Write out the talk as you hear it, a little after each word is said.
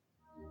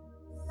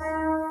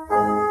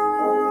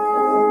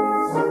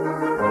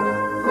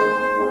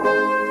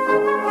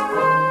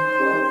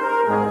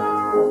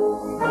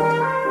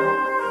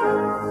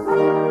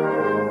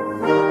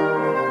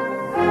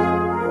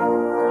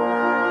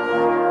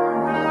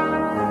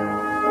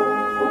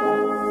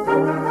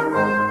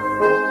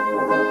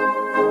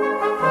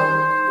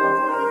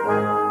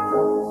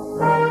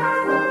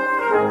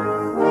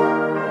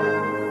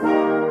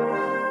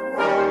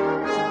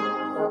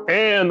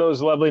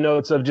lovely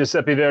notes of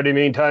Giuseppe Verdi,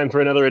 meantime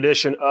for another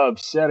edition of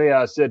Serie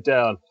A Sit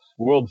Down,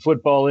 World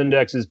Football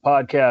Index's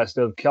podcast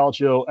of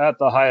calcio at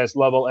the highest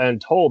level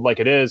and told like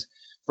it is.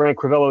 Frank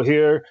Crivello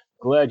here.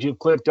 Glad you've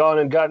clicked on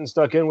and gotten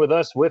stuck in with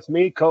us. With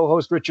me,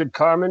 co-host Richard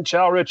Carmen.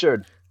 Ciao,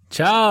 Richard.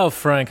 Ciao,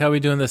 Frank. How are we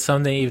doing this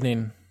Sunday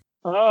evening?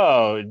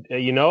 Oh,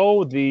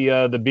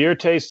 the beer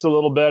tastes a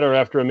little better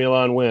after a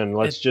Milan win.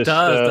 Let's just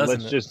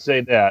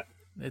say that.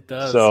 It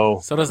does.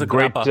 So does the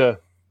grappa.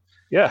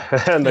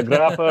 And the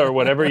grappa or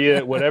whatever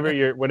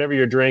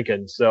you're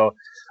drinking. So,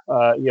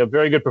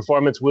 very good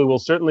performance. We will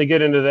certainly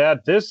get into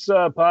that. This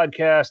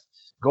podcast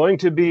going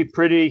to be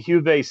pretty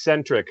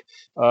Juve-centric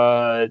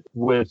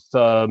with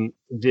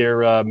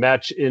their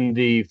match in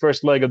the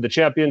first leg of the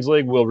Champions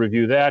League. We'll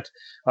review that.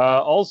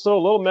 Also,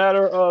 a little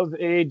matter of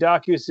a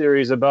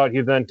docuseries about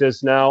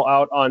Juventus now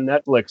out on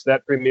Netflix.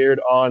 That premiered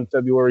on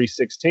February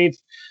 16th.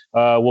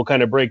 We'll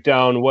kind of break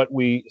down what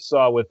we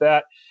saw with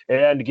that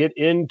and get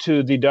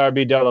into the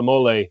Derby della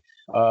Mole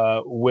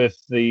with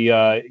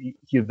the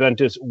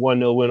Juventus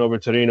 1-0 win over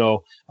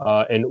Torino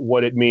and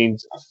what it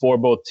means for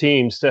both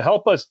teams. To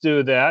help us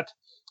do that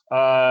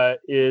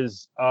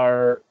is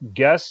our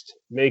guest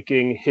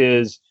making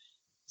his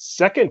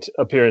second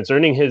appearance,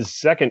 earning his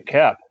second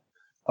cap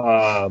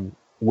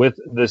with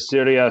the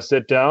Serie A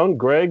Sit Down,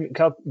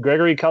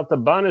 Gregory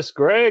Caltabanis.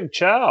 Greg,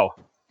 ciao.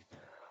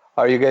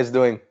 How are you guys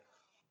doing?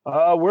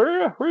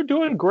 We're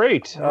doing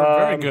great.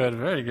 Very good,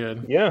 very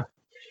good. Yeah.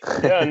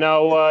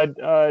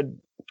 Now,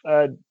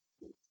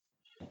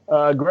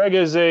 Greg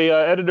is a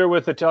editor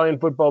with Italian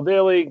Football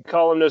Daily,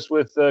 columnist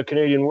with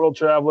Canadian World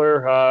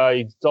Traveler.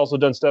 He's also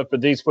done stuff for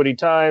These Footy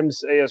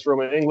Times, AS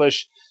Roma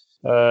English,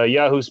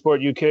 Yahoo Sport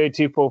UK,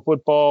 Tifo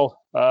Football,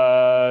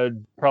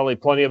 probably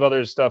plenty of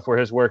other stuff where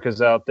his work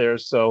is out there.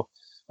 So,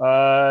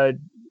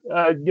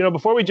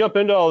 before we jump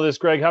into all of this,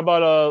 Greg, how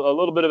about a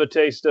little bit of a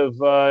taste of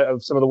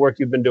some of the work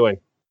you've been doing?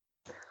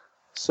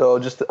 So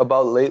just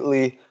about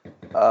lately,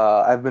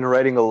 I've been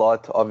writing a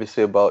lot,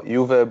 obviously, about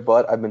Juve,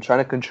 but I've been trying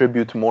to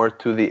contribute more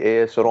to the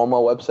AS Roma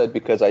website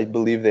because I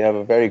believe they have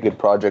a very good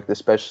project,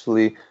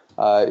 especially,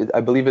 I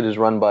believe it is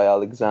run by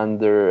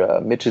Alexander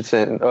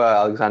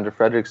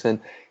Fredriksson.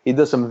 He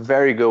does some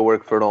very good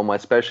work for Roma,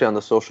 especially on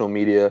the social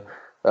media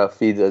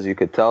feeds, as you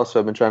could tell. So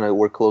I've been trying to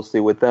work closely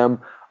with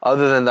them.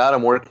 Other than that,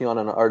 I'm working on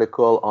an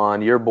article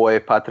on your boy,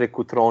 Patrick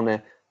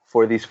Cutrone,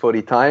 for These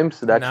Footy Times.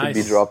 That should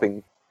be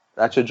dropping.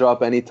 That should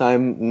drop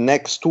anytime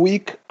next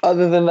week.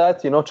 Other than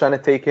that, trying to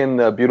take in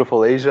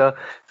beautiful Asia.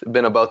 It's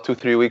been about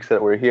 2-3 weeks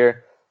that we're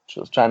here.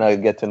 Just trying to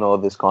get to know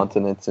this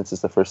continent since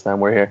it's the first time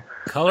we're here.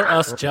 Color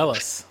us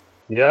jealous.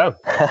 Yeah.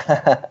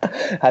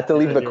 Had to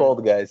leave the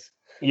cold, guys.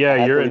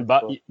 Yeah, you're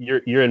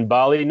in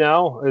Bali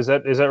now. Is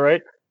that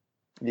right?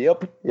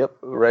 Yep.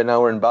 Right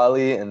now we're in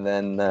Bali, and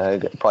then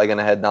probably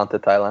gonna head down to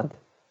Thailand.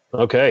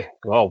 Okay.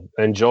 Well,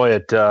 enjoy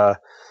it.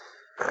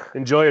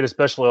 Enjoy it,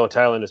 especially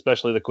Thailand,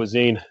 especially the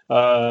cuisine.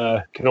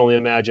 Can only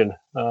imagine.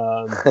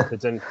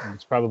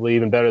 It's probably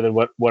even better than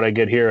what I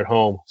get here at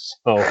home.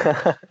 So,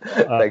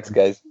 thanks,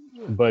 guys.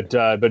 But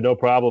no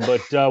problem.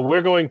 But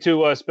we're going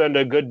to spend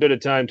a good bit of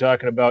time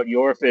talking about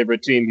your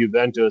favorite team,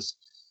 Juventus,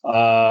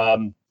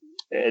 the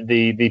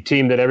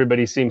team that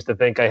everybody seems to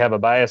think I have a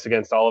bias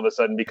against all of a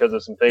sudden because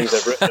of some things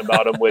I've written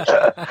about them,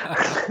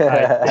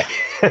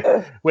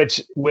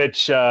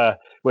 which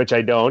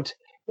I don't,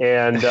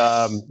 and.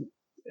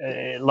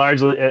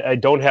 Largely, I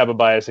don't have a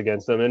bias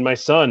against them, and my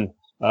son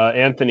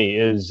Anthony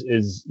is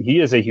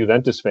a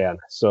Juventus fan.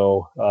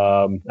 So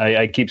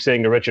I keep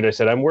saying to Richard, I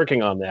said I'm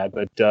working on that,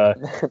 but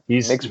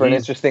he's makes for an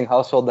interesting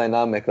household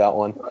dynamic. That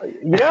one,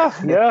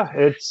 yeah.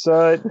 It's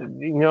if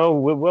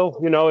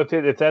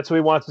that's what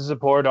he wants to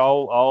support,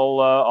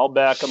 I'll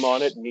back him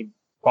on it. And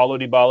Paulo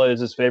Dybala is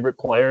his favorite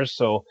player,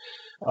 so.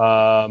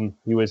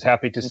 He was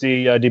happy to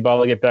see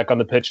Dybala get back on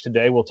the pitch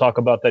today. We'll talk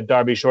about that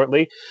derby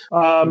shortly.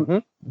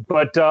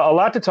 But a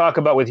lot to talk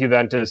about with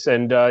Juventus.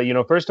 And,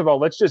 first of all,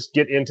 let's just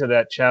get into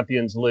that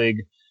Champions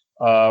League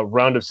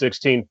round of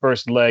 16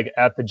 first leg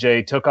at the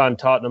J. Took on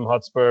Tottenham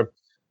Hotspur.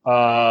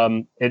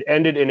 It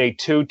ended in a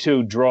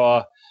 2-2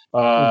 draw.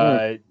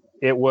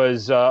 It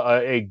was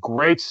a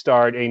great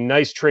start, a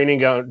nice training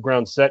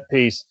ground set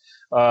piece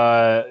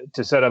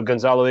to set up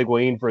Gonzalo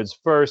Higuain for his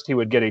first. He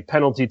would get a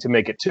penalty to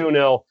make it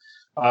 2-0.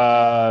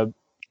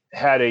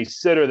 Had a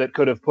sitter that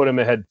could have put him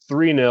ahead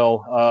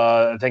 3-0.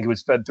 I think it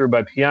was fed through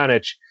by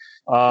Pjanic.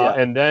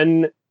 And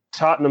then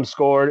Tottenham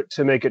scored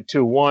to make it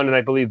 2-1. And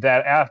I believe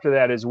that after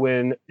that is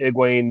when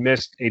Higuain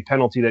missed a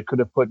penalty that could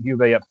have put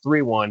Juve up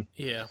 3-1.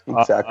 Yeah,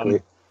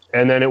 exactly.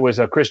 And then it was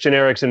a Christian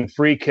Eriksen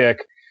free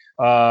kick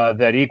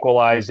that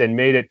equalized and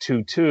made it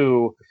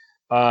 2-2.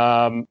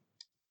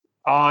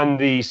 On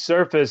the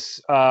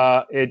surface,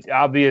 it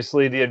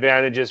obviously the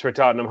advantages for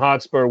Tottenham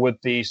Hotspur with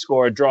the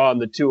score draw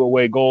and the 2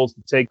 away goals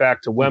to take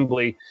back to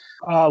Wembley.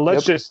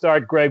 Let's just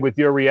start, Greg, with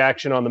your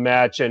reaction on the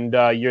match and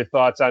your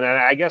thoughts on it.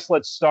 I guess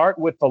let's start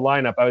with the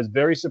lineup. I was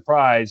very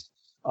surprised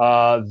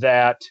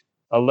that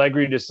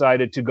Allegri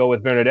decided to go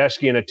with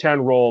Bernardeschi in a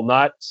 10 role,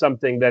 not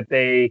something that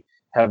they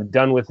have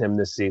done with him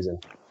this season.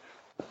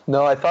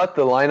 No, I thought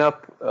the lineup.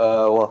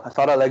 I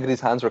thought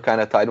Allegri's hands were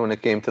kind of tied when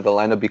it came to the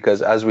lineup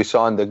because, as we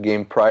saw in the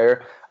game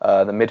prior,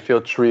 the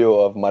midfield trio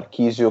of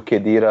Marchisio,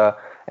 Khedira,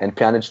 and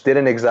Pjanic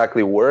didn't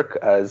exactly work,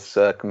 as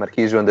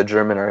Marchisio and the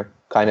German are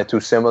kind of too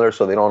similar,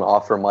 so they don't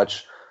offer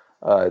much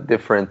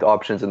different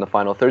options in the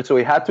final third. So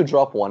he had to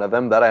drop one of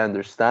them. That I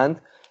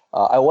understand.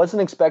 I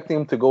wasn't expecting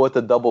him to go with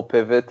a double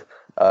pivot.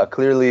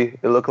 Clearly,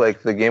 it looked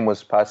like the game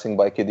was passing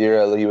by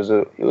Khedira. He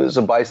was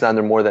a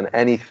bystander more than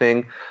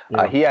anything.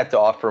 Yeah. He had to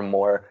offer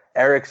more.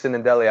 Eriksen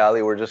and Dele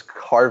Alli were just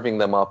carving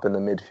them up in the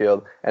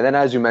midfield. And then,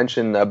 as you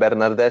mentioned,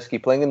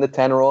 Bernardeschi playing in the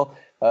 10 role.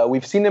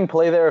 We've seen him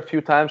play there a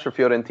few times for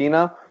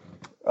Fiorentina,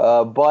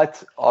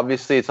 but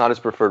obviously it's not his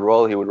preferred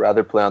role. He would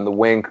rather play on the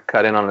wing,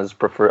 cut in on his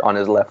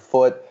left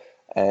foot,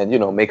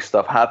 and make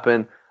stuff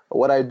happen.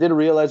 What I did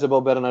realize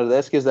about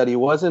Bernardeschi is that he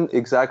wasn't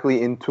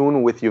exactly in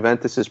tune with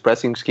Juventus's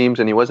pressing schemes,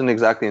 and he wasn't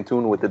exactly in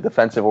tune with the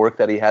defensive work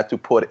that he had to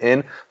put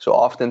in. So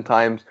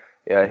oftentimes,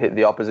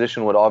 the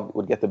opposition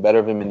would get the better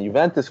of him in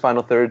Juventus'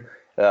 final third,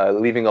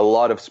 leaving a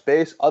lot of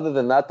space. Other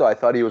than that, though, I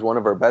thought he was one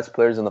of our best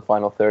players in the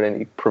final third, and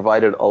he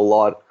provided a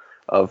lot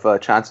of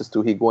chances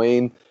to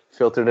Higuain,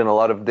 filtered in a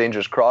lot of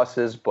dangerous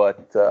crosses.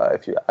 But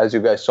as you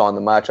guys saw in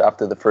the match,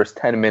 after the first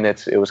 10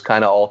 minutes, it was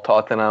kind of all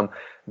Tottenham.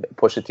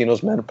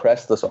 Pochettino's men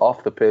pressed us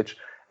off the pitch,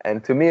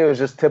 and to me it was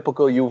just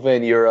typical Juve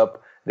in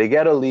Europe. They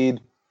get a lead,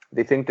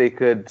 they think they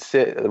could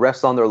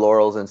rest on their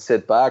laurels and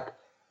sit back,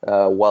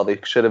 while they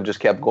should have just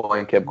kept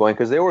going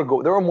because there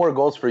were more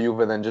goals for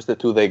Juve than just the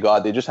two they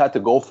got. They just had to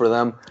go for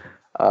them,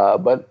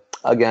 but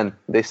again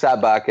they sat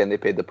back and they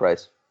paid the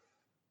price.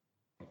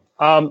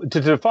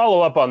 To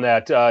follow up on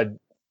that,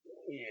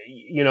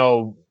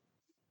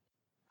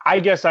 I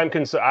guess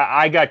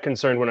I got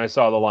concerned when I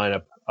saw the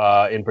lineup.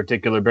 In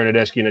particular,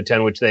 Bernardeschi in a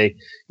 10, which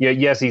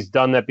yes, he's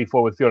done that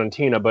before with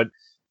Fiorentina, but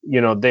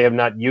they have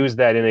not used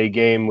that in a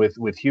game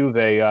with Juve.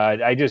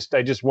 I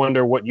just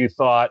wonder what you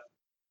thought.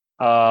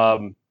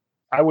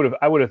 I would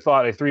have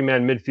thought a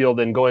 3-man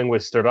midfield and going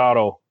with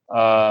Sturaro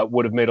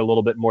would have made a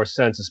little bit more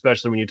sense,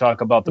 especially when you talk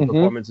about the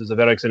performances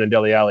of Eriksen and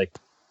Dele Alli.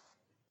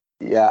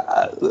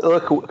 Yeah,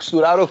 look,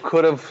 Sturaro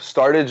could have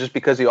started just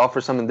because he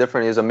offers something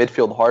different. He's a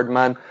midfield hard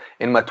man.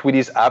 In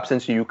Matuidi's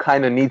absence, you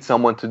kind of need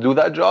someone to do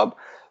that job.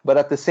 But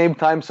at the same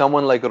time,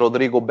 someone like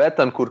Rodrigo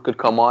Betancourt could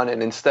come on,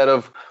 and instead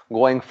of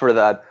going for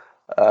that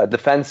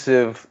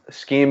defensive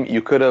scheme,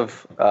 you could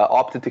have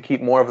opted to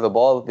keep more of the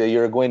ball. The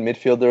Uruguayan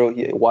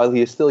midfielder, while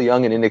he is still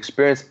young and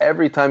inexperienced,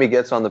 every time he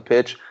gets on the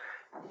pitch,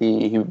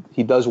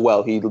 he does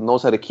well. He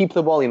knows how to keep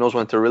the ball. He knows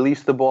when to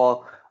release the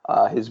ball.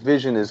 His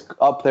vision is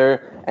up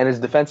there, and his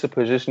defensive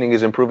positioning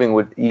is improving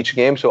with each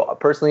game. So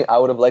personally, I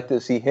would have liked to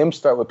see him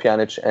start with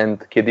Pjanic and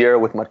Khedira,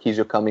 with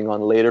Marchisio coming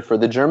on later for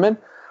the German.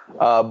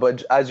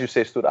 But as you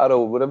say,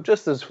 Sturaro would have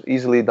just as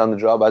easily done the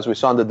job. As we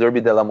saw in the Derby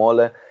della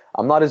Mole,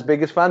 I'm not his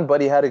biggest fan, but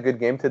he had a good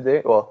game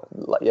today. Well,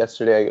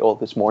 yesterday,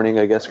 this morning,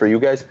 I guess, for you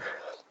guys.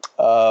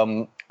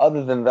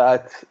 Other than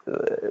that,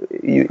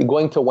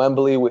 going to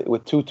Wembley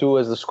with 2-2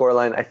 as the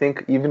scoreline, I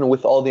think even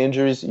with all the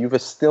injuries, you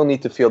still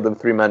need to field the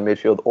 3-man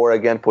midfield. Or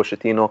again,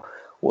 Pochettino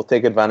will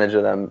take advantage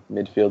of that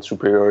midfield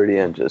superiority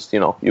and just,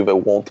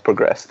 Juve won't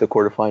progress to the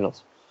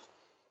quarterfinals.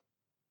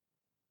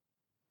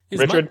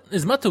 Richard?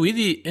 Is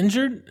Matuidi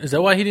injured? Is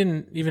that why he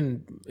didn't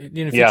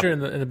feature in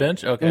the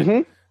bench? Okay.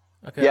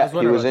 Mm-hmm. Okay. Yeah,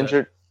 he was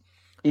injured.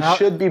 He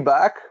should be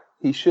back.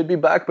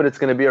 But it's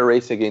going to be a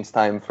race against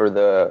time for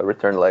the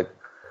return leg.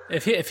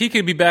 If he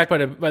could be back by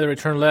the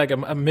return leg, a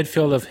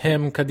midfield of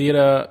him,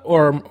 Khedira,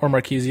 or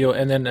Marchisio,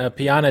 and then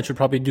Pjanic would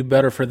probably do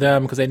better for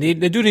them because they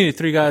do need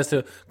 3 guys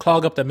to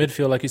clog up the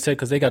midfield, like you said,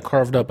 because they got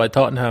carved up by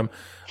Tottenham.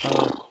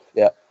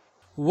 Yeah.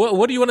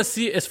 What do you want to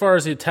see as far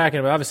as the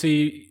attacking?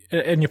 Obviously,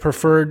 and you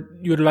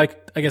would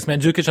like, I guess,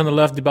 Mandzukic on the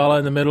left, Dybala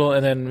in the middle,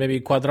 and then maybe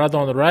Cuadrado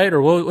on the right,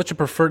 or what's your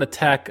preferred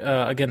attack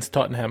against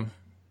Tottenham?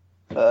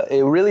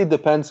 It really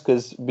depends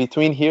because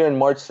between here and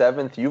March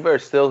 7th, Juve are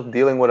still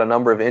dealing with a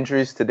number of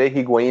injuries. Today,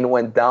 Higuain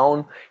went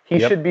down. He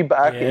should be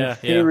back in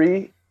theory.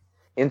 Yeah.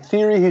 In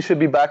theory, he should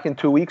be back in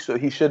 2 weeks, so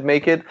he should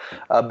make it.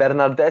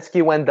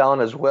 Bernardeschi went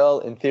down as well.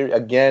 In theory,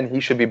 again, he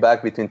should be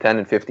back between 10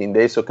 and 15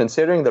 days. So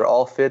considering they're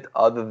all fit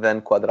other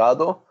than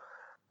Cuadrado,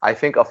 I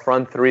think a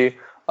front 3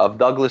 of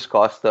Douglas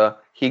Costa,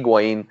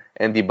 Higuain,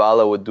 and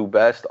Dybala would do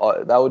best.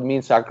 That would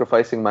mean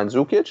sacrificing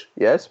Mandzukic,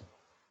 yes.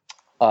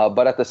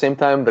 But at the same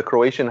time, the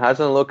Croatian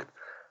hasn't looked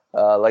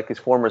like his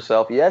former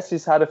self. Yes,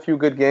 he's had a few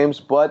good games,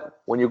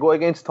 but when you go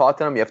against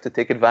Tottenham, you have to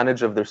take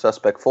advantage of their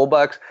suspect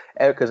fullbacks,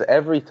 because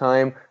every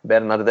time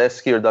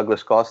Bernardeschi or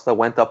Douglas Costa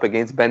went up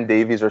against Ben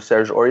Davies or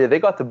Serge Aurier, they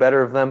got the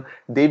better of them.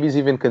 Davies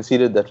even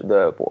conceded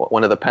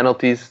one of the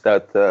penalties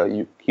that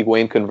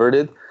Higuain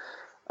converted.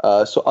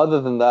 So other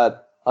than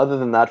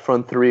that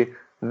front 3,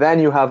 then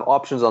you have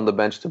options on the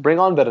bench to bring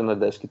on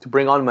Bernardeschi, to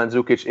bring on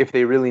Mandzukic if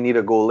they really need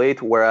a goal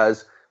late,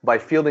 whereas by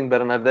fielding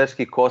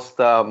Bernardeschi,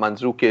 Costa,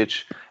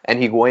 Mandzukic,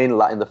 and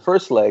Higuain in the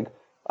first leg,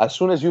 as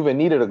soon as Juve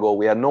needed a goal,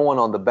 we had no one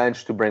on the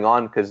bench to bring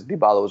on because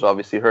Dybala was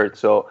obviously hurt.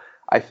 So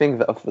I think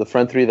the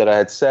front 3 that I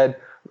had said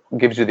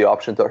gives you the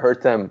option to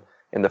hurt them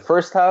in the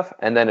first half,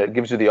 and then it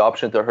gives you the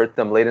option to hurt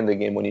them late in the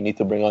game when you need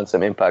to bring on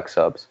some impact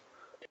subs.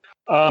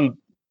 I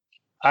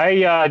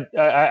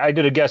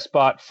did a guest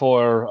spot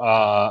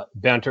for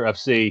Banter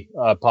FC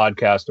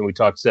podcast, and we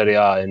talked Serie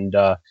A, and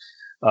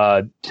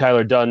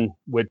Tyler Dunn,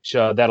 which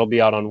that'll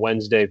be out on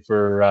Wednesday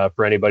for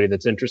anybody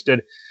that's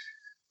interested.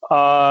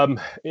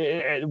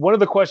 One of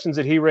the questions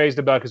that he raised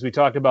about, because we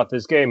talked about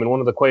this game, and one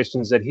of the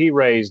questions that he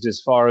raised as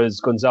far as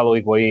Gonzalo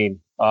Higuain,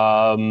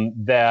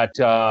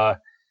 that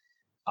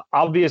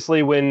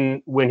obviously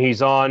when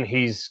he's on,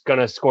 he's going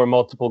to score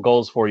multiple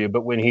goals for you,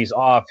 but when he's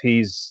off,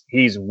 he's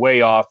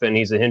way off, and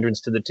he's a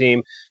hindrance to the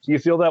team. Do you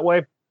feel that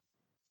way?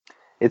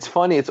 It's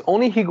funny. It's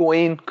only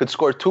Higuain could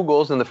score 2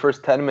 goals in the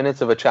first 10 minutes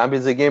of a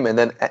Champions League game and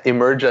then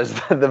emerge as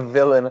the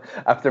villain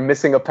after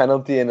missing a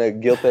penalty and a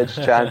gilt-edged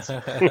chance.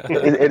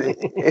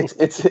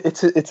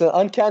 It's an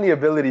uncanny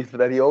ability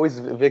that he always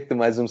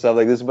victimizes himself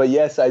like this. But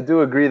yes, I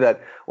do agree that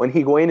when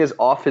Higuain is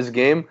off his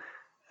game,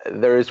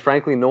 there is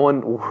frankly no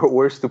one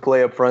worse to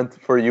play up front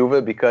for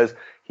Juve because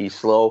he's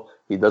slow,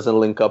 he doesn't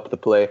link up the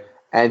play,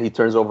 and he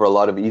turns over a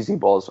lot of easy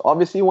balls.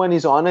 Obviously, when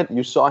he's on it,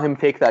 you saw him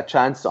take that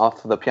chance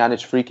off the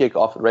Pjanic free kick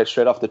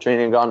straight off the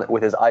training ground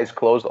with his eyes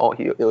closed.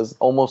 It was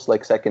almost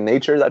like second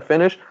nature, that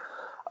finish.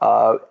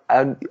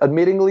 And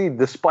admittingly,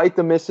 despite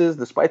the misses,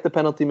 despite the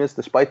penalty miss,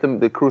 despite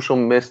the crucial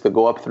miss to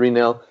go up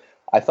 3-0,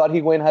 I thought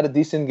Higuain had a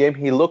decent game.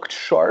 He looked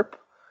sharp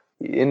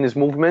in his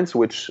movements,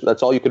 which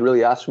that's all you could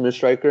really ask from your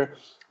striker.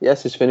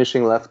 Yes, his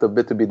finishing left a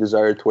bit to be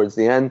desired towards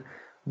the end,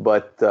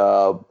 but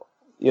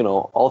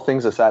all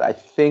things aside, I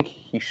think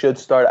he should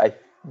start. I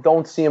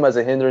don't see him as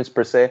a hindrance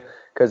per se,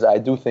 because I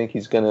do think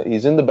he's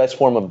in the best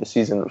form of the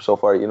season so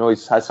far.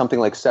 He's had something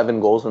like 7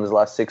 goals in his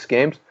last 6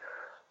 games.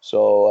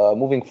 So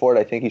moving forward,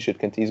 I think he should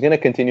continue. He's going to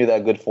continue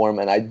that good form,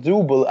 and I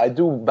do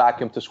back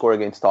him to score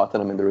against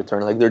Tottenham in the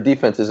return. Like, their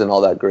defense isn't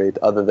all that great,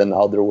 other than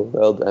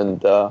Alderweireld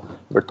and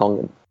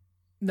Vertonghen.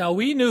 Now,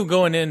 we knew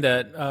going in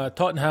that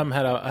Tottenham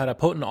had a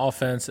potent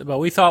offense, but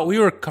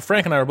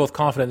Frank and I were both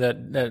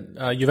confident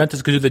that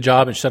Juventus could do the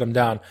job and shut them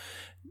down.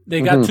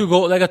 They got 2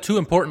 goals. They got 2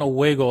 important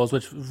away goals,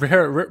 which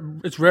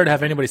it's rare to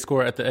have anybody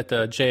score at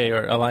the J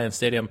or Allianz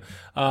Stadium.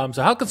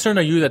 So, how concerned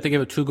are you that they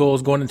gave up 2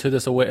 goals going into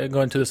this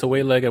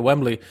away leg at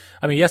Wembley?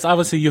 I mean, yes,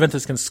 obviously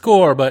Juventus can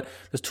score, but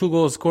those 2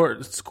 goals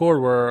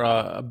scored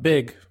were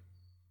big.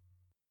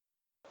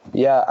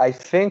 Yeah, I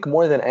think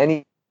more than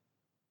any.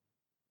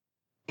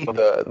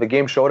 The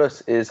game showed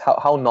us is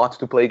how not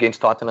to play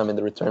against Tottenham in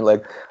the return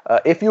leg.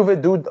 If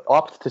Juve do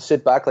opt to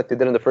sit back like they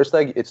did in the first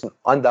leg, it's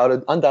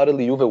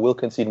undoubtedly Juve will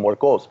concede more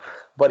goals.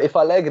 But if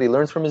Allegri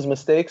learns from his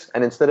mistakes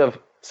and instead of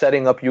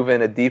setting up Juve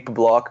in a deep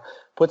block,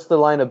 puts the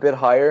line a bit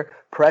higher,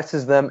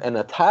 presses them and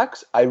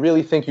attacks, I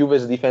really think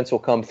Juve's defense will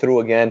come through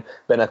again.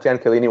 Benatia and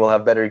Chiellini will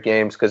have better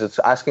games because it's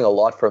asking a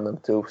lot from them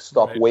to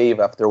stop wave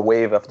after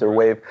wave after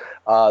wave.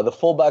 The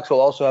fullbacks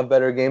will also have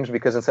better games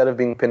because instead of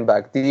being pinned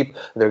back deep,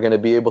 they're going to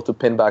be able to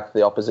pin back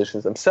the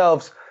oppositions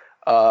themselves.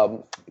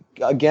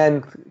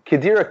 Again,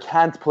 Khedira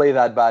can't play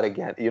that bad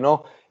again.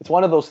 It's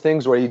one of those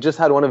things where he just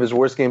had one of his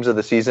worst games of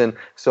the season.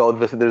 So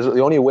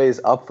the only way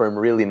is up for him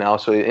really now.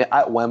 So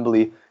at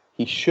Wembley,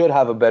 he should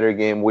have a better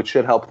game, which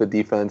should help the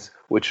defense,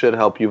 which should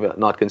help Juve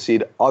not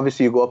concede.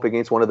 Obviously, you go up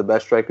against one of the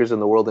best strikers in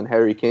the world in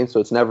Harry Kane, so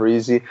it's never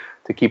easy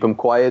to keep him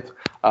quiet.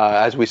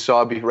 As we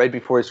saw right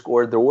before he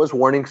scored, there was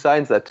warning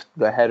signs that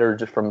the header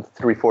just from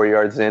 3-4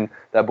 yards in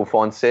that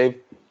Buffon saved.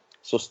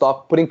 So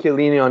stop putting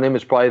Chiellini on him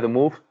is probably the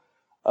move.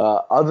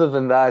 Other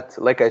than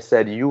that, like I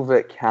said,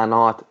 Juve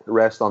cannot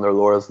rest on their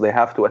laurels. They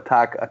have to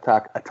attack,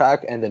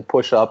 and then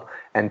push up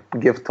and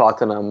give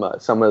Tottenham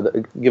some of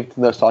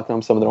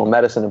their own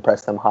medicine and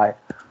press them high.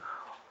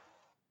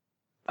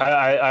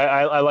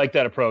 I like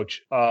that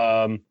approach.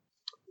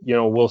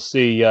 We'll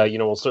see.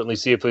 We'll certainly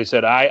see if we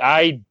said.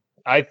 I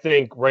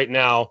think right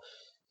now,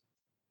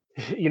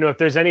 if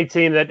there's any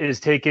team that is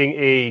taking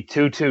a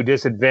 2-2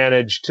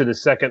 disadvantage to the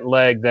second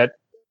leg that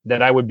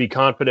I would be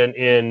confident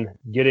in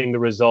getting the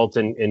result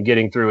and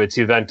getting through, it's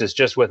Juventus,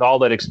 just with all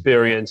that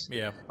experience.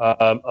 Yeah.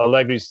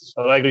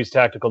 Allegri's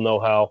tactical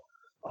know-how.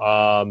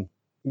 And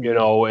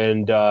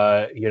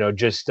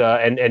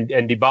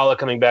Dybala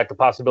coming back, the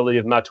possibility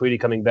of Matuidi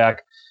coming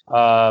back,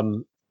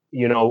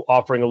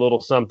 offering a little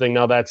something.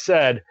 Now, that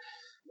said,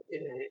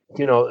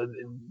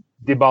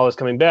 Dybala's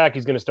coming back.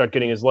 He's going to start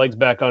getting his legs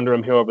back under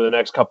him here over the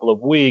next couple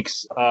of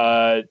weeks.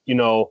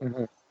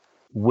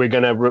 We're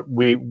going to,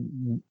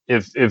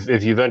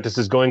 if Juventus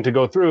is going to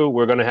go through,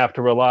 we're going to have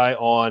to rely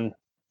on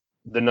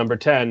the number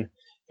 10.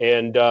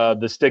 And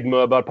the stigma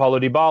about Paulo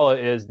Dybala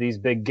is these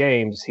big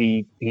games.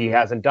 He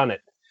hasn't done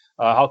it.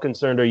 How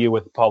concerned are you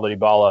with Paulo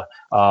Dybala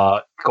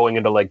going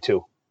into leg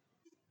 2?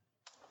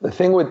 The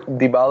thing with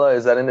Dybala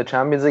is that in the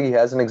Champions League, he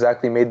hasn't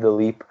exactly made the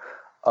leap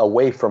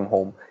away from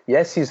home.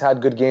 Yes, he's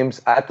had good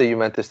games at the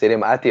Juventus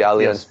Stadium, at the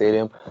Allianz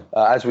Stadium,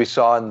 as we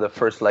saw in the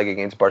first leg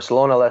against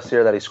Barcelona last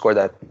year, that he scored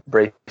that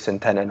brace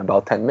in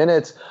about 10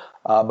 minutes.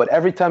 But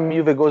every time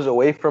Juve goes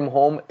away from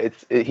home,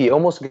 he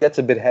almost gets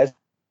a bit hesitant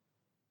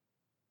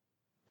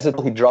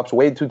he drops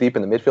way too deep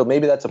in the midfield.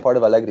 Maybe that's a part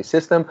of Allegri's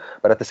system,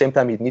 but at the same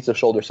time, he needs to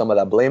shoulder some of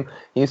that blame.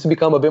 He needs to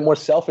become a bit more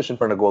selfish in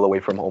front of goal away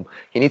from home.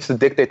 He needs to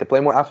dictate the play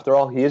more. After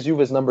all, he is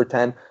Juve's number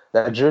 10.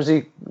 That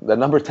jersey, the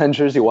number 10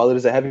 jersey, while it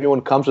is a heavy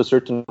one, comes with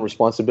certain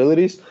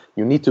responsibilities.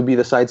 You need to be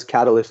the side's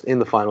catalyst in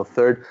the final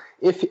third.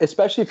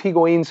 Especially if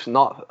Higuain's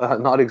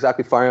not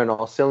exactly firing on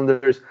all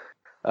cylinders,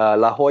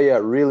 La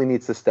Jolla really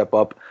needs to step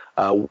up.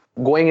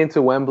 Going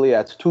into Wembley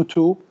at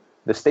 2-2,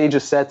 the stage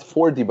is set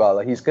for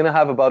Dybala. He's going to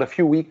have about a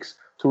few weeks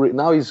to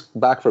now he's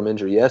back from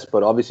injury, yes,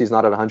 but obviously he's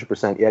not at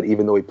 100% yet,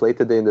 even though he played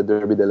today in the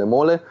Derby delle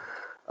Mole.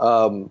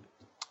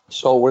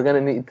 So we're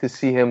going to need to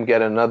see him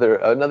get another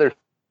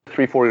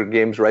 3-4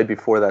 games right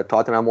before that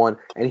Tottenham one,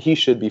 and he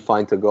should be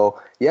fine to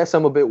go. Yes,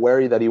 I'm a bit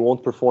wary that he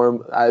won't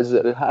perform as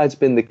it has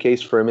been the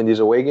case for him in these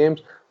away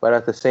games, but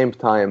at the same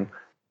time,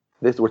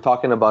 we're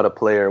talking about a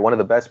player, one of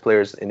the best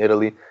players in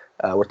Italy.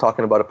 We're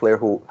talking about a player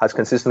who has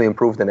consistently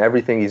improved in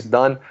everything he's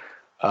done.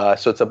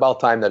 So it's about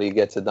time that he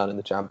gets it done in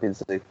the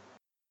Champions League.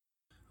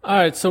 All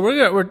right, so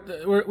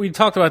we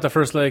talked about the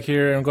first leg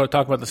here, and I'm going to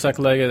talk about the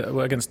second leg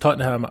against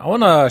Tottenham. I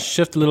want to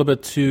shift a little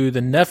bit to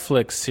the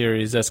Netflix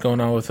series that's going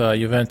on with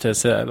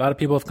Juventus. A lot of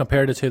people have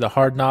compared it to the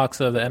Hard Knocks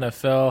of the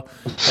NFL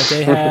that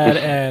they had,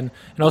 and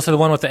also the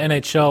one with the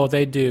NHL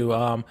they do.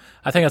 I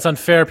think it's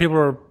unfair. People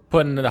are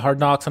putting the Hard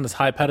Knocks on this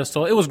high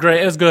pedestal. It was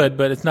great. It was good,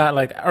 but it's not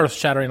like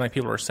earth-shattering like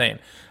people are saying.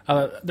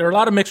 There are a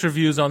lot of mixed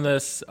reviews on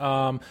this,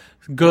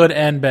 good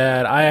and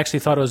bad. I actually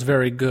thought it was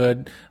very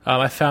good.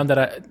 I found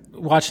that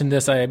watching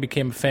this, I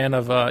became a fan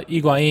of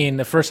Higuain.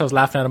 At first, I was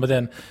laughing at him, but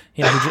then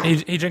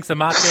he drinks the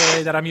mate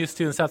that I'm used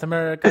to in South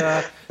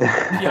America.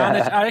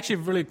 Pjanic, I actually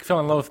really fell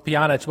in love with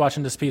Pjanic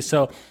watching this piece.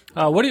 So,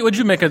 what did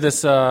you make of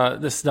this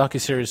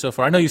docuseries so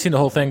far? I know you've seen the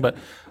whole thing, but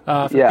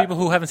for people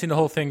who haven't seen the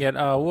whole thing yet,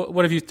 what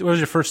was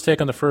your first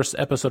take on the first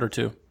episode or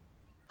two?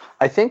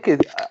 I think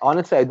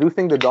honestly, I do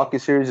think the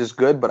docuseries is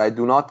good, but I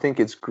do not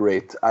think it's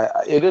great.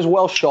 It is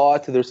well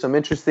shot. There's some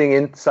interesting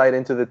insight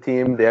into the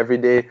team, the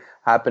everyday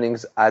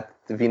happenings at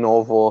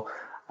Vinovo,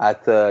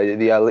 at the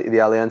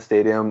Allianz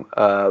Stadium.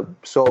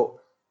 So,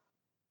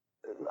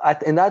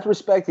 in that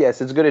respect, yes,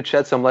 it's good. It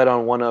sheds some light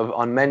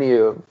on many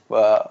of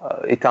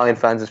Italian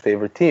fans'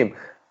 favorite team.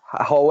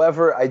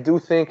 However, I do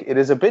think it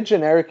is a bit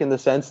generic in the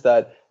sense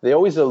that they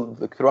always,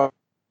 throughout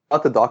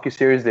the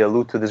docuseries, they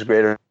allude to this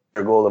greater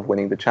goal of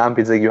winning the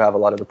Champions League. You have a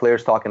lot of the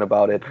players talking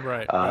about it,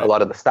 right. A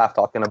lot of the staff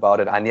talking about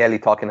it,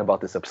 Agnelli talking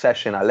about this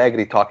obsession,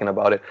 Allegri talking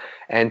about it,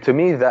 and to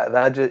me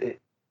that just,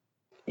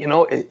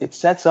 it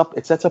sets up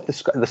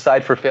the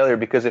side for failure,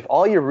 because if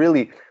all you're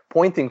really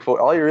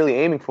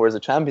aiming for is the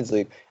Champions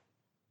League,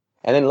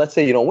 and then let's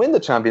say you don't win the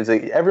Champions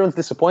League, everyone's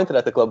disappointed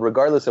at the club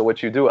regardless of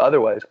what you do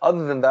otherwise.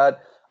 Other than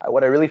that,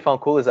 what I really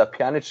found cool is that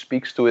Pjanic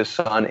speaks to his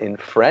son in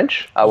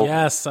French.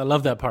 Yes, I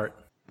love that part.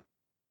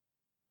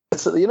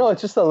 It's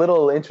just a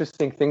little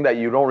interesting thing that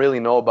you don't really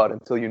know about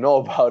until you know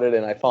about it,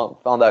 and I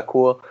found that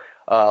cool.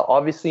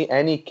 Obviously,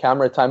 any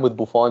camera time with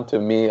Buffon, to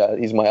me,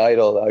 he's my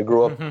idol. I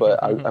grew up,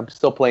 I'm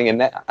still playing in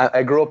net.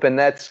 I grew up in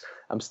nets.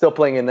 I'm still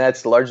playing in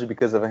nets largely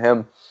because of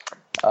him.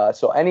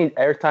 So any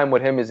airtime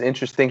with him is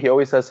interesting. He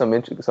always has some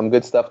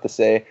good stuff to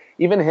say.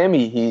 Even him,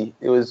 it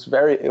was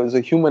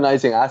a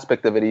humanizing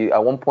aspect of it.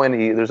 At one point,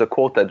 there's a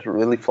quote that's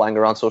really flying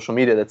around social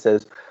media that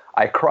says,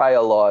 "I cry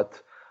a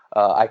lot.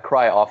 I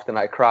cry often,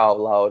 I cry out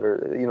loud,"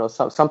 or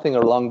something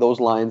along those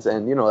lines,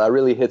 and that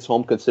really hits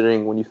home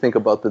considering when you think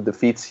about the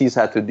defeats he's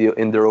had to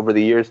endure over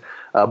the years,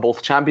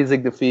 both Champions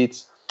League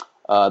defeats,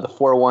 the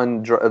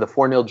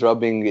 4-0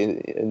 drubbing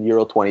in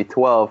Euro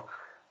 2012.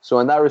 So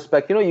in that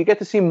respect, you get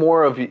to see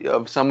more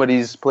of some of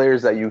these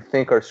players that you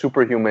think are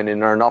superhuman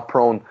and are not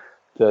prone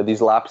to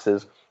these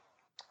lapses.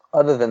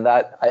 Other than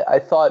that, I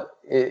thought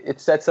it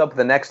sets up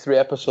the next 3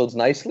 episodes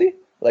nicely,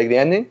 like the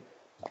ending.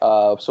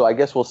 So I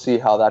guess we'll see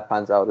how that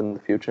pans out in the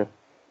future.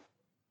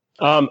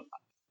 I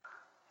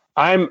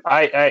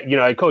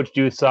coached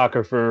youth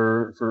soccer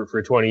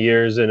for 20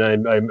 years, and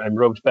I'm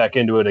roped back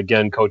into it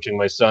again, coaching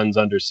my son's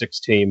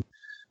under-6 team.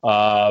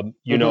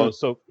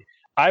 So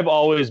I've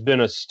always been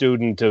a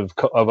student of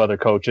other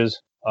coaches.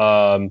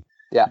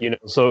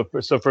 So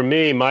for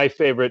me, my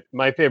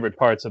favorite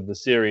parts of the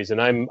series,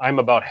 and I'm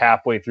about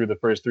halfway through the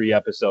first 3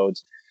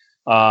 episodes.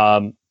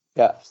 My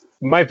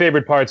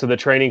favorite parts are the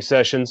training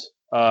sessions.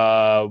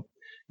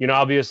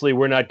 Obviously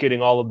we're not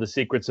getting all of the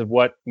secrets of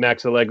what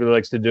Max Allegri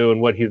likes to do and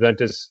what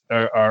Juventus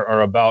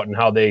are about and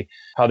how they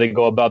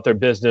go about their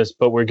business,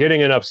 but we're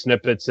getting enough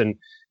snippets and,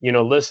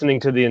 listening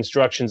to the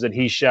instructions that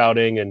he's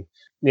shouting and,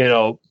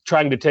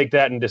 trying to take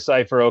that and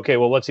decipher, okay,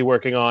 well, what's he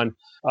working on?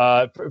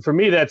 For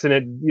me, that's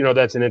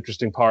an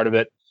interesting part of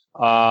it.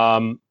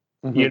 I'm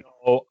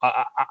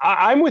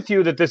with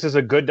you that this is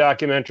a good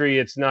documentary.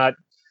 It's not,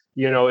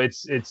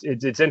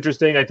 it's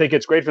interesting. I think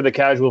it's great for the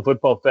casual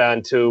football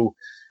fan to,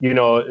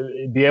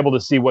 be able to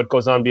see what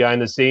goes on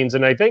behind the scenes.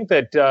 And I think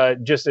that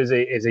just as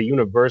a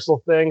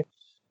universal thing,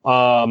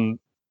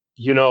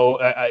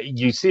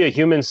 you see a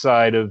human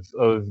side of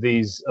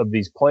these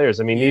players.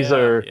 I mean, these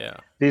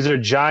are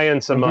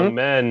giants among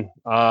men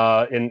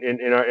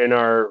in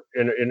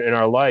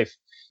our life.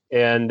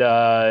 and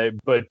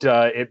but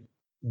the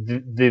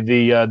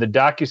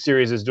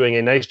docuseries is doing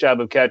a nice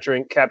job of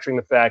capturing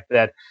the fact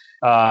that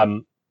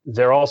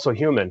they're also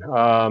human.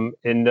 One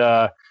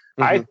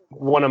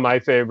of my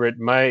favorite,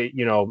 I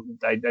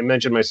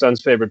mentioned my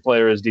son's favorite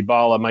player is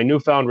Dybala. My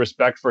newfound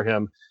respect for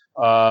him.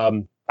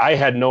 I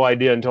had no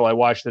idea until I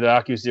watched the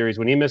docuseries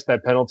when he missed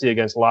that penalty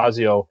against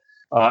Lazio.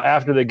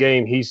 After the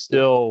game, he's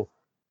still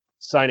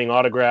signing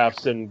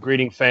autographs and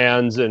greeting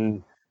fans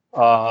and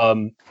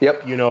and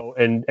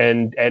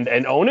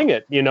owning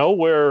it.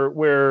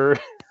 Where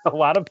a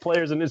lot of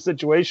players in this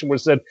situation were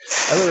said,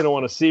 I really don't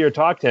want to see or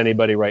talk to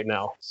anybody right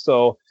now.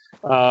 So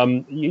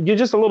you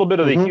just a little bit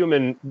of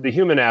the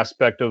human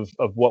aspect of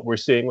what we're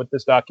seeing with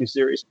this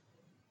docuseries.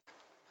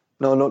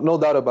 No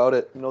doubt about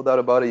it. No doubt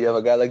about it. You have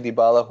a guy like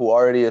Dybala who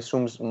already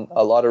assumes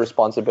a lot of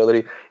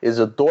responsibility, is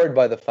adored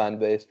by the fan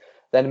base,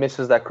 then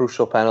misses that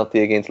crucial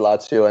penalty against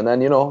Lazio, and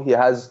then he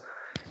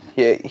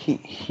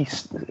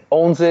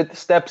owns it,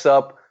 steps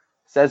up,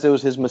 says it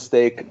was his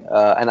mistake,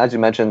 and as you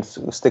mentioned,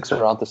 sticks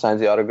around to sign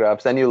the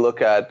autographs. Then you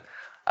look at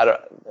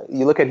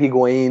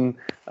Higuain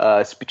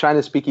trying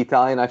to speak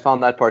Italian. I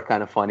found that part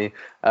kind of funny.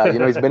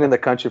 He's been in the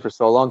country for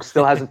so long,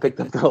 still hasn't picked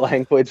up the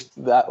language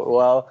that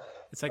well.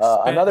 It's like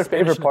another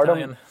Spanish favorite part of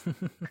him.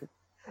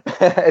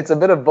 It's a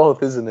bit of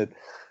both, isn't it?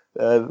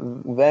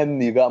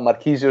 Then you got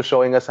Marchisio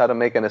showing us how to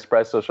make an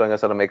espresso, showing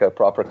us how to make a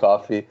proper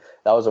coffee.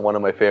 That was one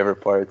of my favorite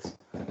parts.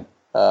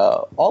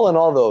 All in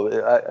all, though,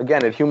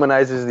 again, it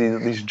humanizes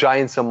these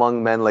giants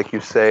among men, like you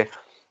say.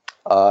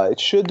 It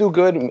should do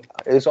good.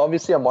 It's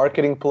obviously a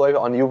marketing ploy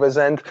on Juve's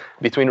end,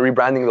 between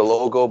rebranding the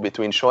logo,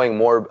 between showing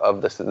more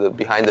of the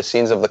behind the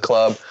scenes of the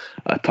club,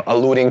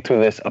 alluding to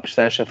this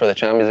obsession for the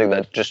Champions League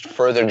that just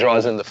further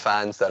draws in the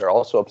fans that are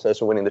also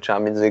obsessed with winning the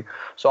Champions League.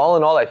 So all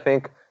in all, I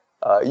think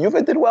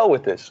Juve did well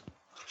with this.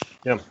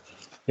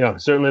 Yeah,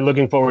 certainly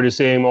looking forward to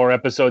seeing more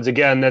episodes.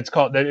 Again, that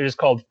is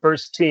called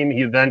First Team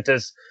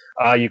Juventus.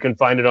 You can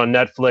find it on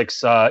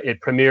Netflix.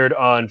 It premiered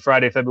on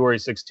Friday, February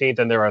 16th,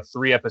 and there are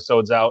 3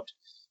 episodes out.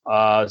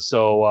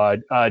 So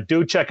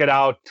do check it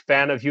out.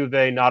 Fan of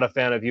Juve, not a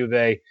fan of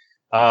Juve,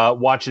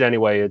 watch it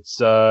anyway. It's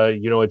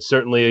it's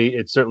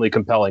certainly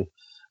compelling.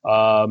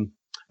 All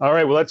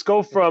right, well, let's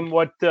go from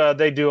what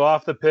they do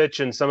off the pitch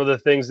and some of the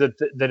things that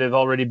have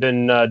already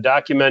been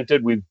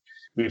documented. We've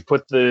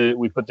put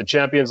the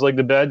Champions League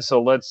to bed,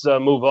 so let's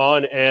move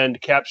on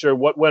and capture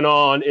what went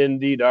on in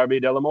the Derby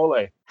della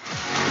Mole.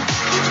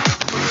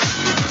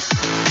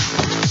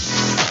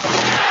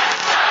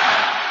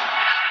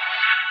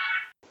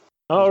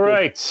 All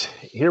right,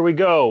 here we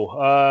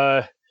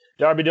go.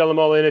 Derby della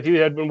Mole. And if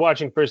you had been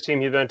watching First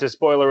Team Juventus,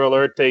 spoiler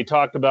alert, they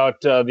talked about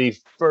the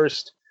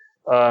first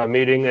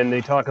meeting, and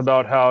they talk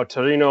about how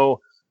Torino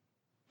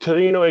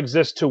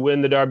exists to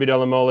win the Derby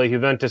della Mole.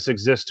 Juventus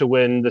exists to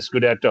win the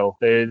Scudetto.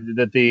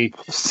 That the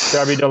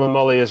Derby della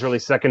Mole is really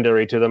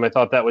secondary to them. I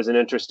thought that was an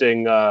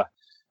interesting.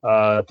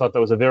 Thought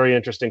that was a very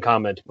interesting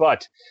comment.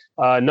 But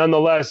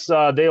nonetheless,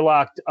 they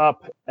locked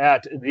up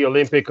at the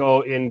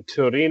Olimpico in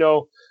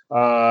Torino.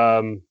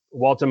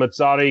 Walter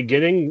Mazzarri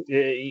getting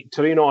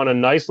Torino on a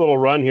nice little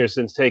run here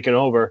since taking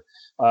over,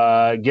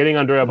 getting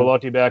Andrea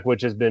Belotti back,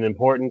 which has been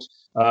important.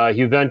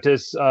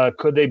 Juventus,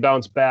 could they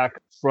bounce back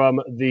from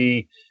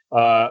the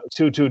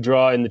 2-2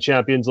 draw in the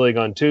Champions League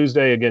on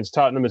Tuesday against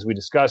Tottenham, as we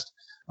discussed?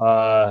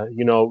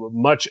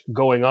 Much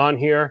going on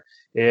here.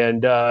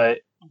 And an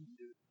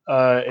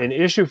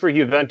issue for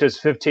Juventus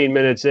 15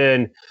 minutes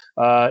in.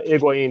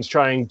 Higuain's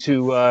trying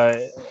to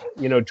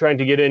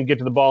get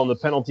to the ball in the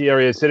penalty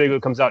area. Sirigu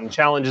comes out and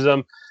challenges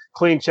him.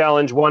 Clean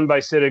challenge, won by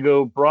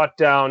Sirigu, brought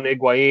down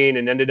Higuain,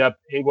 and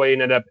Higuain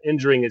ended up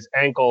injuring his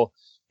ankle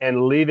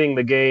and leaving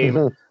the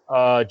game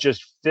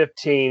just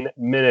 15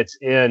 minutes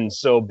in.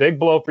 So big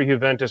blow for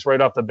Juventus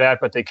right off the bat,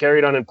 but they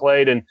carried on and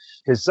played. And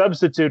his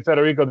substitute,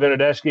 Federico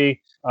Bernardeschi,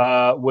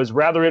 was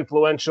rather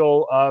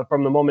influential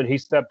from the moment he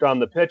stepped on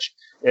the pitch,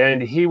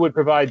 and he would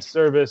provide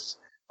service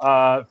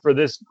for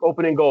this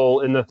opening goal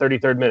in the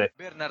 33rd minute.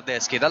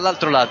 Bernardeschi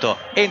dall'altro lato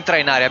entra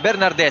in area.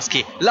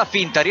 Bernardeschi, la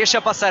finta, riesce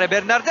a passare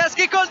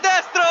Bernardeschi col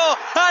destro.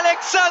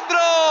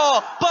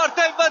 Alexandro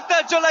porta in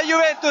vantaggio la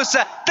Juventus.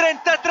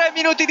 33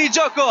 minuti di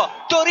gioco.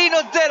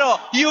 Torino 0,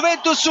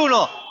 Juventus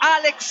 1.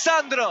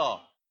 Alexandro.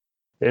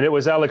 And it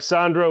was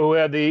Alexandro who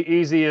had the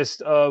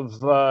easiest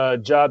of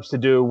jobs to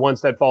do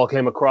once that ball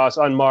came across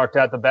unmarked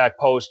at the back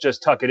post.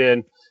 Just tuck it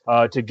in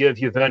to give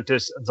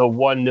Juventus the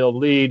 1-0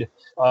 lead.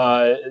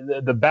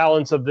 The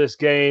balance of this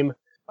game,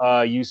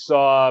 you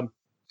saw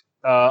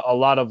a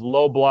lot of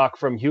low block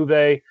from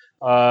Juve.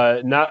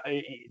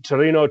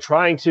 Torino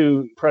trying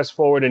to press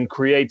forward and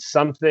create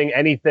something,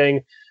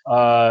 anything,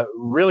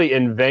 really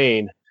in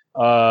vain.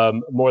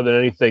 More than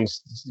anything,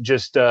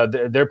 just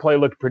their play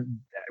looked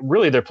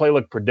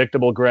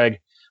predictable, Greg.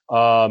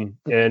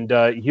 And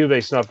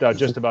Juve snuffed out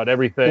just about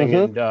everything.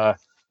 And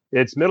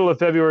it's middle of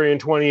February in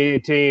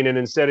 2018, and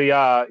in Serie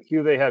A,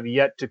 Juve have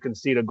yet to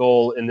concede a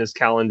goal in this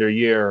calendar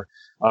year.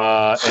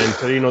 And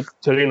Torino,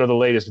 the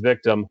latest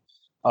victim.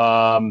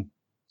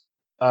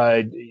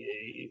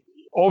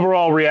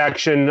 overall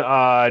reaction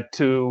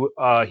to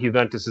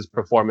Juventus's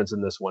performance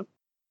in this one.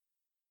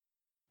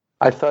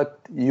 I thought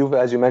Juve,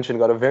 as you mentioned,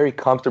 got a very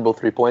comfortable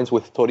 3 points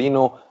with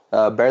Torino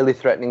barely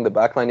threatening the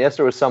backline. Yes,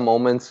 there were some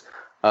moments.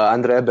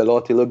 Andrea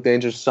Belotti looked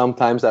dangerous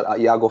sometimes that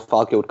Iago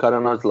Falque would cut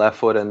on his left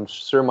foot, and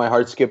sure, my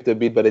heart skipped a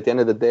beat, but at the end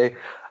of the day,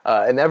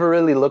 it never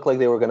really looked like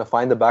they were going to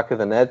find the back of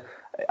the net.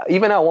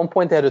 Even at one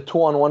point, they had a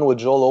 2-on-1 with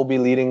Joel Obi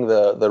leading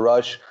the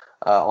rush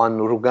on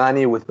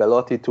Rugani with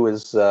Belotti to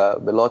his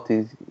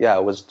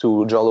was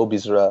to Joel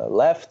Obi's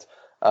left.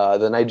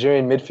 The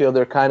Nigerian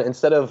midfielder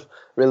instead of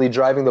really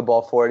driving the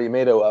ball forward, he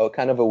made a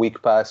kind of a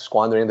weak pass,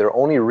 squandering their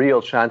only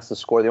real chance to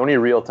score, the only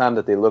real time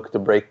that they looked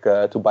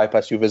to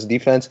bypass Juve's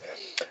defense.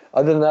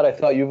 Other than that, I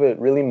thought Juve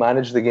really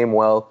managed the game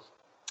well.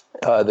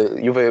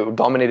 Juve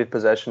dominated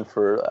possession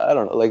for,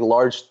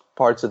 large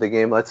parts of the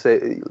game. Let's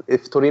say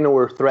if Torino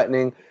were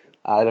threatening,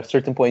 at a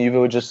certain point, Juve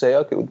would just say,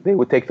 okay, they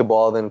would take the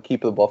ball, then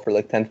keep the ball for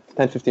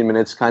 10-15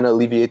 minutes, kind of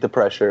alleviate the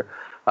pressure,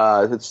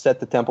 set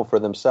the tempo for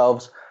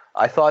themselves.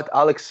 I thought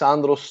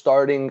Alexandro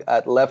starting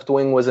at left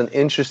wing was an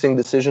interesting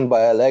decision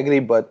by Allegri,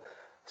 but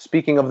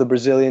speaking of the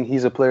Brazilian,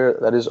 he's a player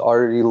that is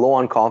already low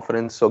on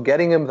confidence. So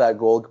getting him that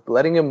goal,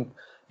 giving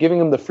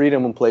him the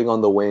freedom of playing on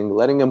the wing,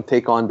 letting him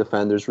take on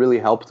defenders really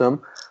helped him.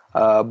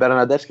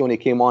 Bernardeschi, when he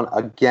came on,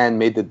 again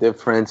made the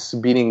difference,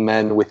 beating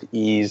men with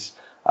ease,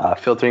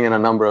 filtering in a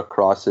number of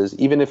crosses.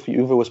 Even if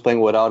Juve was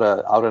playing without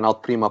an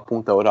out-and-out prima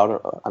punta,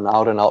 without an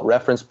out-and-out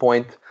reference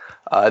point,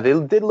 they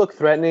did look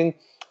threatening.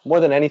 More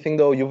than anything,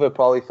 though, Juve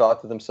probably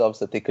thought to themselves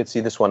that they could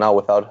see this one out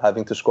without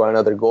having to score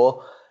another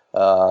goal.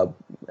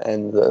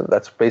 And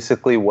that's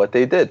basically what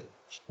they did.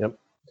 Yep.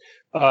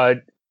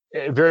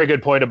 Very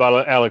good point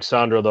about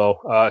Alexandro,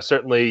 though.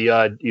 Certainly,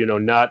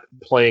 not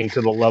playing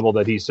to the level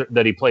that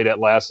he played at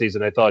last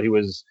season. I thought he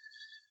was.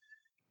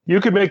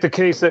 You could make the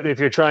case that if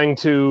you're trying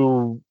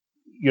to,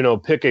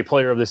 pick a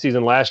player of the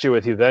season last year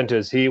with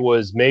Juventus, he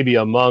was maybe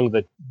among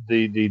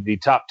the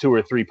top 2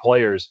 or 3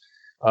 players.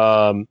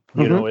 In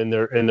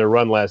their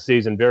run last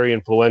season, very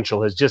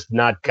influential. Has just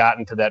not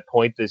gotten to that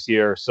point this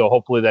year. So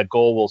hopefully that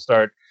goal will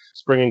start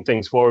springing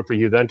things forward for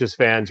Juventus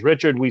fans.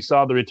 Richard, we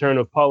saw the return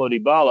of Paulo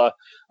Dybala.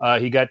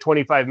 He got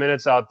 25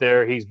 minutes out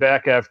there. He's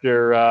back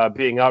after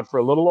being out for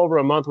a little over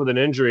a month with an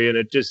injury, and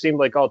it just seemed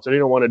like all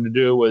Torino wanted to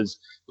do was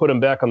put him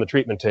back on the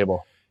treatment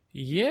table.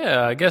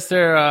 Yeah, I guess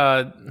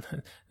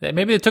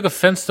maybe they took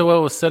offense to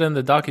what was said in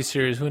the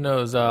docuseries. Who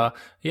knows?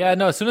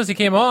 As soon as he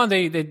came on,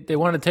 they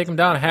wanted to take him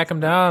down, hack him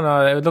down.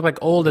 It would look like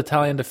old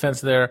Italian defense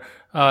there,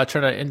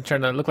 trying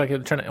to look like they're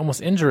trying to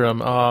almost injure him.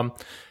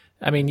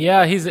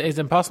 He's an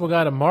impossible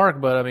guy to mark,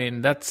 but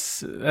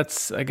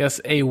that's I guess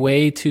a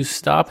way to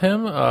stop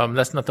him.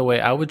 That's not the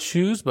way I would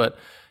choose, but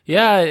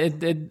yeah,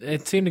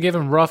 it seemed to give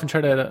him rough and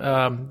try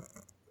to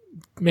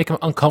make him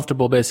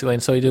uncomfortable basically,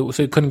 and so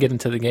he couldn't get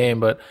into the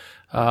game, but.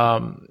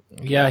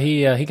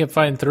 He kept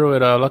fighting through it.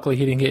 Luckily,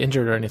 he didn't get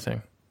injured or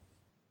anything.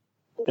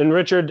 And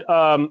Richard,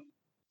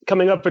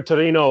 coming up for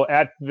Torino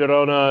at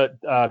Verona,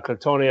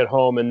 Crotone at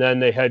home, and then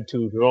they head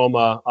to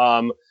Roma.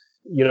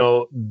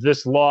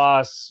 This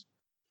loss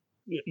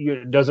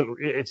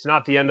it's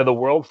not the end of the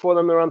world for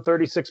them. They're on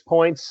 36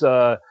 points,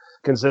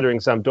 considering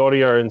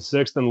Sampdoria are in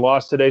 6th and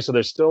lost today, so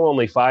they're still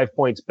only 5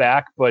 points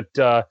back. But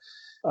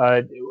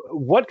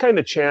what kind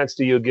of chance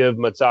do you give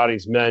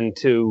Mazzari's men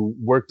to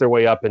work their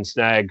way up and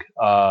snag,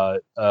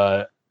 maybe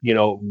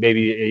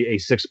a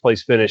 6th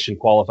place finish and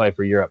qualify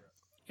for Europe?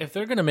 If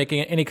they're going to make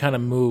any kind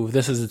of move,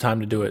 this is the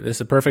time to do it. This is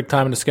the perfect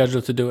time in the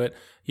schedule to do it.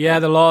 Yeah,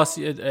 the loss,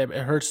 it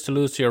hurts to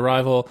lose to your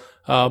rival,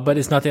 but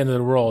it's not the end of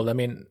the world.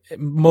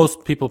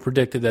 Most people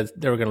predicted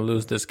that they were going to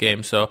lose this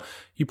game. So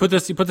you put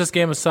this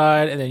game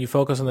aside, and then you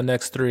focus on the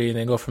next 3, and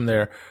then go from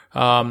there.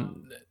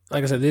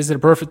 Like I said, these are the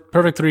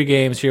perfect 3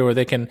 games here where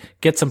they can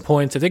get some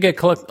points. If they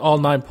collect all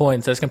 9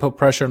 points, that's going to put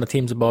pressure on the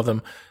teams above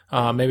them.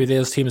 Maybe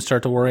those teams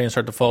start to worry and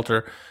start to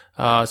falter.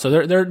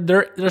 So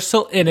they're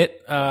still in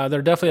it.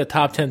 They're definitely a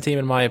top 10 team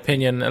in my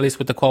opinion, at least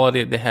with the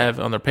quality that they have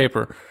on their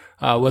paper.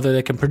 Whether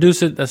they can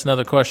produce it, that's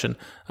another question.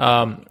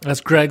 As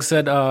Greg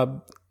said,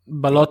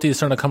 Belotti is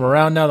starting to come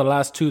around now. The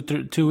last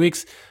 2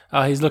 weeks,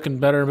 he's looking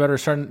better and better. You're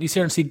starting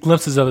to see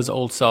glimpses of his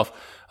old self.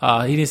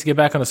 He needs to get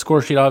back on the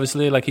score sheet,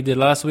 obviously, like he did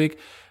last week.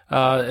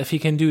 If he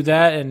can do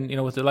that, and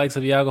with the likes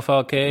of Iago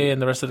Falque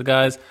and the rest of the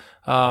guys,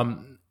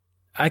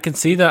 I can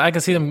see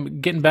them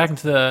getting back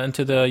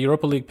into the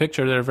Europa League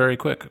picture there very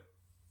quick.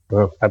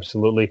 Oh,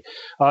 absolutely.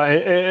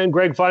 And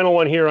Greg, final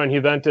one here on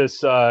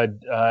Juventus. I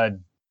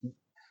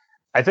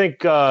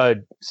think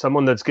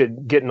someone that's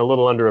getting a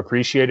little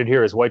underappreciated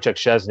here is Wojciech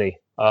Szczesny.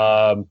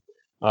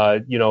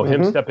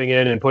 Him stepping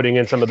in and putting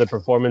in some of the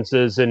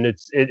performances, and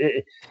it's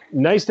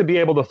nice to be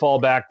able to fall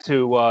back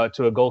to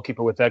a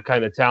goalkeeper with that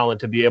kind of talent,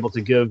 to be able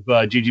to give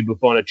Gigi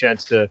Buffon a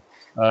chance to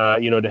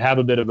have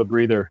a bit of a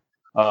breather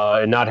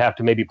and not have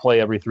to maybe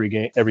play every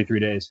 3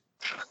 days.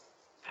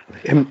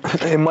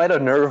 It might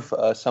unnerve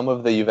some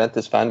of the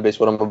Juventus fan base,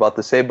 what I'm about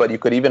to say, but you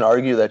could even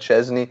argue that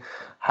Szczęsny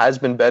has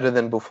been better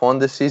than Buffon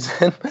this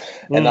season.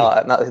 And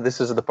this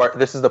is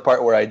the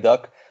part where I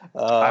duck.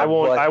 I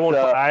won't.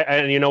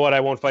 And you know what? I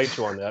won't fight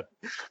you on that.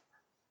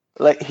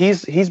 Like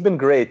he's been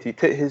great.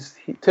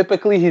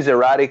 Typically he's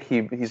erratic.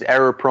 He's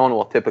error prone.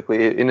 Well,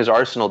 typically in his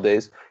Arsenal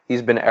days,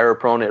 he's been error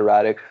prone,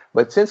 erratic.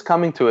 But since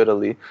coming to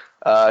Italy,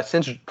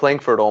 since playing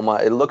for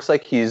Roma, it looks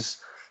like he's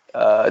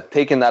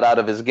taken that out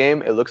of his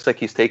game. It looks like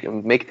he's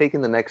taking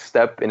the next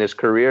step in his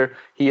career.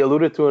 He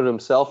alluded to it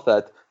himself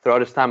that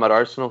throughout his time at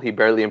Arsenal, he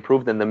barely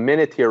improved. And the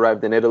minute he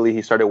arrived in Italy,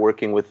 he started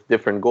working with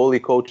different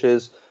goalie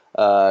coaches,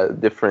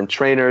 different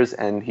trainers,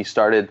 and he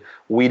started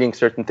weeding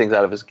certain things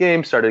out of his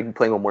game, started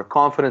playing with more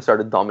confidence,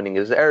 started dominating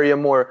his area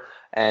more.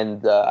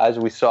 And as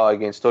we saw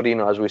against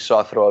Torino, as we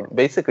saw throughout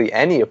basically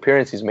any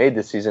appearance he's made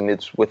this season,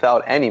 it's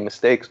without any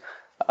mistakes.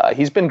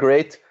 He's been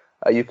great.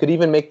 You could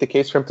even make the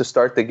case for him to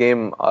start the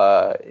game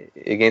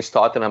against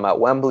Tottenham at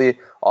Wembley.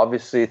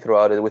 Obviously,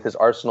 throughout it with his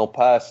Arsenal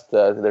past,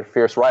 they're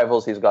fierce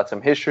rivals. He's got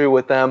some history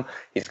with them.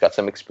 He's got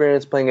some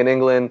experience playing in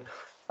England.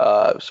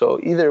 So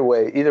either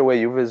way,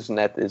 Juve's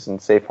net is in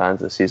safe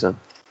hands this season.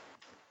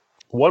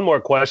 One more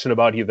question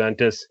about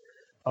Juventus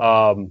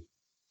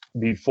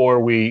before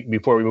we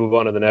move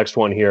on to the next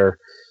one here.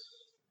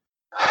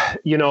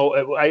 You know,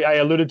 I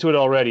alluded to it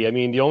already. I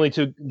mean, the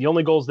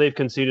only goals they've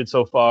conceded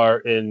so far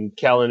in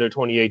calendar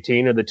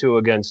 2018 are the two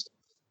against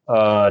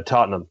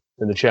Tottenham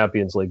in the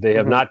Champions League. They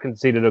have not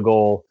conceded a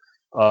goal,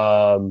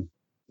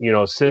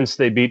 since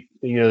they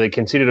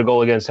conceded a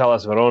goal against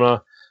Hellas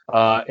Verona.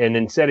 And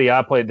in Serie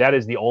A play, that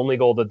is the only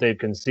goal that they've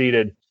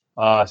conceded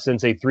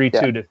since a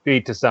 3-2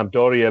 defeat to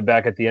Sampdoria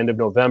back at the end of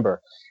November.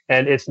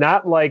 And it's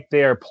not like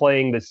they're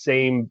playing the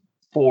same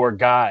four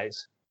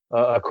guys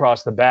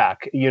across the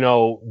back. You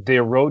know,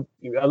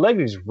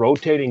 Allegri's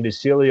rotating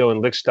DeCilio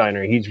and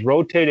Lichtsteiner. He's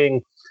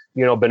rotating,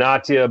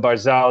 Benatia,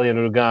 Barzagli, and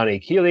Rugani.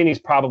 Chiellini's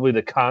probably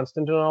the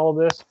constant in all of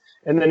this.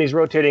 And then he's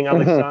rotating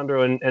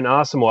Alexandro and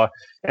Asamoah.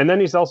 And then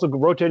he's also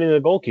rotating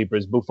the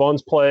goalkeepers.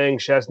 Buffon's playing,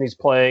 Szczęsny's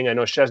playing. I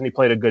know Szczęsny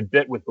played a good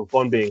bit with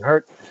Buffon being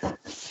hurt.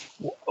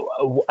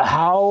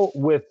 How,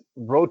 with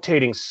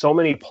rotating so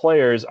many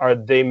players, are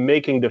they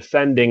making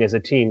defending as a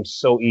team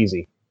so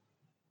easy?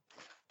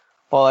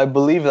 Well, I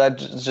believe that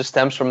just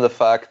stems from the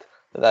fact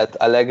that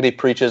Allegri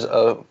preaches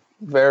a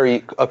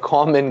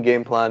common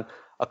game plan,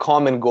 a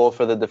common goal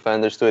for the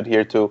defenders to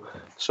adhere to.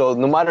 So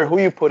no matter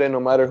who you put in, no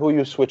matter who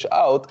you switch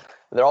out,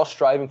 they're all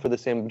striving for the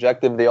same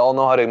objective. They all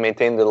know how to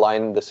maintain the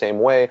line the same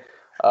way.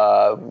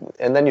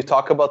 And then you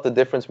talk about the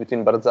difference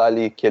between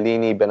Barzagli,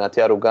 Chiellini,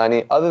 Benatia,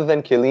 Rugani. Other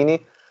than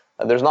Chiellini,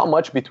 there's not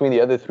much between the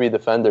other three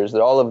defenders.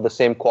 They're all of the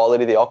same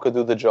quality. They all could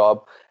do the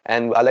job.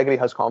 And Allegri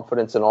has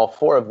confidence in all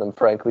four of them,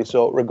 frankly.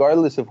 So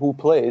regardless of who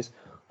plays,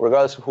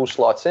 regardless of who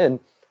slots in,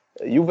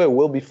 Juve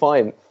will be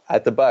fine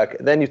at the back.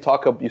 Then you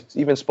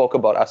even spoke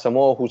about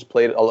Asamoah, who's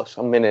played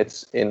some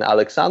minutes in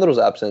Alexandro's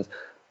absence.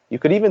 You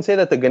could even say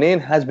that the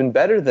Ghanaian has been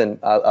better than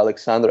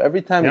Alexandro.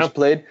 Every time he's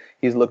played,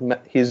 he's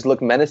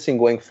looked menacing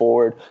going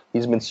forward.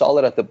 He's been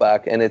solid at the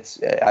back. And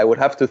I would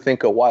have to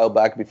think a while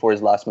back before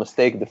his last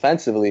mistake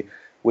defensively,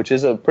 which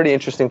is a pretty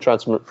interesting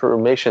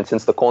transformation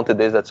since the Conte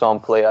days that saw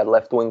him play at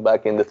left wing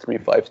back in the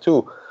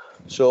 3-5-2.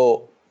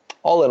 So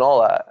all in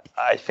all,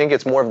 I think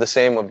it's more of the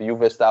same of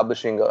Juve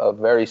establishing a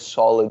very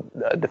solid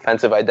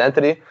defensive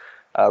identity,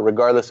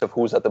 regardless of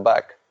who's at the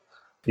back.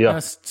 Yeah.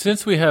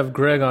 Since we have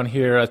Greg on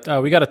here,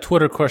 we got a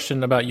Twitter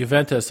question about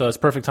Juventus, so it's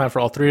perfect time for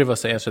all three of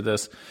us to answer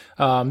this.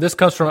 This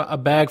comes from a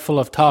bag full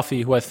of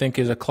toffee, who I think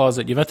is a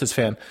closet Juventus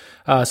fan.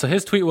 So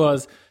his tweet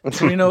was,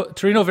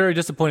 Torino very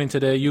disappointing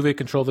today. Juve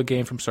controlled the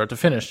game from start to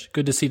finish.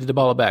 Good to see the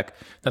Dybala back.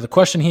 Now the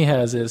question he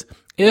has is,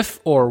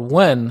 if or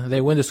when they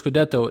win the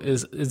Scudetto,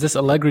 is this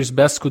Allegri's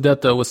best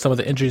Scudetto with some of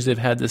the injuries they've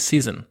had this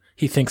season?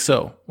 He thinks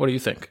so. What do you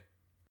think?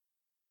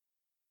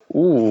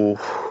 Ooh.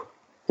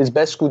 His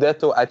best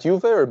Scudetto at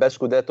Juve or best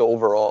Scudetto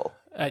overall?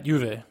 At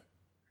Juve.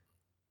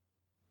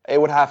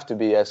 It would have to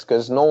be, yes,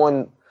 because no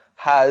one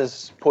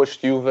has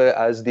pushed Juve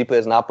as deeply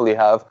as Napoli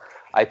have.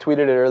 I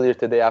tweeted it earlier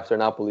today after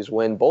Napoli's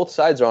win. Both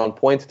sides are on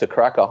point to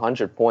crack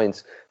 100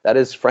 points. That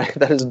is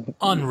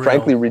unreal.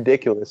 Frankly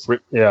ridiculous.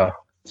 Yeah.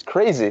 It's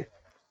crazy.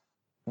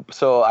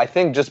 So I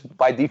think just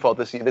by default,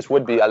 this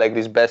would be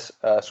Allegri's best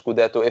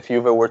Scudetto if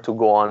Juve were to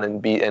go on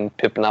and beat and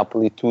pip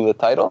Napoli to the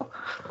title.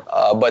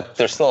 But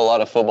there's still a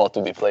lot of football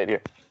to be played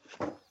here.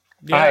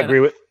 Yeah, I agree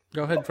with.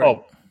 Go ahead,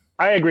 Fred.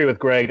 I agree with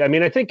Greg. I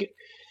mean, I think,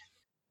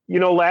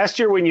 last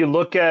year when you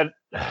look at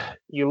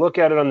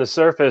it on the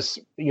surface,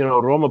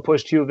 Roma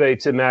pushed Juve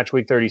to match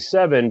week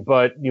 37,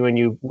 but when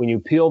you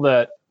peel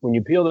that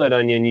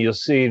onion, you'll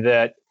see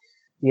that,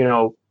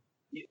 at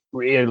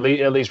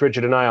least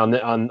Richard and I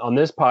on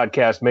this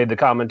podcast made the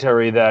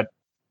commentary that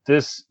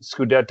this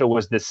Scudetto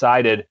was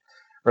decided,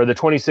 or the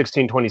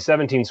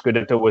 2016-2017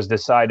 Scudetto was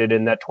decided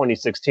in that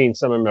 2016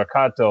 summer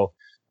mercato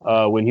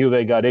when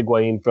Juve got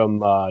Higuain from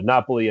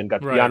Napoli and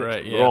got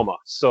Pjanic from Roma.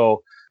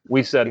 So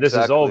we said this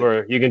is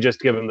over. You can just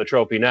give him the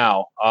trophy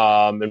now,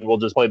 and we'll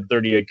just play the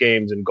 38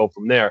 games and go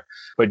from there.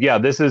 But yeah,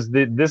 this is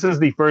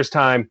the first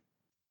time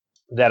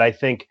that I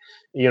think,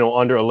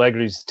 under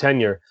Allegri's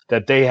tenure,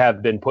 that they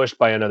have been pushed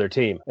by another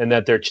team, and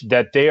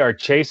that they are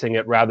chasing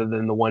it rather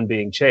than the one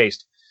being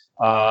chased.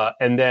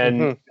 And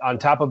then on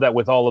top of that,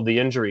 with all of the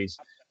injuries,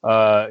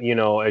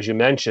 as you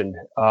mentioned,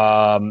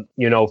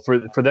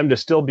 for them to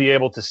still be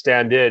able to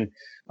stand in,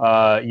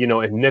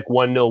 and nick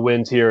 1-0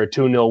 wins here,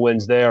 2-0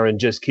 wins there, and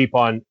just keep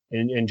on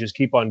and just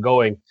keep on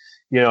going,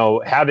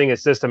 having a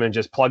system and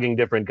just plugging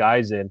different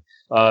guys in.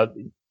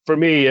 For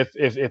me,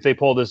 if they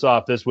pull this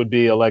off, this would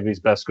be Allegri's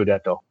best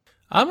Scudetto.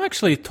 I'm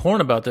actually torn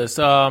about this.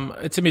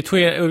 It's in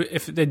between.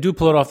 If they do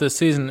pull it off this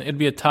season, it'd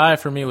be a tie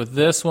for me with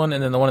this one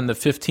and then the one in the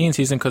 15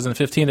 season, because in the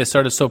 15 they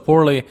started so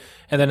poorly,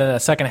 and then in the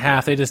second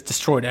half they just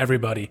destroyed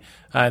everybody.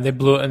 And they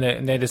blew it,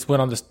 and they just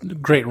went on this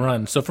great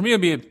run. So for me,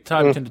 it'd be a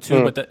tie between the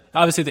two. But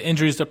obviously the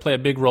injuries play a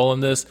big role in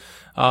this.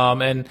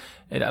 And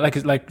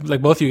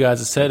like both of you guys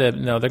have said,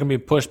 they're going to be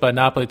pushed by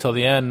Napoli till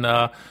the end.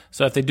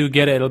 So if they do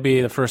get it, it'll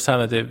be the first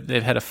time that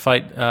they've had to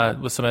fight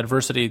with some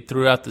adversity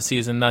throughout the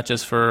season, not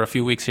just for a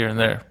few weeks here and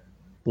there.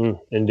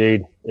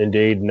 Indeed, and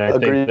I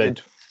think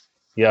that,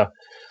 yeah.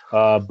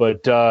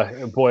 But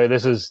boy,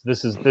 this is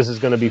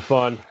going to be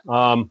fun.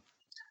 I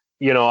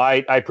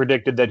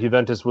predicted that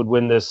Juventus would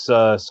win this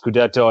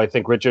Scudetto. I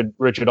think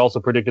Richard also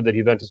predicted that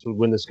Juventus would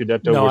win the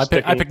Scudetto. No, I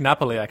picked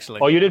Napoli,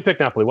 actually. Oh, you did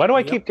pick Napoli. Why do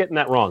I keep getting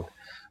that wrong?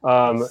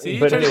 See,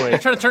 but anyway, you're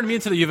trying to turn me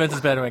into the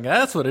Juventus bandwagon.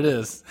 That's what it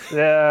is.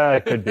 Yeah,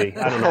 it could be.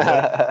 I don't know.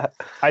 But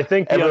I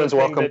think everyone's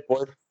welcome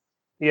aboard.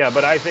 Yeah,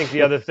 but I think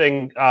the other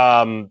thing.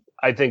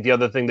 The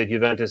other thing that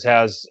Juventus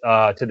has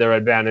to their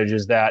advantage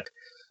is that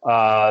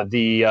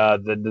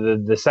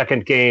the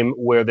second game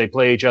where they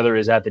play each other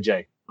is at the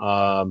J.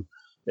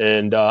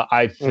 And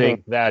I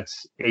think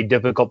that's a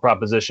difficult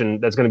proposition.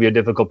 That's going to be a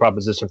difficult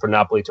proposition for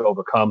Napoli to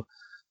overcome.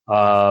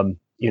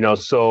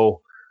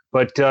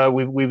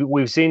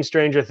 We've seen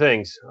stranger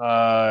things.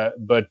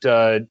 But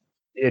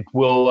it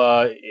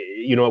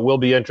will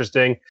be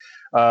interesting.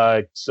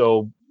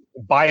 So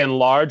by and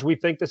large, we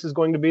think this is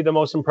going to be the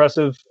most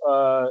impressive,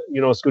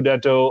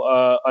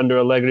 Scudetto under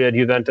Allegri at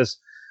Juventus.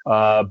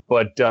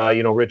 But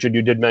Richard,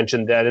 you did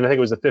mention that, and I think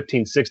it was the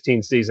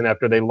 15-16 season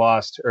after they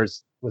lost, or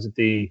was it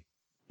the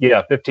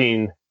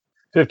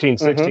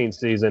 15-16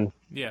 season?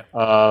 Yeah.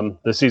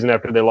 The season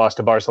after they lost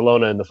to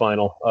Barcelona in the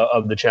final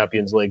of the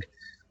Champions League,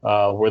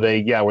 where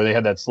they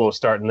had that slow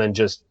start and then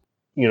just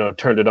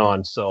turned it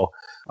on. So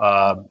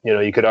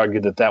you could argue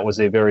that was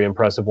a very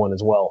impressive one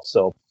as well.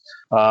 So.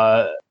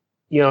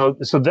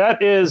 So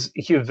that is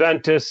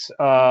Juventus,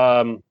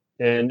 and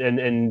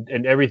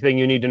everything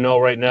you need to know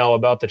right now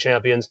about the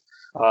champions.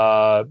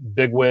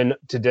 Big win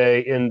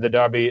today in the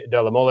Derby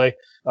della Mole.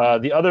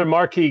 The other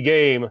marquee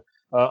game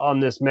on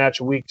this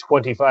match week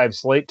 25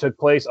 slate took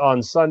place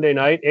on Sunday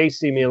night.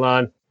 AC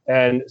Milan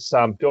and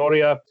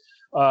Sampdoria.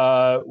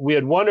 We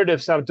had wondered if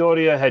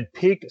Sampdoria had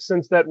peaked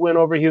since that win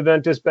over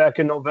Juventus back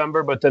in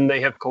November, but then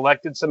they have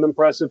collected some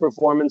impressive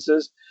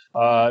performances,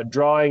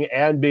 drawing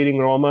and beating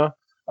Roma.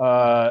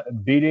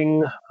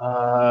 Beating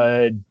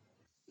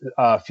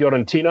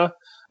Fiorentina,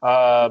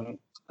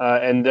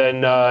 and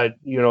then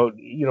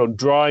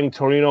drawing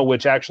Torino,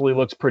 which actually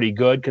looks pretty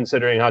good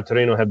considering how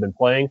Torino have been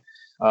playing.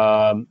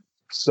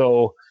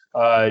 So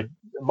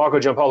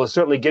Marco Giampaolo is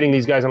certainly getting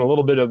these guys on a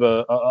little bit of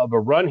a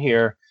run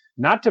here.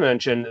 Not to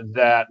mention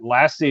that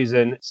last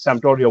season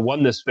Sampdoria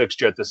won this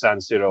fixture at the San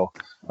Siro.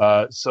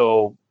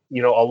 So a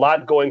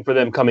lot going for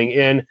them coming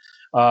in.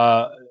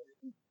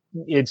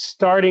 It's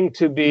starting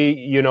to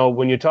be,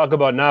 when you talk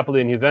about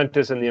Napoli and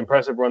Juventus and the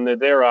impressive run that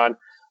they're on,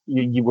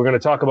 we're going to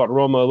talk about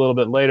Roma a little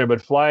bit later,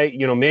 but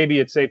maybe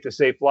it's safe to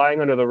say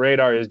flying under the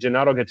radar is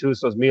Gennaro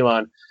Gattuso's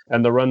Milan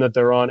and the run that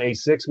they're on, a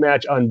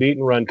 6-match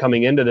unbeaten run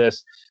coming into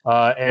this,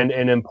 and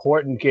an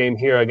important game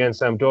here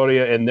against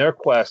Sampdoria in their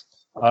quest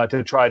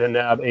to try to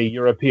nab a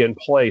European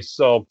place.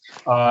 So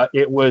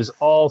it was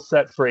all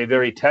set for a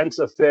very tense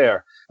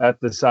affair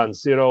at the San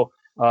Siro.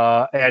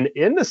 And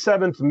in the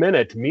 7th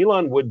minute,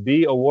 Milan would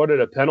be awarded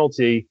a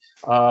penalty.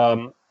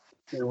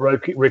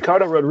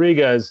 Ricardo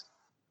Rodriguez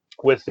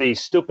with the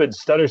stupid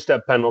stutter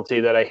step penalty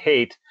that I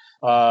hate.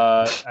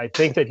 I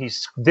think that he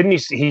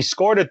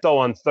scored it though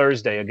on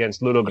Thursday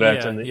against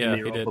Ludogorets in the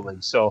Europa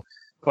League. So,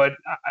 but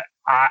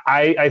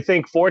I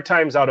think 4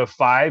 times out of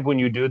 5 when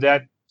you do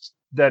that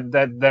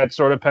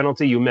sort of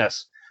penalty, you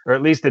miss, or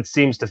at least it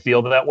seems to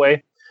feel that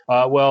way.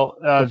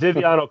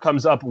 Viviano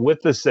comes up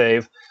with the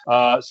save,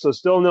 so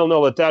still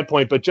 0-0 at that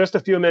point. But just a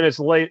few minutes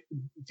later,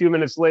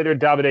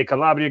 Davide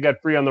Calabria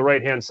got free on the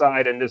right-hand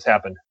side, and this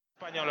happened.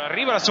 Spagnolo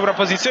arriva la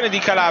sovrapposizione di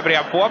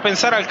Calabria, può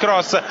pensare al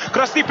cross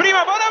di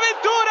prima,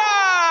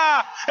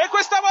 Bonaventura! E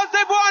questa volta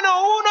è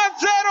buono,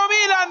 1-0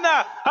 Milan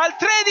al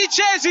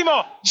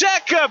 13esimo,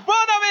 Jack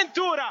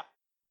Bonaventura!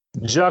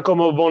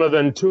 Giacomo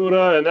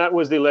Bonaventura, and that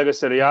was the Lega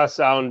Serie A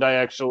sound. I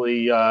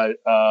actually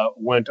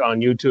went on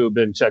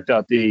YouTube and checked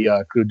out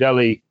the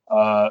Crudelli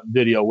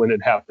video when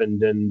it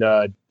happened, and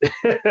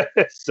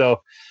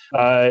so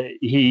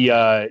he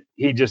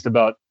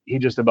he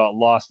just about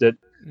lost it.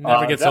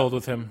 Never gets old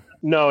with him.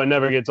 No, it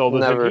never gets old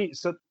with him.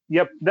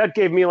 That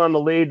gave Milan the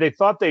lead. They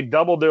thought they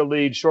doubled their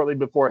lead shortly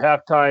before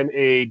halftime.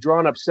 A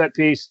drawn-up set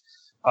piece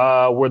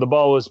where the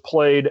ball was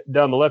played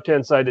down the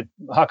left-hand side to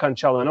Hakan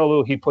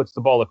Çalhanoğlu. He puts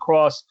the ball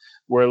across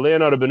where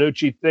Leonardo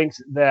Bonucci thinks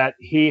that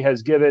he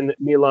has given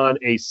Milan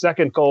a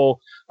second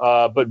goal,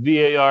 but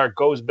VAR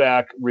goes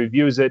back,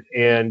 reviews it,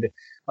 and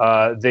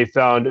they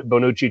found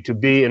Bonucci to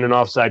be in an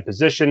offside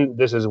position.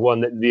 This is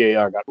one that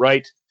VAR got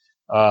right.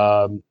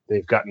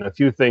 They've gotten a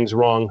few things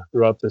wrong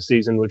throughout the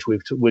season, which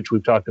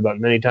we've talked about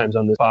many times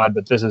on this pod,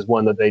 but this is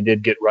one that they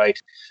did get right.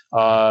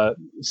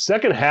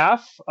 Second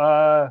half,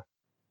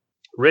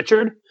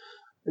 Richard,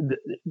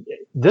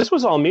 this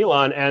was all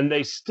Milan, and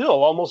they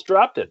still almost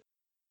dropped it.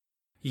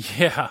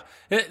 Yeah,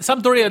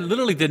 Sampdoria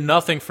literally did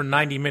nothing for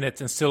 90 minutes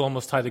and still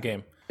almost tied the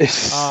game.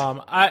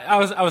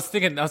 I was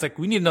thinking, I was like,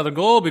 we need another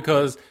goal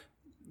because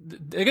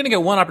they're going to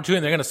get one opportunity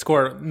and they're going to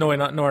score,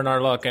 knowing our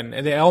luck. And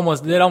it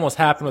almost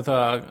happened with,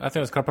 I think it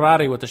was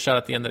Caprari with the shot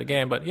at the end of the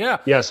game. But yeah,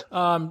 yes.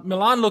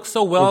 Milan looked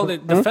so well.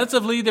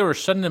 Defensively, they were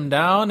shutting them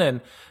down.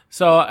 And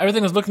so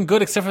everything was looking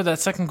good except for that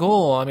second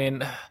goal. I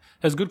mean, it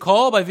was a good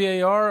call by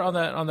VAR on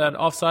that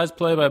offsides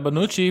play by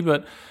Bonucci,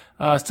 but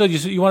still,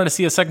 you wanted to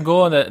see a second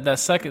goal, and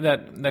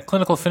that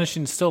clinical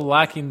finishing is still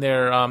lacking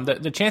there.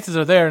 The chances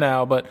are there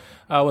now, but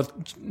with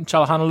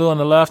Çalhanoğlu on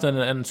the left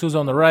and Sousa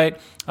on the right,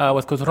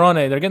 with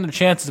Cutrone, they're getting their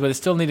chances, but they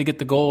still need to get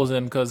the goals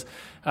in because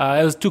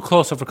it was too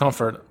close for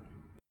comfort.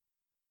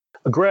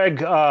 Greg,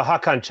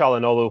 Hakan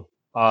Çalhanoğlu,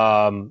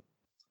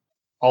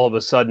 all of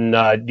a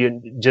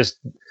sudden, just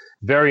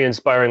very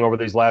inspiring over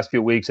these last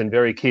few weeks and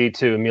very key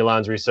to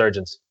Milan's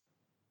resurgence.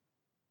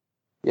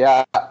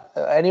 Yeah,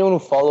 anyone who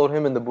followed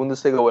him in the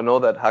Bundesliga would know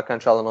that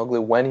Hakan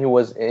Çalhanoğlu, when he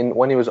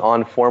was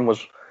on form,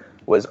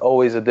 was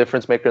always a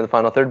difference maker in the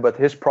final third. But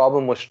his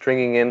problem was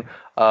stringing in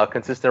a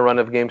consistent run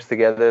of games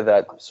together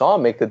that saw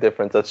him make the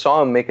difference, that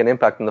saw him make an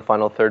impact in the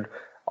final third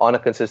on a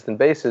consistent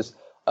basis.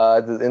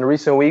 In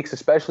recent weeks,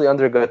 especially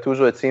under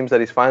Gattuso, it seems that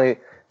he's finally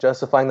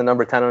justifying the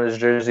number 10 on his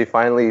jersey,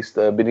 finally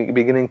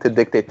beginning to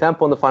dictate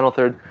tempo in the final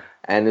third,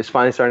 and is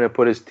finally starting to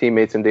put his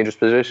teammates in dangerous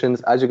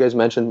positions. As you guys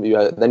mentioned,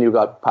 then you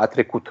got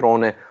Patrick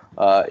Cutrone,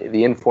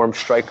 the informed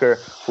striker,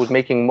 who's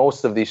making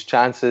most of these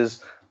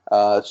chances.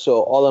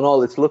 So all in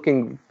all, it's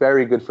looking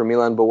very good for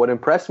Milan. But what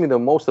impressed me the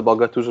most about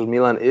Gattuso's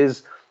Milan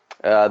is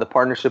the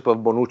partnership of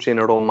Bonucci and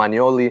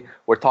Romagnoli.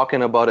 We're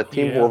talking about a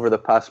team who over the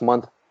past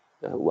month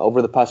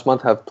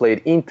have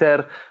played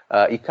Inter.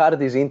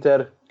 Icardi's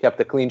Inter kept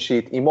a clean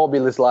sheet.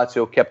 Immobile's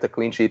Lazio kept a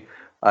clean sheet.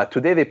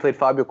 Today they played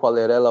Fabio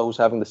Quagliarella, who's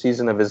having the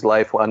season of his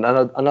life.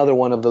 Another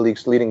one of the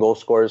league's leading goal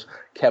scorers,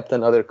 kept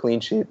another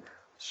clean sheet.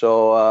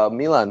 So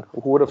Milan,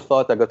 who would have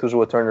thought that Gattuso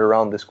would turn it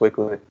around this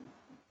quickly?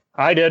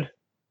 I did.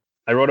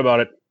 I wrote about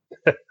it.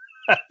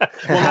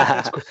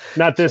 Well,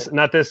 not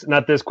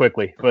this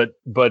quickly, but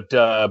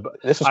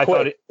this is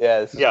quick.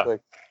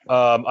 Quick.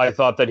 I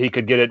thought that he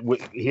could get it.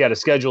 He had a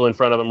schedule in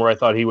front of him where I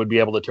thought he would be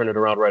able to turn it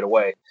around right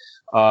away.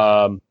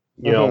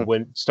 You know,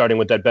 when starting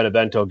with that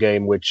Benevento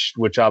game, which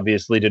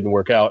obviously didn't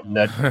work out, and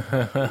that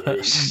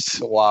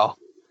wow.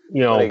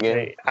 You know,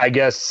 I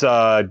guess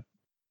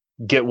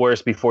get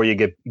worse before you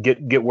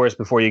get worse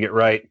before you get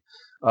right.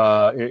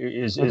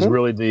 Is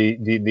really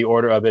the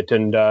order of it.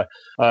 And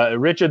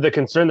Richard, the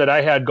concern that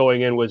I had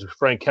going in was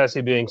Frank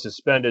Kessie being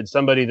suspended,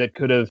 somebody that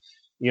could have,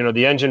 you know,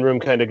 the engine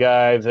room kind of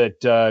guy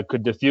that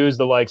could diffuse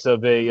the likes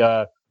of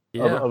a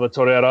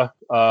Torreira,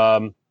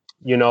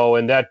 you know,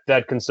 and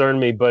that concerned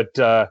me. But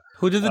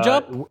who did the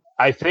job?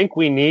 I think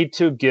we need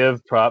to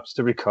give props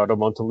to Ricardo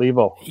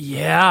Montolivo.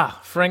 Yeah,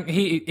 Frank.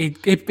 He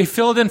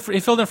filled in. He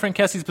filled in Frank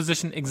Kessie's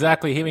position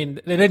exactly. I mean,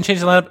 they didn't change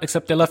the lineup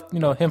except they left,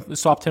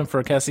 swapped him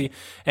for Kessie,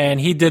 and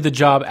he did the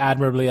job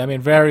admirably. I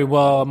mean, very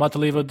well.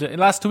 Montolivo did,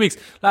 last week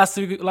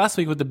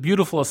with the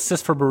beautiful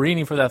assist for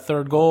Barini for that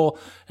third goal,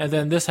 and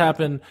then this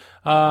happened.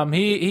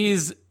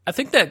 He's. I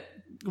think that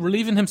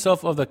relieving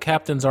himself of the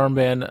captain's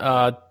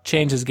armband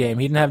changed his game.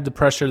 He didn't have the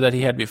pressure that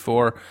he had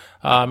before.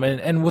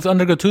 And with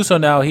under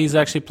Gattuso now, he's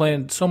actually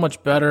playing so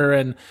much better,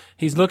 and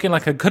he's looking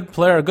like a good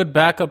player, a good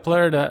backup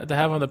player to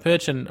have on the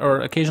pitch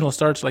or occasional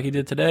starts like he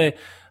did today.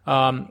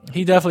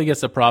 He definitely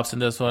gets the props in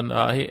this one.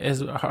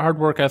 His hard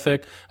work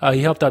ethic,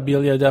 he helped out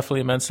Biglia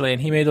definitely immensely,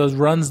 and he made those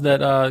runs that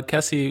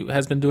Kessie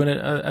has been doing it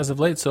as of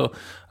late. So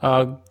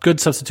good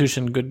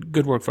substitution,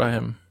 good work for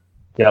him.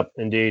 Yep,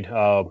 indeed.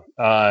 So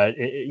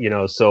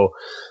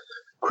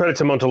credit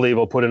to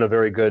Montolivo, put in a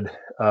very good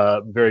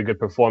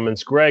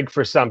performance. Greg,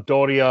 for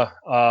Sampdoria,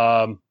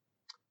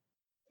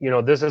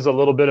 this is a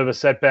little bit of a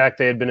setback.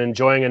 They had been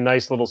enjoying a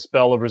nice little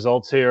spell of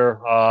results here.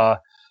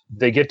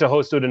 They get to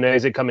host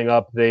Udinese coming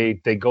up. They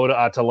go to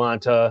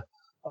Atalanta.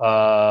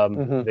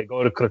 They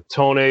go to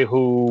Crotone,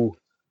 who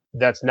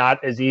that's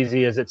not as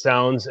easy as it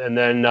sounds, and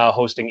then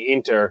hosting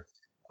Inter,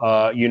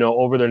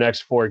 over their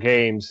next 4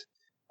 games.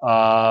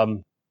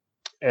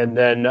 And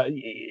then,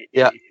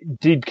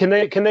 can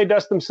they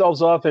dust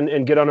themselves off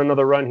and get on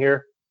another run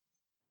here?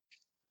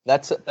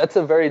 That's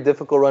a very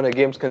difficult run of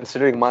games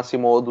considering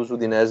Massimo Odu's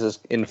Udinese is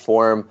in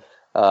form.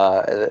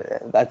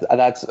 That's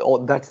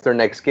their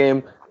next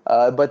game.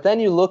 But then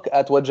you look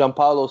at what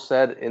Giampaolo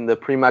said in the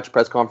pre-match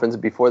press conference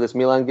before this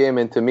Milan game,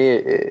 and to me,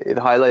 it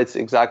highlights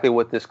exactly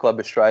what this club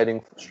is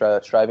striving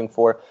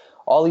for.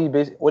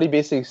 What he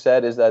basically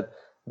said is that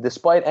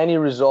despite any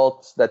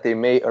results that they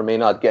may or may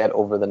not get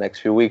over the next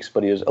few weeks,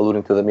 but he was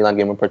alluding to the Milan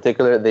game in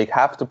particular, they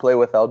have to play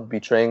without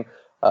betraying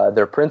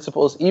their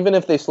principles. Even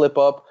if they slip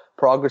up,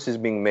 progress is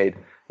being made.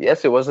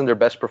 Yes, it wasn't their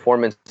best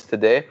performance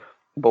today,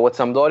 but what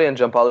Sampdoria and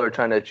Giampaolo are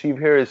trying to achieve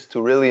here is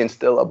to really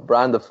instill a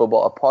brand of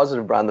football, a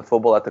positive brand of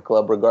football at the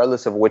club,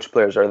 regardless of which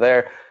players are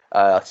there.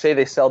 Say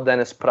they sell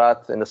Dennis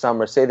Pratt in the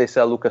summer, say they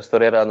sell Lucas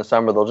Torreira in the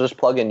summer, they'll just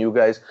plug in you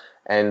guys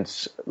and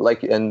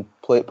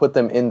put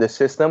them in the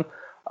system.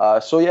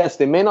 So yes,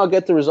 they may not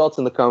get the results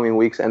in the coming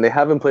weeks, and they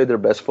haven't played their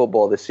best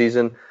football this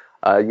season.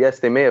 Yes,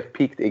 they may have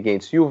peaked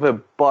against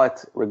Juve,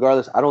 but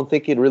regardless, I don't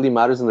think it really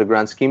matters in the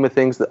grand scheme of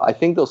things. I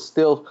think they'll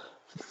still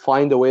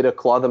find a way to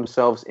claw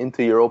themselves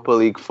into Europa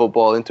League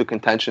football, into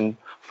contention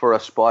for a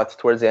spot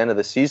towards the end of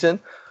the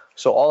season.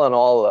 So all in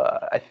all,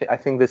 I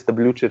think the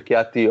Blue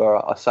Cerchiati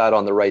are aside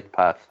on the right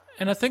path.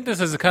 And I think this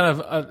is a kind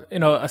of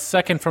a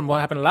second from what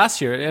happened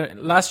last year.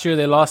 Last year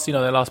they lost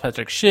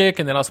Patrick Schick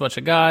and they lost a bunch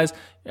of guys.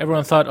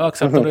 Everyone thought,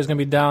 Sampdoria is going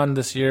to be down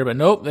this year, but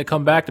nope, they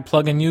come back to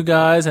plug in new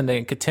guys and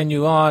they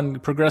continue on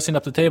progressing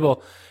up the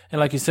table. And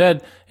like you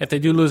said, if they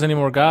do lose any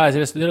more guys, they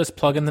just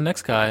plug in the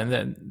next guy. And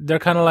then they're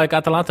kind of like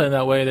Atalanta in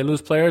that way. They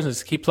lose players and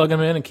just keep plugging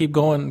them in and keep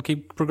going, and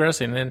keep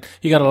progressing. And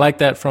you got to like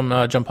that from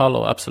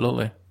Giampaolo,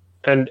 absolutely.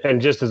 And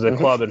just as a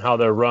club and how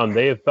they're run,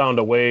 they have found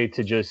a way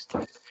to just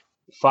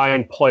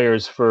find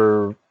players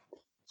for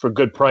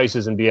good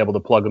prices and be able to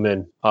plug them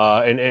in.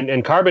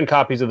 And carbon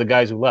copies of the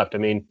guys who left. I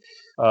mean,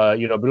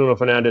 Bruno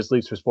Fernandes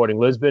leaves for Sporting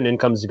Lisbon. In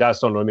comes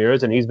Gaston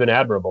Ramirez, and he's been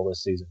admirable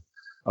this season.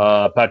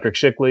 Patrick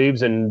Schick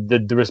leaves, and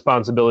the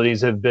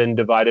responsibilities have been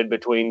divided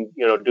between,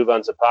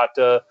 Duvan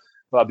Zapata,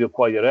 Fabio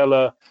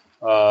Quagliarella,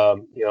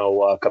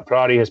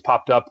 Caprari has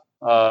popped up,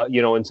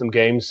 in some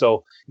games.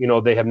 So,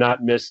 they have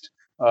not missed,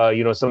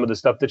 some of the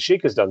stuff that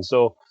Schick has done.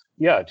 So,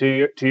 yeah,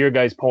 to your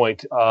guys'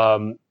 point,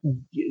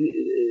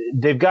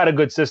 they've got a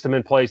good system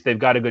in place. They've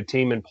got a good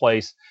team in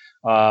place.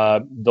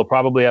 They'll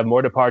probably have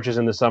more departures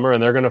in the summer,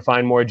 and they're going to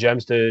find more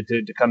gems to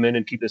come in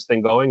and keep this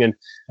thing going. And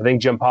I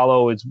think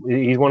Giampaolo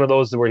he's one of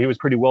those where he was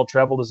pretty well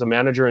traveled as a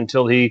manager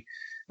until he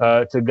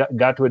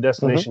got to a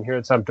destination here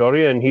at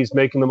Sampdoria, and he's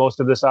making the most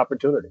of this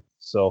opportunity.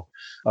 So,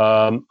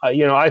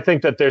 I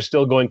think that they're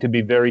still going to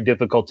be very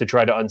difficult to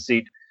try to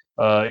unseat,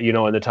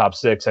 in the top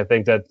six. I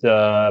think that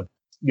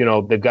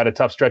they've got a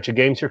tough stretch of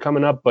games here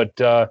coming up, but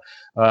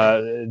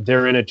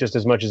they're in it just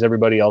as much as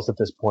everybody else at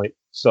this point.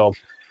 So.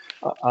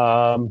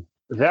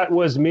 That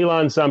was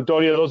Milan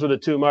Sampdoria. Those were the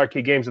two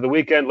marquee games of the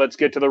weekend. Let's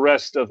get to the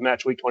rest of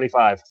match week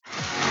 25.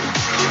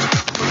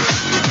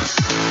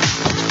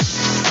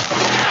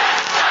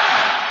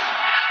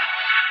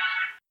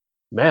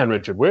 Man,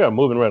 Richard, we are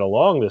moving right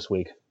along this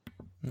week.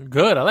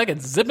 Good. I like it.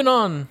 Zipping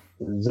on.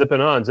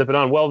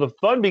 Well, the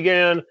fun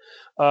began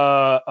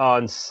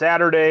on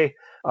Saturday.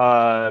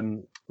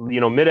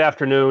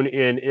 Mid-afternoon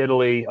in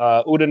Italy,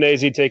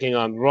 Udinese taking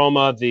on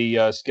Roma,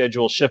 the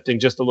schedule shifting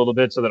just a little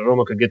bit so that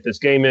Roma could get this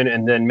game in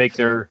and then make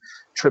their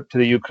trip to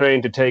the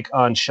Ukraine to take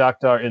on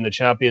Shakhtar in the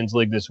Champions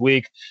League this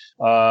week.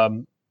 A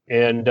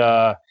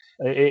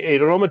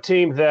Roma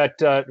team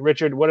that,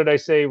 Richard, what did I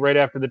say right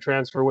after the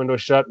transfer window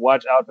shut?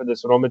 Watch out for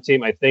this Roma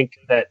team. I think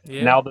that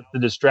now that the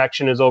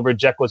distraction is over,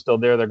 Dzeko's still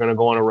there, they're going to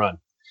go on a run.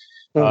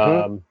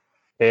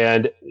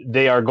 And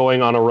they are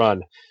going on a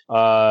run.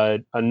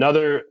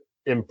 Another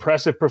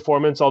impressive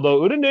performance,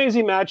 although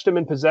Udinese matched them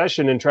in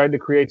possession and tried to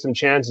create some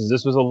chances.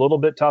 This was a little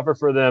bit tougher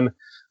for them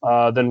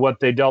than what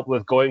they dealt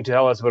with going to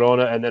Hellas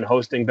Verona and then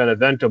hosting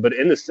Benevento. But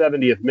in the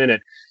 70th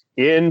minute,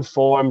 in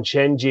form,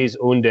 Cengiz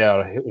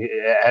Under.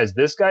 Has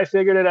this guy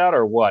figured it out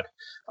or what?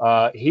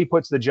 He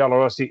puts the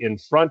Giallorossi in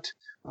front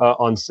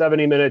on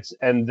 70 minutes,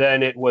 and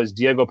then it was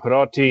Diego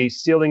Perotti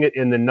sealing it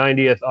in the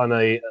 90th on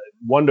a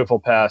wonderful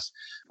pass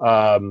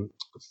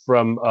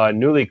from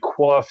newly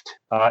coiffed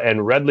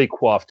and redly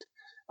coiffed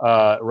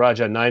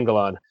Raja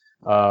Nainggolan.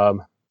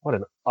 What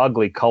an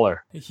ugly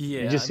color.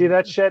 Yeah. Did you see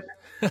that shit?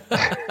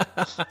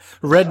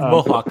 Red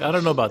mohawk. I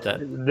don't know about that.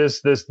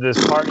 This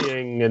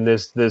partying and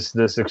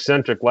this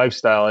eccentric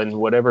lifestyle and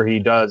whatever he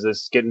does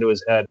is getting to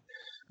his head,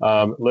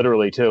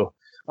 literally too.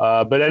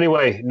 But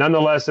anyway,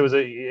 nonetheless,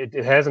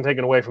 it hasn't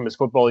taken away from his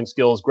footballing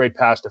skills. Great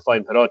pass to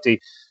find Perotti.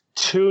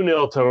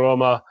 2-0 to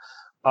Roma.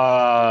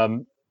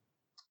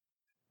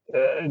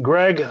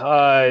 Greg,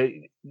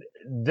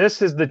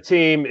 this is the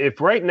team.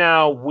 If right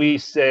now we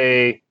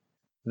say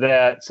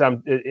that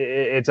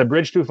it's a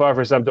bridge too far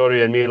for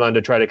Sampdoria and Milan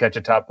to try to catch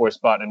a top four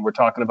spot, and we're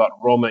talking about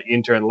Roma,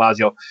 Inter, and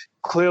Lazio,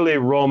 clearly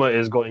Roma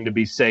is going to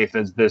be safe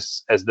as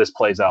this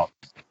plays out.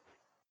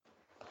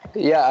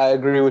 Yeah, I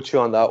agree with you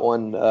on that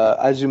one.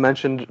 As you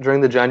mentioned,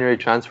 during the January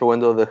transfer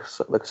window,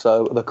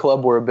 the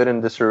club were a bit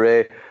in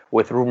disarray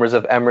with rumors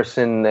of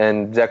Emerson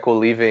and Dzeko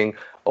leaving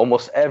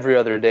almost every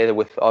other day,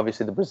 with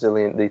obviously the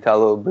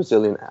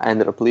Italo-Brazilian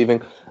ended up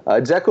leaving.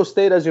 Dzeko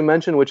stayed, as you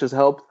mentioned, which has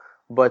helped.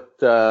 But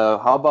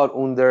how about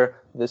Under?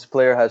 This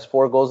player has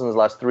 4 goals in his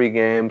last 3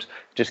 games.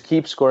 Just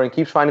keeps scoring,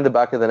 keeps finding the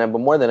back of the net.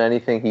 But more than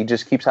anything, he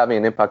just keeps having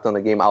an impact on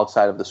the game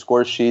outside of the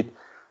score sheet.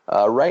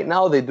 Right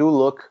now, they do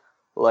look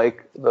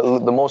like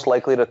the most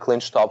likely to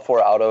clinch top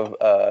 4 out of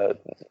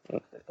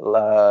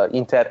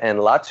Inter and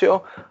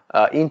Lazio.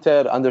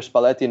 Inter, under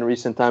Spalletti in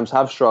recent times,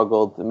 have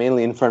struggled,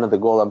 mainly in front of the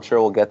goal. I'm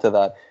sure we'll get to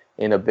that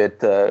in a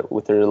bit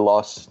with their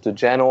loss to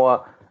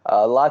Genoa.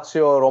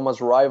 Lazio,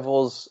 Roma's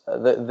rivals,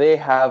 they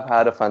have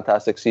had a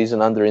fantastic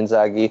season under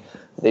Inzaghi.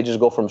 They just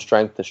go from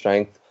strength to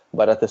strength.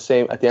 But at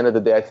the end of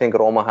the day, I think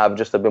Roma have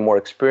just a bit more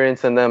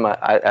experience in them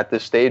at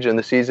this stage in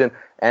the season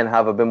and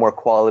have a bit more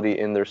quality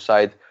in their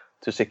side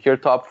to secure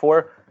top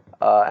 4.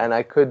 And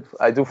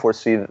I do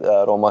foresee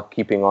Roma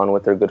keeping on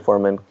with their good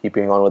form and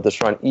keeping on with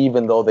this run,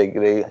 even though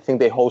I think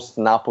they host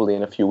Napoli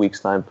in a few weeks'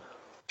 time.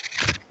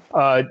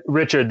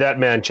 Richard, that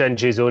man,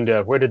 Cengiz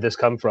Under, where did this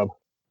come from?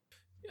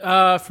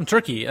 From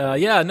Turkey. For a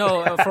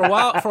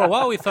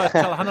while we thought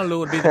Çalhanoğlu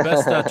would be the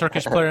best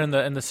Turkish player in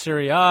the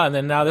Serie A, and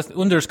then now this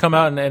Under's come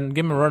out and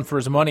give him a run for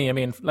his money. I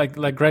mean,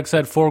 like Greg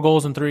said, 4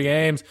 goals in 3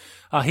 games.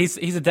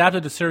 He's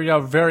adapted to Serie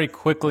A very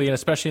quickly, and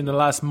especially in the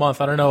last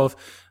month. I don't know if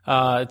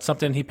it's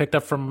something he picked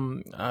up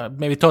from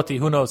maybe Totti,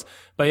 who knows?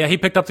 But yeah, he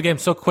picked up the game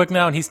so quick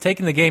now, and he's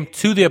taking the game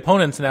to the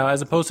opponents now,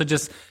 as opposed to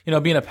just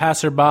being a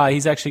passerby.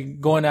 He's actually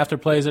going after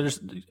plays.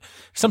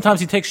 Sometimes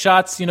he takes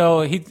shots.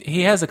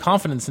 He has a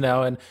confidence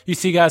now, and you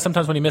see guys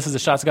sometimes when he misses the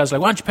shots, the guys are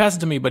like, "Why don't you pass it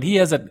to me?" But he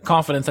has that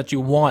confidence that you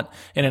want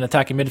in an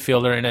attacking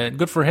midfielder, and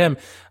good for him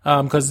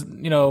because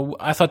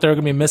I thought they were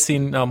going to be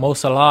missing Mo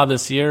Salah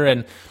this year,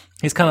 and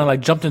he's kind of like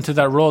jumped into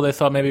that role. They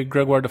thought maybe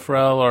Grégoire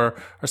Defrel or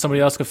somebody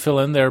else could fill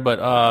in there, but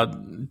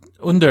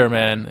Under,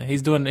 man,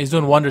 he's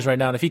doing wonders right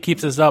now. And if he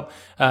keeps this up,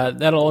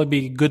 that'll only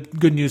be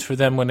good news for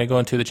them when they go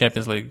into the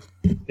Champions League.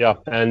 Yeah,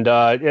 and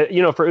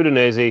for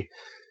Udinese,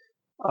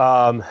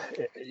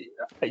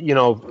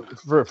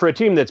 for a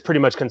team that's pretty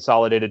much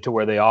consolidated to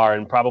where they are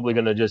and probably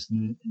going to just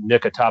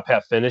nick a top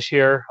half finish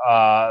here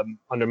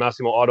under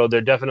Massimo Otto, they're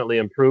definitely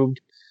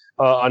improved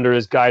under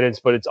his guidance,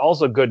 but it's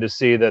also good to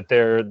see that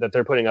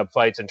they're putting up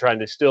fights and trying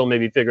to still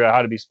maybe figure out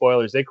how to be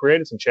spoilers. They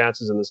created some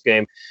chances in this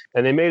game,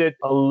 and they made it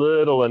a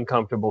little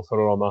uncomfortable for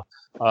Roma.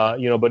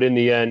 But in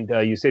the end,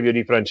 Eusebio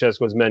Di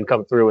Francesco's men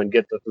come through and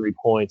get the 3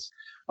 points.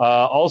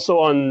 Also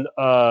on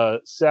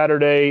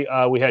Saturday,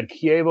 we had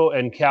Chievo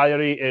and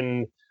Cagliari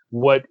in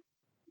what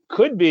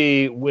could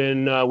be,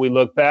 when we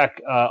look back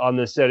on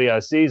the Serie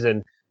A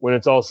season, when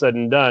it's all said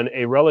and done,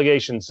 a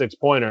relegation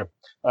 6-pointer.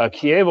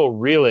 Chievo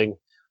reeling.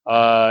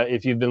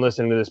 If you've been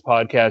listening to this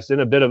podcast,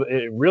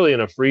 really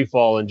in a free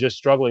fall and just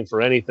struggling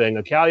for anything.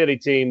 A Cagliari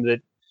team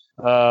that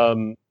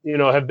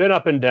have been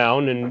up and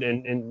down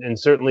and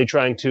certainly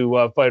trying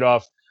to fight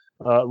off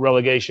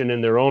relegation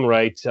in their own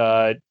right,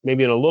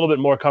 maybe in a little bit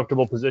more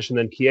comfortable position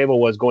than Chievo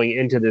was going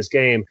into this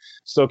game.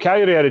 So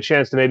Cagliari had a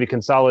chance to maybe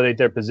consolidate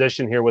their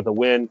position here with a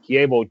win.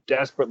 Chievo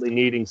desperately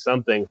needing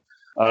something.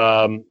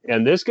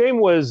 And this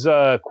game was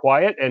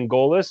quiet and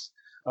goalless.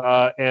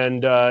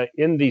 And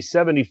in the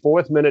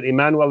 74th minute,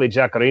 Emanuele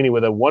Giaccarini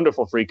with a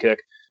wonderful free kick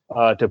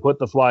to put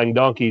the Flying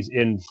Donkeys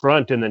in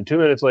front. And then 2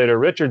 minutes later,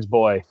 Richard's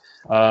boy,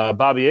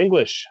 Bobby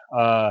English,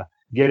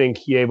 getting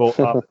Chievo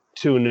up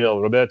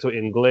 2-0. Roberto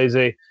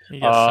Inglese.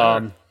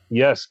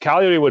 Yes,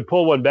 Cagliari would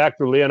pull one back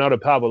through Leonardo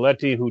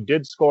Pavoletti, who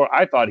did score.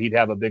 I thought he'd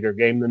have a bigger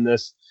game than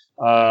this.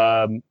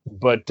 But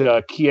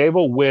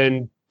Chievo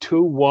win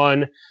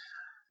 2-1.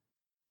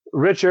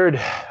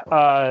 Richard,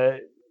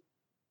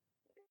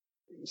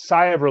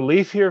 sigh of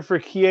relief here for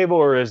Chievo,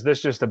 or is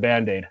this just a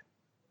Band-Aid?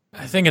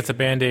 I think it's a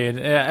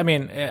Band-Aid. I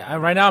mean,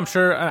 right now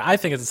I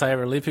think it's a sigh of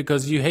relief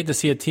because you hate to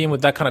see a team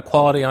with that kind of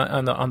quality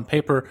on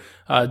paper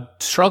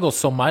struggle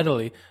so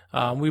mightily.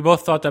 We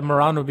both thought that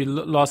Moran would be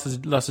lost his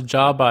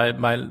job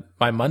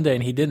by Monday,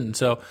 and he didn't.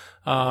 So,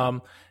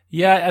 I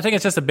think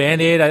it's just a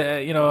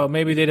Band-Aid.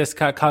 Maybe they just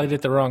caught it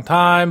at the wrong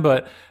time,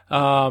 but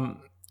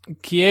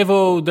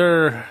Chievo,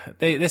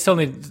 they still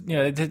need,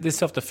 they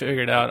still have to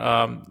figure it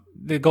out.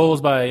 The goals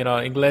by,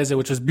 Inglese,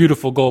 which was a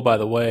beautiful goal, by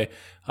the way.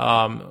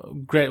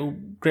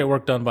 Great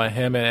work done by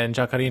him and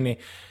Giaccarini.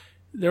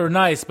 They were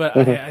nice, but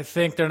I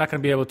think they're not going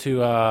to be able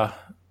to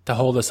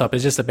hold us up.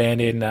 It's just a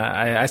Band-Aid, and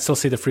I still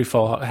see the free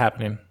fall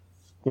happening.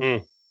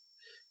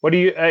 What do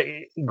you,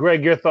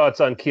 Greg, your thoughts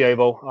on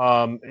Chievo?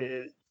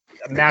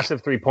 A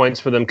massive 3 points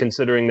for them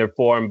considering their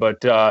form,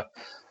 but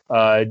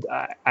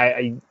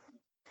I'm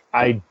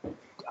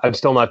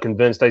still not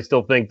convinced. I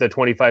still think the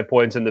 25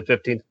 points in the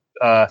 15th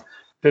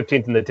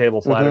in the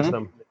table flatters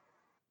them.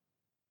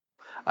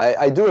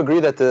 I do agree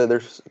that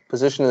their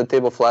position in the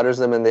table flatters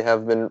them, and they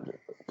have been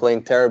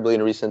playing terribly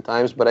in recent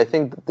times. But I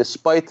think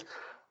despite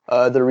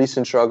the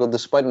recent struggle,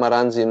 despite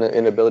Maran's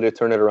inability to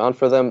turn it around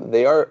for them,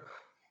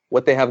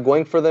 what they have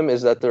going for them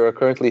is that there are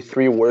currently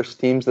 3 worse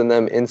teams than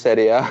them in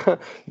Serie A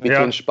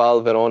between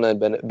Spal, Verona, and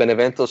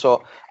Benevento.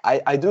 So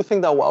I do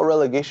think that while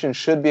relegation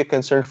should be a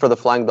concern for the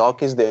Flying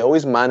Donkeys, they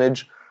always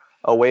manage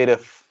a way to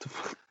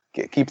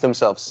keep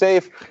themselves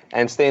safe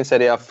and stay in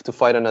Serie A to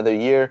fight another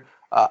year.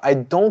 I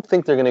don't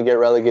think they're going to get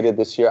relegated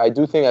this year. I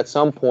do think at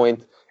some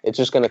point it's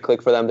just going to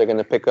click for them. They're going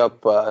to pick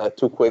up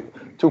two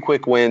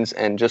quick wins,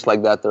 and just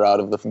like that, they're out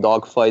of the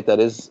dogfight that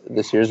is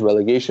this year's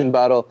relegation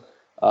battle.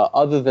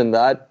 Other than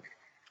that,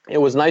 it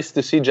was nice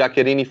to see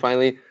Giaccherini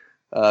finally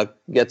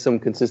get some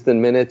consistent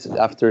minutes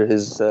after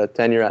his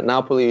tenure at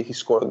Napoli. He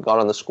got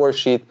on the score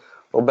sheet.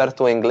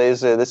 Roberto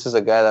Inglese, this is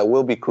a guy that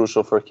will be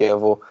crucial for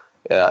Chievo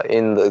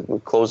in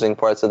the closing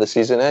parts of the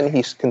season, and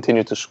he's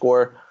continued to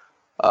score.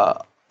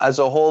 As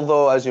a whole,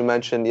 though, as you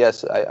mentioned,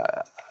 yes,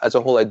 as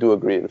a whole, I do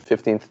agree.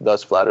 15th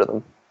does flatter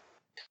them.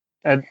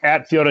 And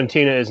at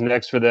Fiorentina is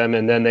next for them,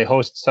 and then they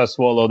host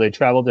Sassuolo. They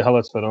travel to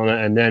Hellas Verona,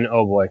 and then,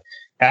 oh boy,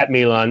 at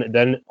Milan,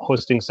 then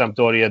hosting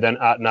Sampdoria, then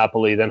at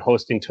Napoli, then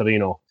hosting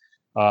Torino,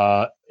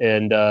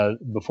 and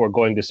before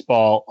going to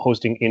Spal,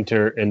 hosting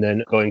Inter, and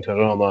then going to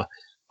Roma.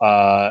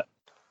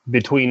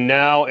 Between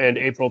now and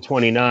April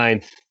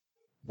 29th,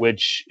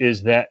 which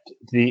is that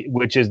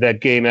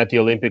game at the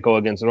Olimpico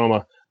against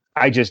Roma,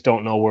 I just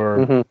don't know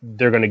where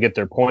they're going to get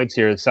their points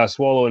here.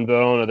 Sassuolo and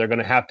Verona, they're going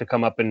to have to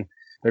come up and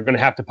they're going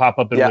to have to pop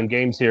up and win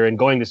games here. And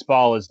going to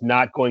Spal is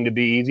not going to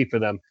be easy for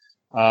them.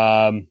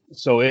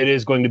 So it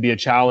is going to be a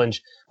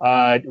challenge.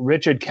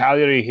 Richard,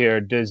 Cagliari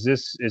here.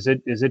 Is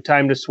it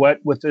time to sweat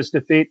with this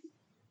defeat?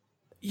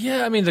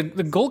 Yeah, I mean, the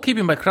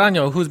goalkeeping by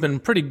Cragno, who's been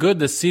pretty good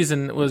this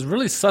season, was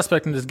really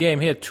suspect in this game.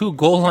 He had 2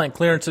 goal line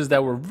clearances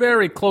that were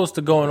very close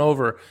to going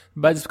over,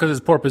 but just because of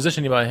his poor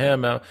positioning by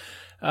him.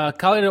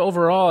 Cagliari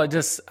overall, I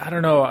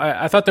don't know.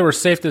 I thought they were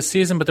safe this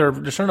season, but they're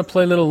starting to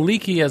play a little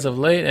leaky as of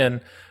late,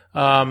 and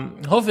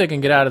hopefully they can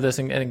get out of this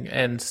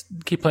and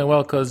keep playing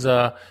well. Because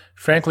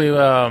frankly,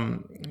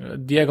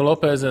 Diego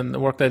Lopez and the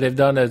work that they've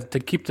done to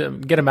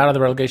get him out of the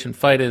relegation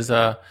fight is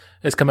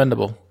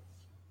commendable.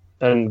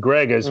 And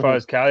Greg, as far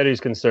as Cagliari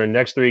is concerned,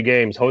 next 3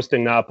 games: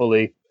 hosting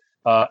Napoli,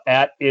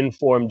 at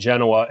informed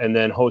Genoa, and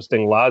then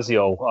hosting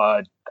Lazio.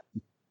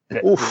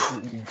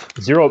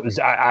 Zero.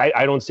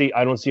 I don't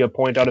see a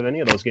point out of any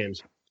of those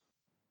games.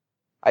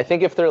 I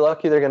think if they're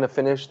lucky, they're going to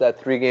finish that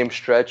 3-game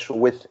stretch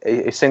with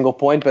a single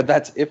point, but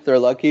that's if they're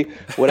lucky.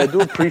 What I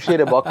do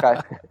appreciate about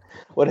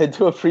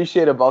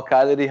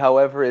Cagliari,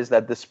 however, is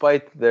that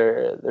despite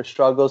their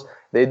struggles,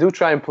 they do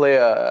try and play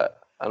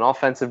an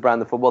offensive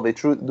brand of football. They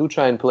do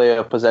try and play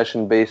a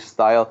possession-based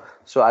style.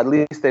 So at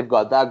least they've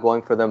got that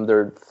going for them.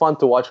 They're fun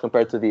to watch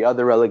compared to the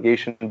other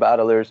relegation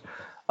battlers.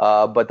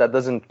 But that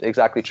doesn't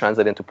exactly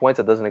translate into points.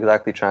 It doesn't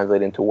exactly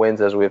translate into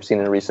wins, as we have seen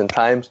in recent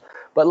times.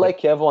 But like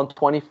Chievo on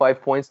 25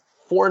 points,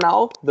 for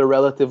now, they're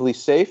relatively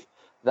safe.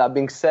 That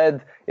being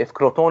said, if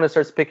Crotone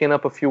starts picking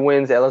up a few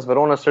wins, Hellas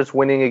Verona starts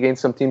winning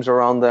against some teams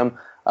around them,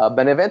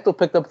 Benevento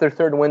picked up their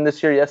 3rd win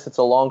this year. Yes, it's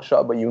a long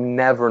shot, but you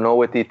never know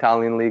with the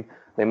Italian league.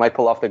 They might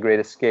pull off the great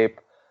escape.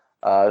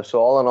 So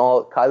all in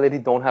all, Cagliari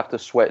don't have to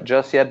sweat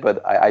just yet,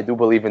 but I do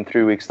believe in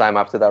 3 weeks' time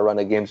after that run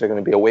of games, they're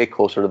going to be way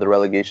closer to the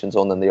relegation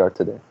zone than they are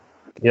today.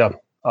 Yeah.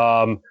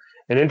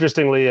 And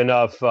interestingly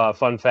enough,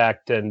 fun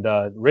fact, and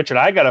Richard,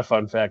 I got a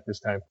fun fact this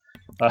time.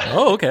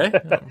 Okay.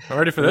 I'm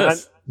ready for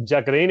this.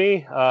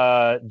 Giaccherini,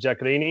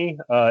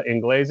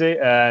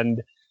 Inglese,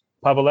 and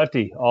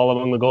Pavoletti, all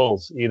among the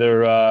goals,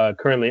 either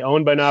currently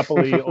owned by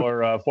Napoli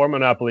or former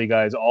Napoli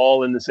guys,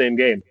 all in the same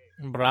game.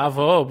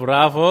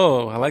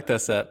 Bravo. I like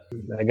that set.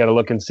 I got to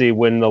look and see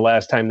when the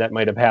last time that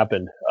might have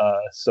happened.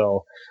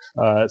 So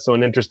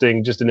an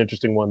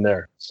interesting one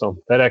there. So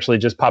that actually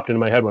just popped into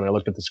my head when I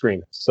looked at the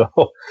screen. So,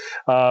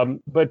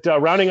 but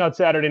rounding out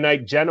Saturday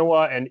night,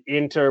 Genoa and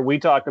Inter. We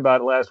talked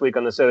about it last week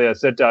on the Serie A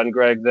Sit Down,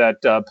 Greg,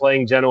 that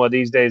playing Genoa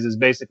these days is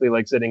basically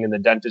like sitting in the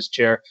dentist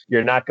chair.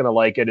 You're not going to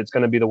like it. It's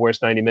going to be the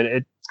worst 90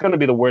 minutes. It's going to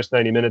be the worst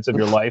 90 minutes of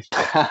your life.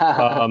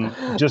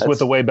 Just with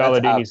the way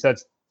Ballardini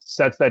sets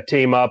that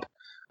team up.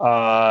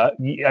 I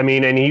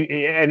mean,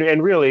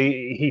 and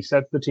really, he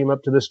sets the team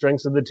up to the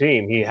strengths of the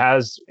team. He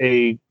has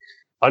a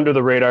under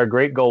the radar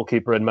great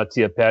goalkeeper in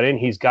Mattia Perin.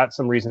 He's got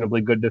some reasonably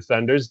good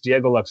defenders.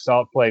 Diego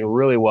Laxalt playing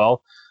really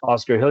well.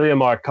 Oscar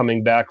Hilliamar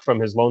coming back from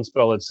his loan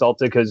spell at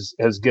Celtic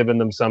has given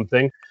them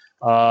something.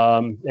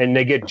 And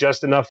they get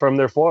just enough from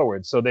their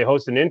forwards. So they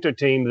host an Inter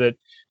team that,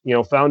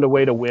 found a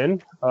way to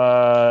win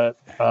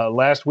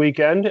last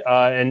weekend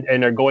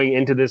and are going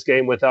into this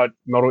game without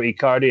Mauro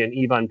Icardi and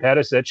Ivan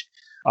Perisic.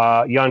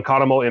 Jan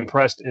Karamo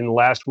impressed in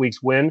last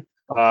week's win.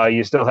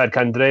 You still had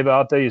Candreva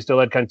out there. You still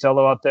had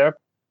Cancello out there.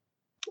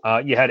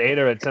 You had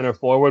Eder at center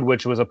forward,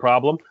 which was a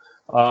problem,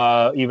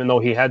 even though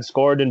he had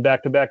scored in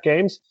back-to-back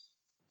games.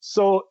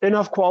 So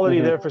enough quality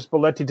there for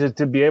Spalletti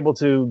to be able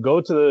to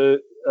go to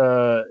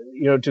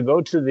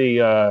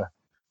the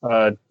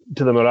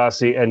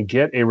Marassi and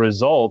get a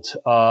result.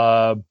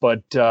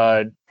 But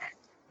I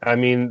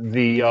mean,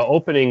 the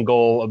opening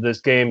goal of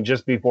this game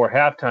just before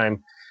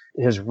halftime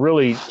has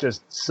really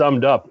just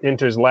summed up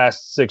Inter's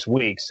last 6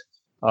 weeks.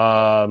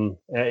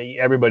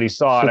 Everybody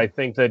saw it. I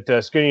think that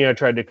Skriniar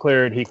tried to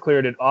clear it. He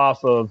cleared it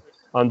off of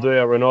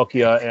Andrea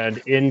Ranocchia and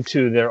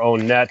into their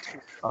own net.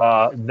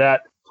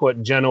 That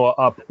put Genoa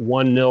up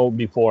 1-0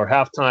 before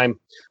halftime.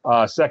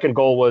 Second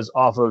goal was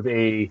off of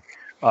a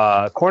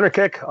corner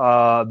kick.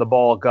 The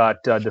ball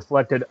got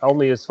deflected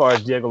only as far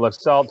as Diego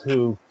Laxalt,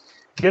 who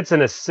gets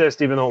an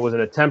assist, even though it was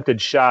an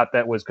attempted shot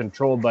that was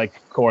controlled by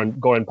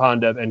Goran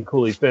Pandev and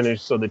coolly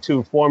finished. So the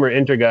two former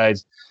Inter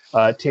guys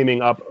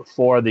teaming up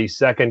for the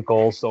second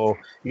goal. So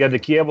you got the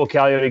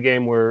Chievo-Cagliari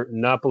game where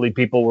Napoli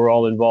people were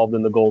all involved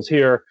in the goals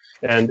here,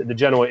 and the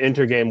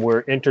Genoa-Inter game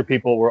where Inter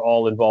people were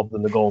all involved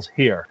in the goals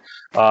here.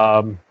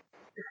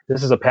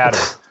 This is a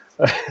pattern.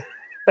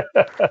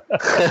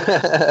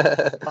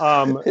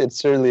 It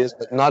certainly is,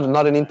 but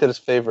not in Inter's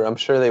favor. I'm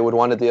sure they would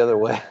want it the other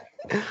way.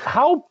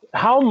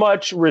 How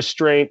much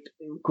restraint,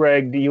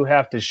 Greg, do you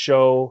have to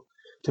show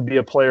to be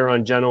a player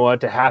on Genoa,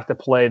 to have to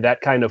play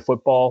that kind of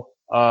football?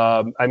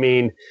 I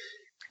mean,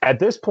 at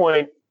this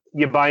point,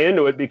 you buy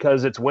into it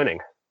because it's winning.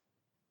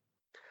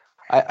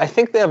 I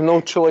think they have no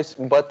choice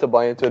but to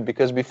buy into it,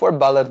 because before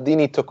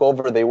Ballardini took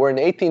over, they were in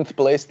 18th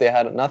place. They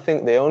had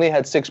nothing. They only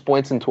had 6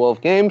 points in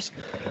 12 games.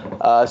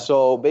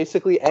 So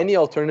basically, any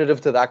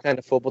alternative to that kind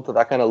of football, to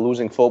that kind of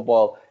losing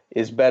football,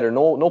 is better.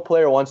 No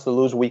player wants to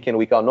lose week in,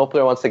 week out. No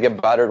player wants to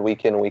get battered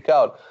week in, week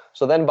out.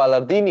 So then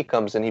Ballardini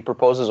comes and he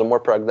proposes a more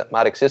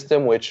pragmatic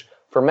system, which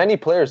for many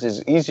players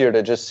is easier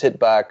to just sit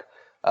back,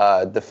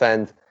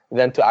 defend,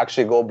 than to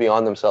actually go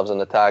beyond themselves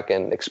and attack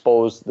and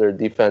expose their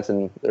defense,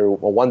 and they're a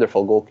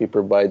wonderful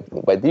goalkeeper by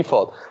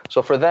default.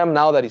 So for them,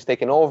 now that he's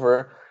taken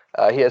over,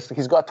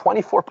 he's got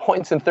 24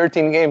 points in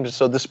 13 games.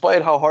 So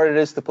despite how hard it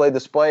is to play,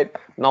 despite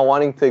not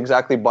wanting to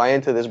exactly buy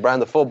into this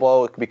brand of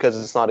football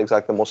because it's not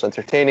exactly the most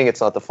entertaining,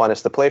 it's not the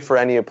funnest to play for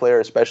any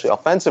player, especially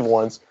offensive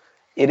ones,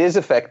 it is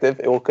effective.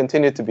 It will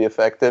continue to be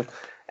effective,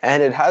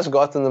 and it has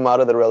gotten them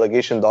out of the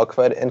relegation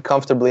dogfight and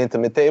comfortably into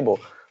mid-table.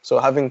 So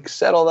having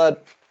said all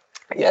that,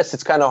 yes,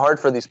 it's kind of hard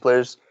for these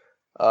players,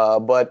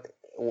 but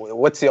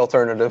what's the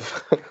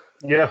alternative?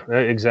 Yeah,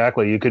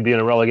 exactly. You could be in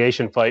a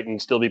relegation fight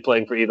and still be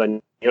playing for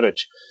Ivan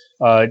Juric.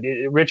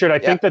 Richard, I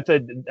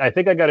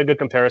think I got a good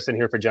comparison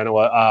here for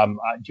Genoa.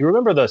 Do you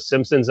remember the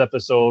Simpsons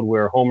episode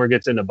where Homer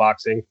gets into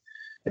boxing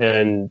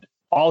and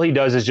all he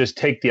does is just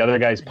take the other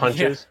guy's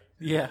punches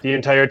the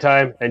entire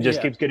time and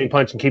just keeps getting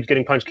punched and keeps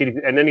getting punched,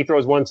 and then he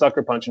throws one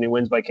sucker punch and he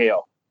wins by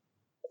KO?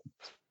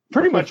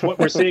 Pretty much what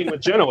we're seeing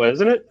with Genoa,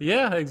 isn't it?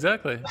 Yeah,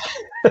 exactly.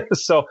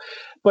 So,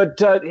 but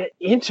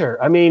Inter,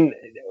 I mean,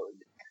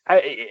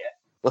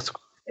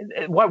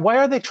 why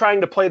are they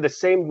trying to play the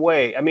same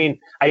way? I mean,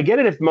 I get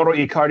it if Mauro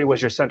Icardi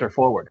was your center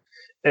forward,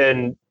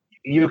 and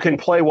you can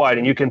play wide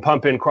and you can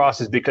pump in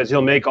crosses because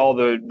he'll make all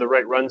the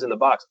right runs in the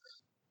box.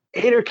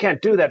 Inter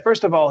can't do that.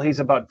 First of all,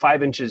 he's about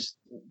 5 inches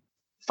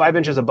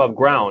above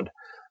ground,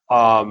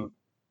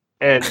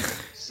 and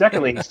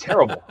secondly, he's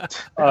terrible.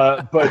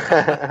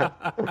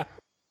 But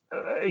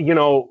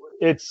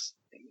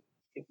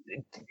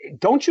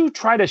don't you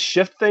try to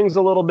shift things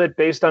a little bit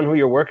based on who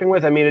you're working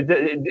with? I mean,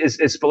 is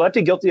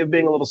Spalletti guilty of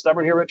being a little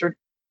stubborn here, Richard?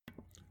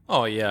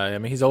 Oh, yeah. I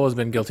mean, he's always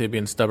been guilty of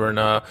being stubborn.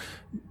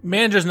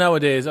 Managers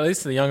nowadays, at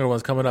least the younger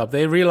ones coming up,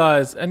 they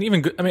realize, and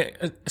even good, I mean,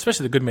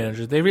 especially the good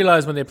managers, they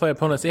realize when they play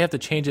opponents, they have to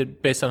change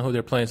it based on who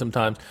they're playing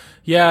sometimes.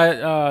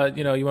 Yeah,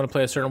 you want to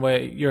play a certain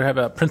way. You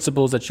have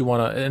principles that you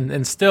want to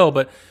instill,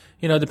 but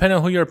depending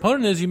on who your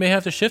opponent is, you may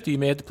have to shift it. You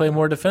may have to play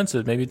more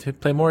defensive, maybe to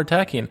play more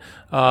attacking,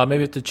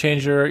 maybe have to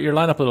change your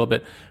lineup a little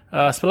bit.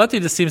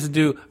 Spalletti just seems to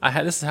do,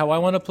 this is how I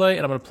want to play,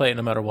 and I'm going to play it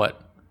no matter what.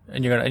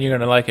 And you're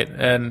gonna like it.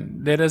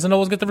 And they doesn't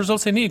always get the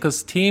results they need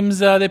because teams,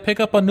 they pick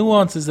up on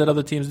nuances that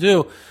other teams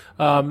do.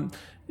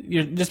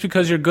 Just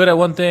because you're good at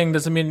one thing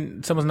doesn't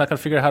mean someone's not going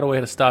to figure out a way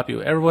to stop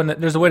you.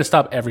 There's a way to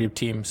stop every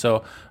team.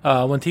 So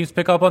when teams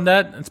pick up on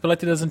that and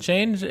Spalletti doesn't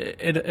change,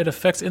 it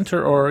affects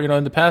Inter or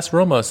in the past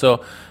Roma.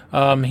 So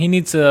he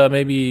needs to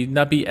maybe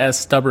not be as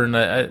stubborn.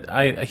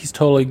 He's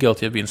totally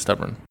guilty of being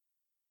stubborn.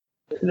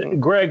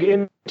 Greg,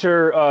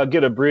 Inter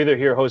get a breather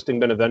here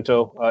hosting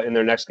Benevento in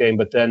their next game,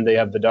 but then they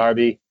have the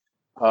derby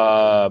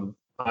on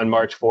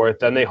March 4th.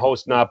 Then they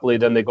host Napoli.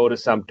 Then they go to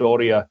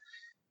Sampdoria.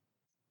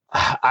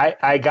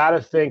 I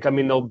gotta think. I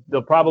mean,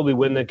 they'll probably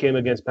win the game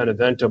against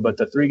Benevento, but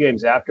the 3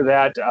 games after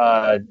that,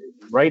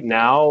 right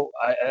now,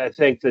 I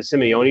think the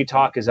Simeone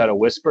talk is at a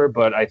whisper,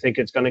 but I think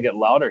it's going to get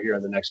louder here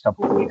in the next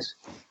couple of weeks.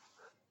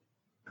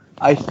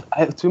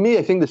 To me,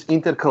 I think this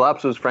Inter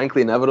collapse was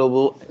frankly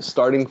inevitable,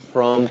 starting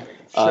from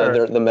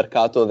the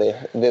mercato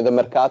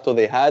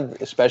they had,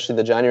 especially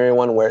the January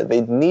one, where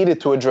they needed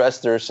to address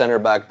their center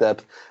back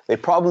depth. They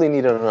probably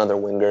needed another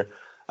winger.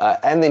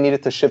 And they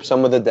needed to ship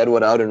some of the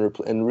deadwood out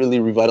and really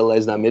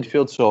revitalize that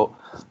midfield. So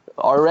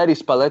already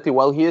Spalletti,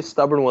 while he is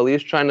stubborn, while he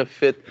is trying to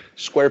fit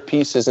square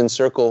pieces in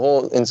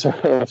circle,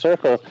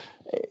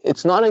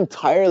 it's not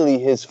entirely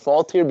his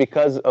fault here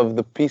because of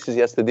the pieces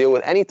he has to deal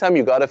with. Anytime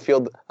you got to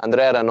field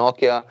Andrea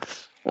Ranocchia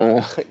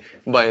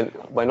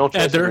by no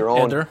choice of your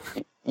own,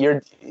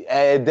 you're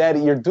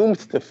doomed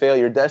to fail.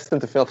 You're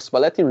destined to fail.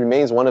 Spalletti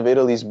remains one of the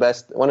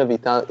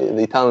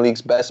Italian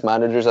league's best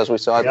managers, as we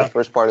saw at the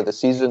first part of the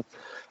season.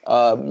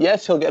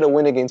 Yes, he'll get a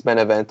win against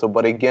Benevento,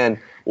 but again,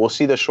 we'll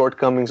see the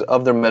shortcomings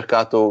of their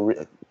mercato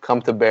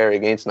come to bear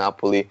against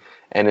Napoli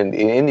and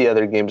in the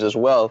other games as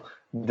well.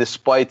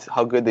 despite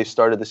how good they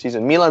started the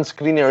season. Milan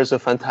Skriniar is a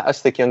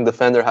fantastic young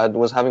defender,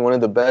 was having one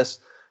of the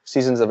best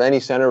seasons of any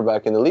center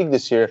back in the league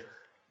this year.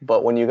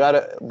 But when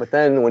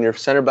when your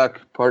center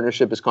back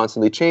partnership is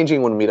constantly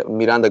changing, when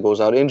Miranda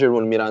goes out injured,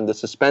 when Miranda's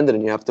suspended,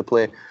 and you have to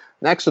play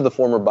next to the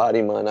former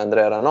body man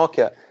Andrea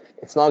Ranocchia,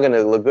 it's not going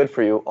to look good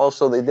for you.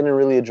 Also, they didn't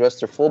really address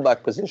their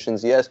fullback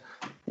positions. Yes,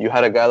 you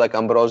had a guy like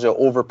Ambrosio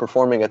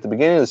overperforming at the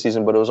beginning of the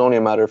season, but it was only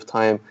a matter of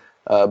time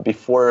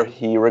before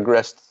he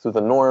regressed to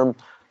the norm.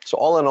 So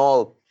all in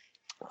all,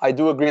 I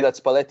do agree that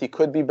Spalletti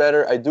could be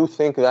better. I do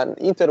think that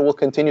Inter will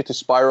continue to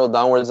spiral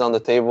downwards on the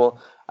table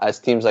as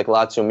teams like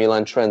Lazio,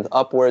 Milan trend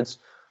upwards.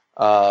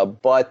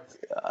 But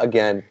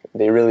again,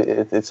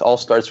 it all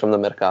starts from the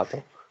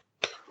Mercato.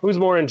 Who's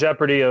more in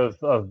jeopardy of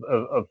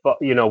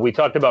we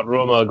talked about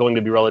Roma going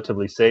to be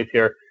relatively safe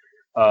here.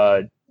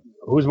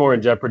 Who's more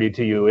in jeopardy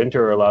to you,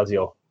 Inter or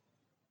Lazio?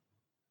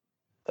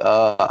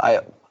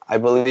 I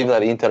believe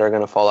that Inter are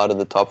going to fall out of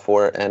the top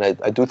four, and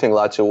I do think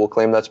Lazio will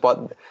claim that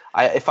spot.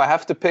 If I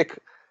have to pick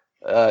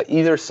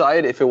either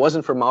side, if it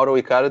wasn't for Mauro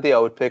Icardi, I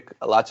would pick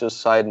Lazio's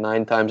side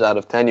 9 times out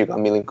of 10. You got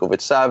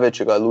Milinkovic-Savic,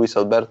 you got Luis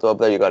Alberto up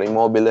there, you got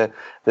Immobile.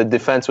 The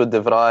defense with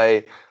De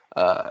Vrij,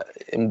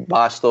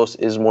 Bastos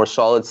is more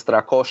solid.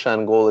 Strakosha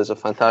in goal is a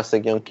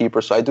fantastic young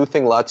keeper. So I do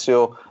think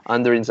Lazio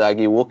under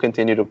Inzaghi will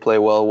continue to play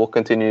well, will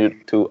continue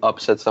to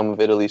upset some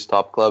of Italy's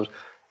top clubs,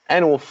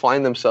 and will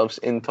find themselves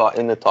in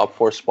the top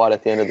 4 spot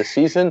at the end of the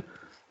season.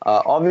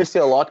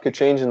 Obviously, a lot could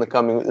change in the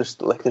coming. There's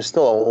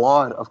still a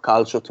lot of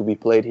calcio to be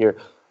played here,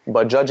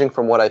 but judging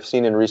from what I've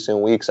seen in recent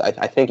weeks,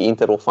 I think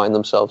Inter will find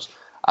themselves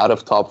out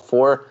of top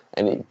 4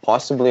 and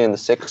possibly in the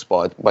 6th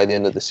spot by the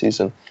end of the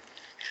season.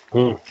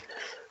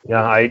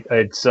 Yeah,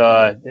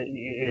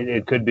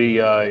 it could be,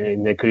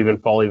 and it could even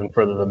fall even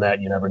further than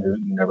that. You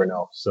never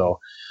know. So,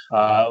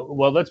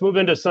 well, let's move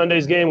into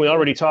Sunday's game. We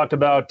already talked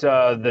about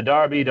the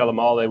Derby della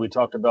Mole. We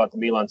talked about the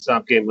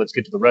Milan-Samp game. Let's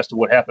get to the rest of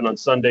what happened on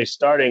Sunday,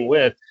 starting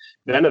with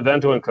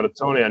Benevento and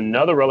Crotone.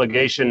 Another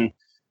relegation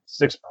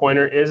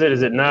 6-pointer. Is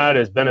it not?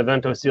 Has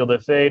Benevento sealed their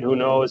fate? Who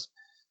knows?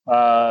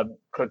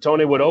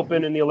 Crotone would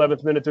open in the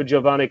 11th minute to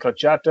Giovanni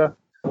Crociata.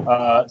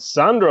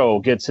 Sandro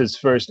gets his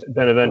first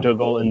Benevento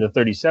goal in the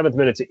 37th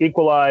minute to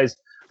equalize.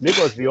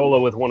 Nicolas Viola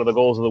with one of the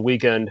goals of the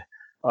weekend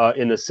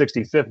in the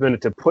 65th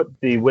minute to put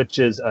the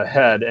Witches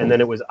ahead. And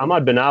then it was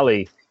Ahmad Ben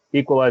Ali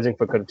equalizing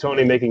for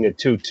Crotone, making it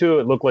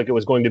 2-2. It looked like it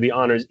was going to be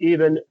honors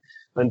even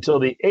until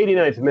the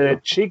 89th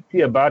minute. Cheik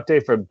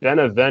Diabate for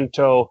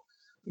Benevento,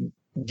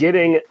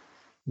 getting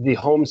the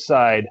home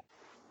side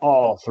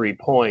all 3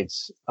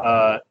 points.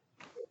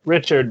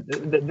 Richard,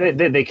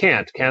 they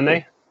can't, can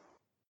they?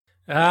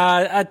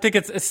 I think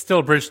it's still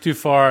a bridge too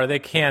far. They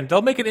can.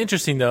 They'll make it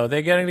interesting, though.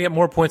 They're going to get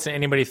more points than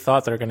anybody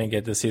thought they're going to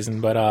get this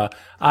season. But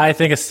I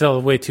think it's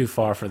still way too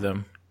far for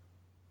them.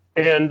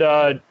 And,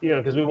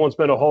 because we won't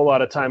spend a whole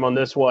lot of time on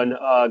this one,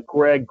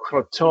 Greg,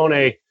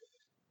 Crotone,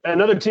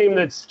 another team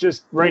that's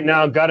just right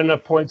now got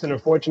enough points and are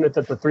fortunate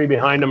that the 3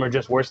 behind them are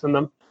just worse than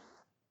them.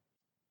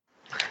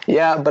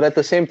 Yeah, but at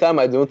the same time,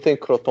 I don't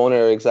think Crotone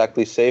are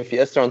exactly safe.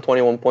 Yes, they're on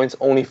 21 points,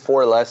 only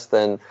 4 less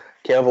than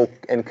Chievo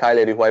and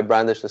Cagliari, who I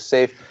brandish as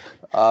safe.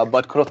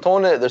 But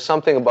Crotone, there's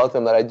something about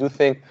them that I do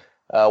think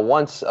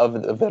once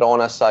of the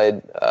Verona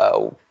side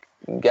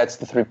gets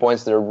the 3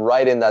 points, they're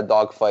right in that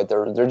dogfight.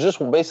 They're just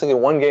basically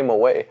one game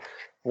away,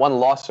 one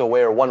loss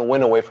away or one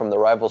win away from the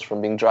rivals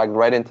from being dragged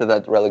right into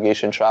that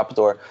relegation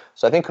trapdoor.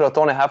 So I think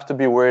Crotone have to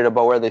be worried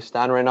about where they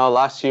stand right now.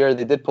 Last year,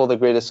 they did pull the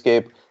Great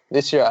Escape.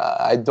 This year,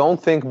 I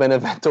don't think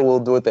Benevento will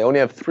do it. They only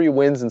have 3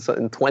 wins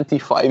in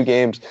 25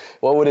 games.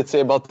 What would it say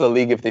about the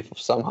league if they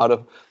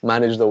somehow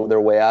manage their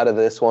way out of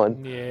this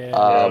one?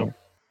 Yeah.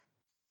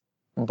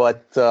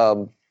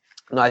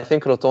 No, I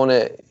think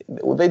Crotone,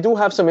 they do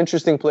have some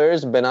interesting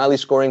players. Ben Ali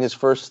scoring his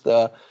first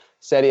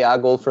Serie A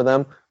goal for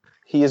them.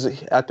 He is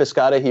at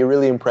Pescara. He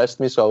really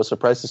impressed me, so I was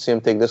surprised to see him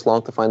take this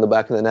long to find the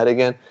back of the net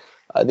again.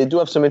 They do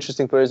have some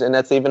interesting players, and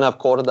they even have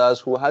Cordas,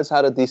 who has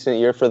had a decent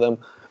year for them.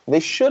 They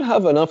should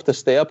have enough to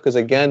stay up because,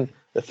 again,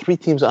 the 3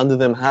 teams under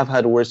them have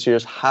had worse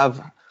years,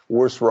 have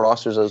worse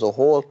rosters as a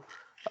whole.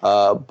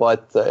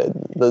 But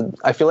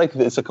I feel like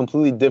it's a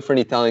completely different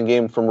Italian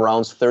game from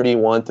rounds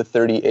 31 to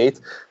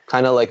 38,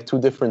 kind of like 2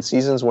 different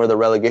seasons where the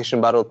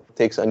relegation battle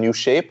takes a new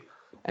shape,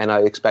 and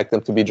I expect them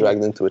to be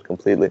dragged into it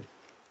completely.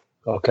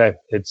 Okay,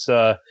 it's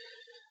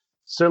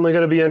certainly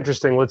going to be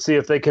interesting. Let's see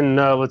if they can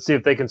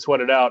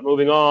sweat it out.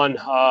 Moving on,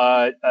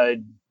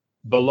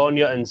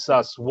 Bologna and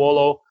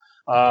Sassuolo.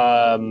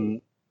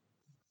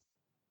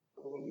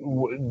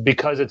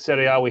 Because it's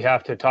Serie A, we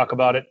have to talk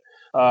about it.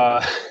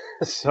 It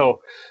was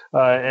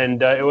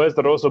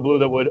the Rosso Blu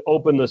that would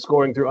open the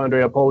scoring through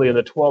Andrea Poli in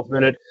the 12th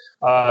minute.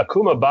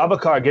 Kuma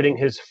Babacar getting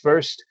his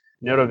first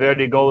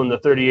Nerazzurri goal in the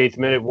 38th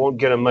minute. Won't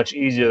get him much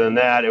easier than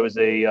that. It was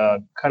a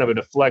kind of a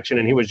deflection,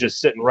 and he was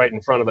just sitting right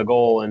in front of the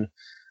goal and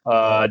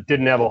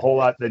didn't have a whole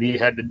lot that he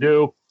had to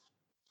do.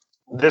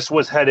 This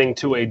was heading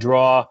to a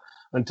draw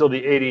until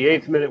the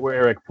 88th minute, where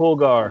Eric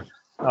Pulgar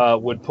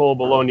would pull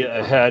Bologna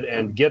ahead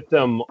and get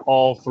them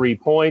all 3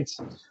 points.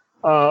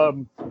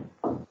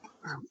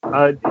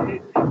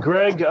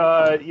 Greg,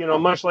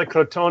 much like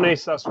Crotone,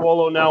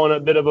 Sassuolo now in a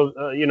bit of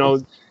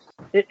a,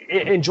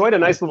 enjoyed a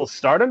nice little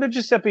start under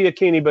Giuseppe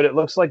Iachini, but it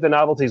looks like the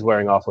novelty's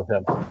wearing off with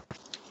him.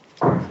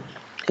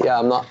 Yeah,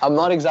 I'm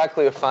not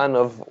exactly a fan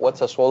of what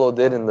Sassuolo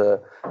did in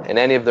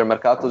any of their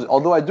mercatos.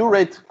 Although I do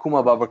rate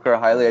Kuma Babakar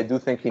highly, I do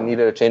think he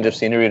needed a change of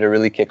scenery to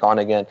really kick on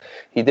again.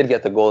 He did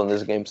get the goal in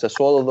this game.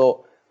 Sassuolo,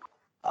 though,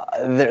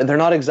 they're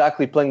not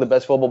exactly playing the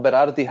best football.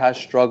 Berardi has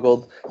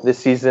struggled this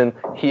season.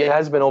 He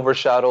has been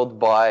overshadowed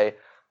by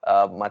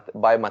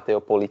Matteo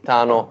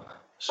Politano.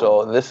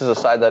 So this is a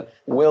side that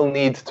will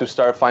need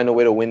to find a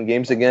way to win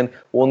games again.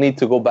 We'll need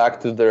to go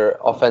back to their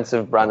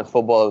offensive brand of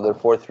football, of their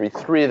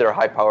 4-3-3, their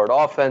high-powered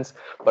offense.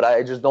 But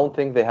I just don't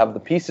think they have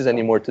the pieces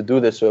anymore to do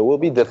this, so it will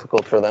be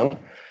difficult for them.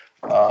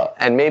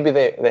 And maybe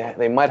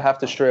they might have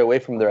to stray away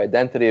from their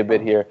identity a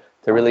bit here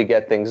to really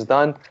get things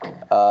done.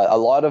 A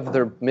lot of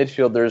their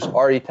midfielders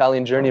are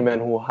Italian journeymen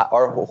who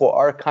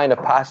are kind of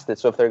past it.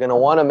 So if they're going to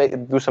want to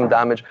do some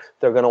damage,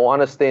 they're going to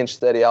want to stay in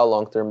Serie A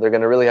long term, they're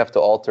going to really have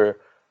to alter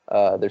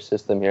their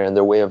system here and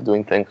their way of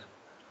doing things.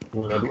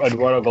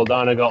 Eduardo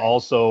Goldanaga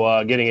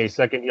also getting a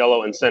second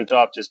yellow and sent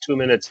off just 2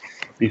 minutes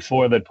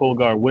before the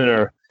Pulgar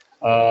winner.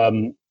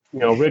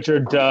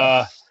 Richard,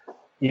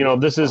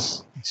 this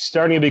is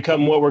starting to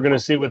become what we're going to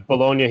see with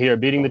Bologna here,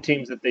 beating the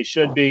teams that they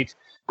should beat,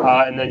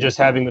 and then just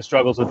having the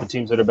struggles with the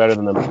teams that are better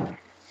than them.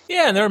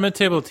 Yeah, and they're a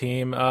mid-table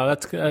team.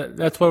 That's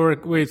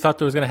what we thought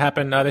that was going to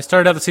happen. They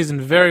started out the season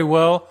very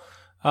well,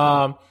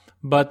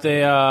 but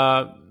they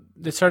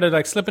started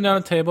like slipping down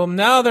the table.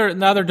 Now they're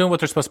doing what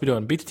they're supposed to be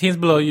doing: beat the teams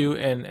below you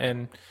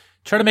and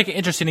try to make it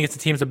interesting against the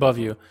teams above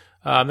you.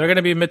 They're going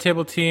to be a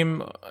mid-table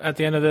team at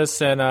the end of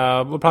this, and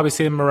we'll probably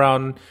see them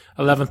around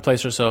 11th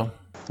place or so.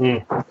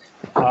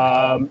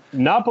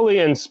 Napoli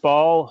and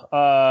Spal.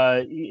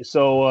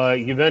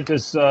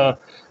 Juventus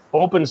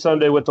opened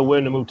Sunday with the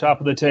win to move top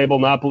of the table.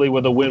 Napoli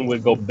with a win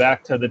would go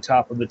back to the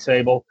top of the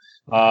table.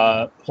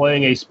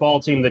 Playing a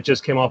Spal team that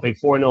just came off a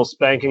 4-0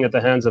 spanking at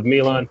the hands of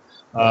Milan.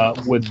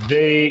 Would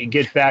they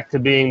get back to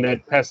being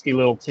that pesky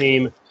little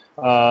team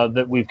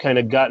that we've kind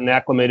of gotten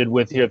acclimated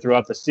with here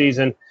throughout the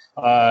season?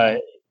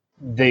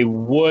 They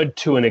would,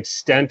 to an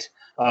extent.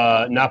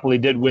 Napoli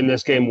did win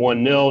this game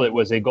 1-0. It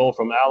was a goal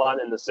from Alan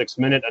in the 6th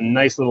minute, a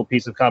nice little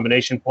piece of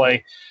combination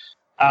play.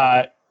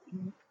 I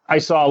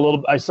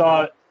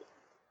saw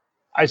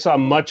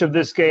much of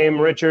this game,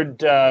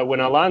 Richard. When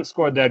Alan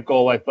scored that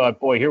goal, I thought,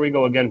 boy, here we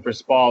go again for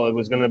Spal. It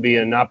was going to be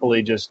a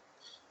Napoli just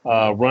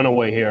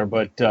runaway here,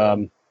 but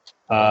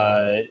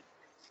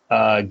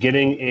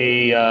getting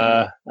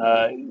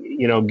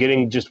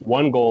just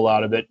one goal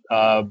out of it,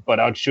 but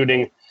out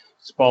shooting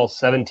Spal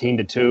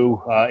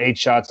 17-2, 8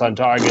 shots on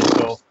target.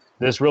 So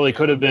this really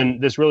could have been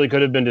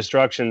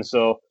destruction.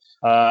 So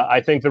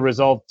I think the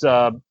result,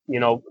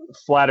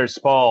 flatters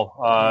Spal,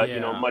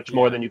 much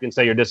more than you can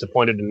say you're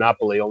disappointed in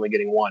Napoli only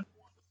getting one.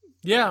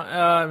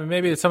 Yeah,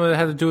 maybe some of it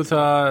had to do with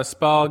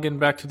Spal getting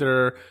back to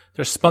their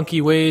spunky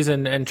ways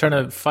and trying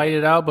to fight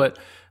it out. But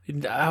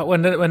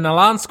when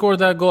Alan scored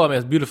that goal, I mean,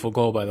 it's a beautiful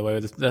goal, by the way,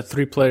 the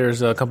 3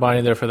 players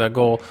combining there for that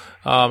goal.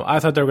 I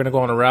thought they were going to go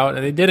on a route,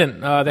 and they didn't.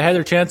 They had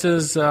their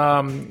chances.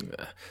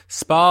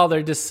 Spal,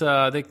 they're just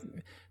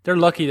they're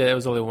lucky that it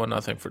was only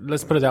 1-0.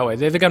 Let's put it that way.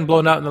 They've gotten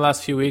blown out in the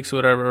last few weeks,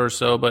 whatever or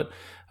so, but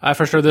I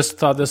for sure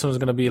thought this one was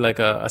going to be like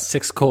a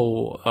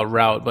 6-goal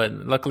route, but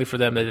luckily for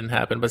them, that didn't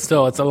happen. But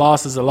still, it's a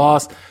loss. Is a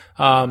loss.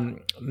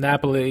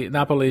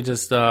 Napoli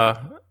just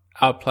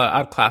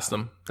outclassed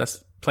them.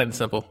 That's plain and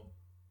simple.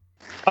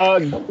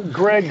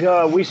 Greg,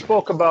 we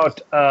spoke about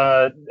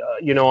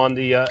on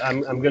the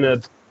I'm going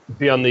to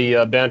be on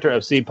the Banter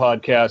FC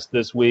podcast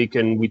this week,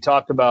 and we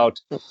talked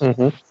about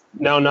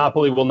now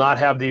Napoli will not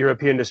have the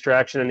European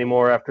distraction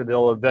anymore after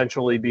they'll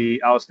eventually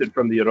be ousted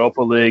from the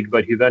Europa League,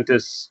 but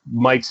Juventus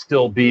might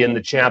still be in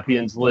the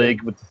Champions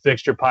League with the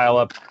fixture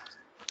pileup.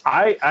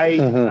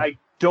 I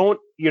don't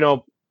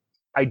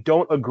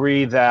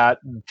agree that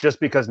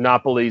just because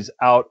Napoli's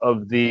out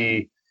of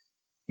the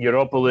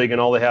Europa League and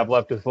all they have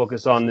left to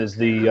focus on is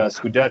the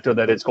Scudetto,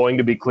 that it's going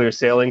to be clear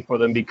sailing for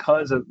them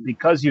because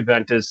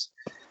Juventus,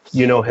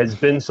 has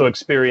been so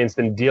experienced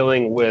in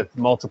dealing with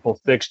multiple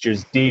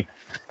fixtures deep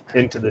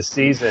into the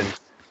season.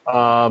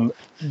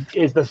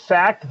 Is the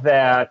fact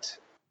that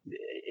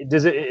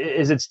is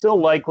it still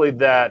likely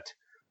that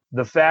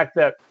the fact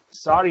that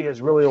Sarri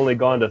has really only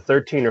gone to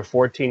 13 or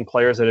 14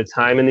 players at a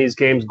time in these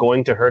games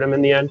going to hurt him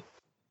in the end?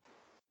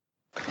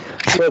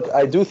 Look,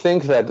 I do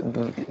think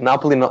that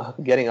Napoli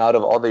not getting out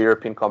of all the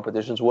European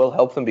competitions will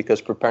help them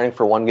because preparing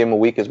for 1 game a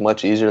week is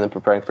much easier than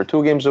preparing for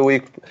 2 games a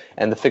week,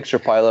 and the fixture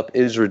pileup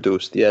is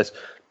reduced, yes.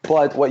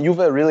 But what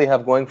Juve really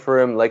have going for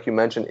him, like you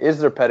mentioned, is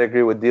their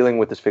pedigree with dealing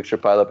with this fixture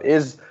pileup,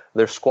 is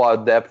their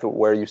squad depth,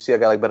 where you see a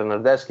guy like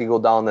Bernardeschi go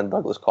down, then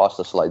Douglas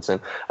Costa slides in.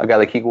 A guy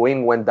like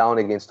Higuain went down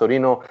against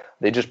Torino.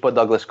 They just put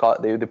Douglas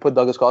Costa. They put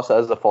Douglas Costa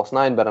as the false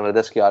 9,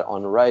 Bernardeschi out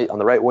on the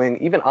right wing.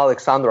 Even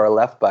Alexandro, our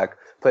left back,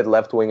 played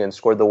left wing and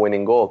scored the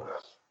winning goal.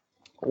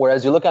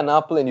 Whereas you look at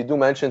Napoli and you do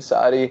mention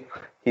Sarri,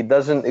 He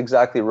doesn't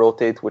exactly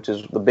rotate, which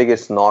is the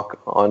biggest knock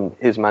on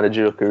his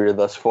managerial career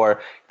thus far.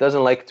 He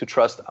doesn't like to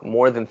trust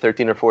more than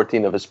 13 or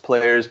 14 of his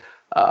players.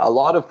 A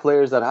lot of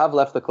players that have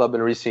left the club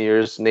in recent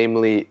years,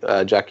 namely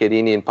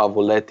Giaccherini and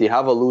Pavoletti,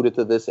 have alluded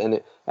to this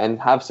and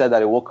have said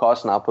that it will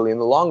cost Napoli in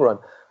the long run.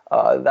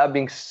 That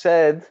being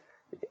said,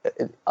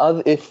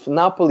 if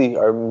Napoli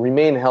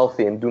remain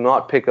healthy and do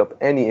not pick up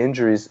any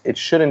injuries, it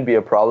shouldn't be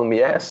a problem.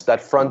 Yes,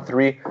 that front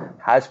three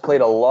has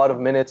played a lot of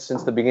minutes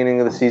since the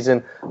beginning of the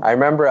season. I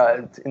remember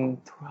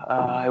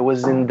it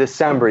was in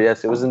December.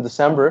 Yes, it was in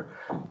December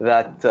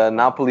that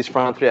Napoli's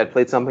front three had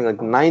played something like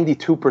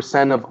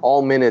 92% of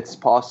all minutes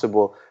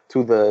possible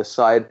to the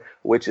side,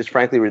 which is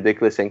frankly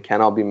ridiculous and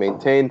cannot be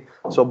maintained.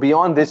 So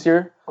beyond this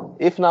year,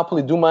 if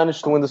Napoli do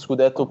manage to win the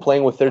Scudetto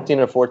playing with 13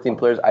 or 14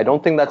 players, I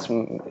don't think that's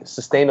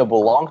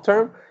sustainable long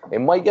term. It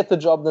might get the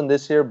job done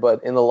this year,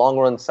 but in the long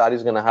run,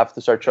 Sarri's going to have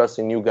to start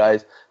trusting new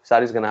guys.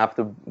 Sarri's going to have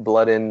to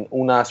blood in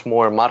Unas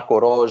more, Marco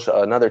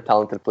Roj, another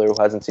talented player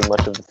who hasn't seen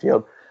much of the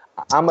field.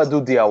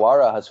 Amadou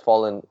Diawara has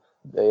fallen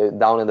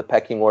down in the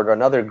pecking order.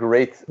 Another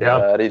great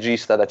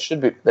regista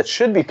that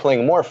should be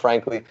playing more,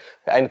 frankly,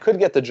 and could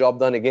get the job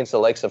done against the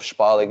likes of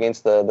Spal,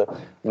 against the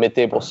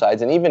mid-table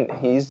sides, and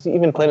he's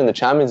even played in the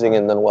Champions League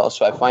and done well.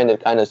 So I find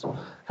it kind of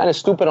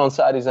stupid on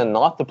Sarri's end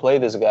not to play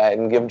this guy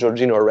and give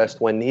Jorginho a rest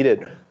when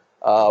needed.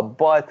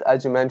 But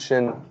as you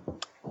mentioned,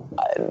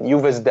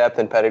 Juve's depth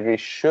and pedigree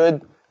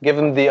should give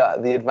him the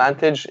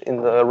advantage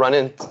in the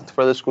run-in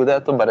for the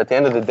Scudetto. But at the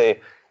end of the day,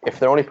 if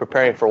they're only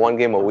preparing for one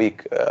game a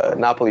week,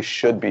 Napoli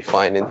should be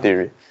fine in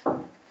theory.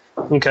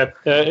 Okay.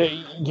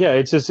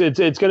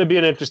 It's going to be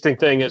an interesting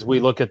thing as we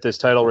look at this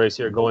title race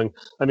here going.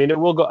 I mean, it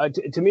will go,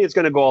 to me, it's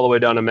going to go all the way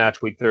down to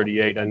match week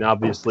 38. And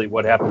obviously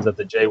what happens at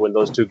the J when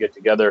those two get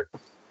together,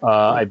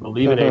 I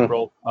believe in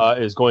April,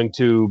 is going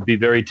to be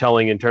very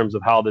telling in terms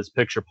of how this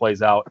picture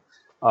plays out.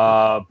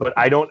 But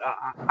I don't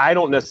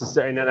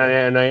necessarily,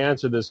 and I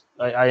answer this,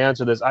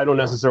 I don't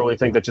necessarily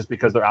think that just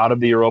because they're out of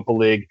the Europa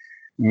League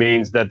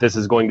means that this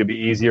is going to be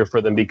easier for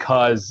them,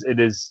 because it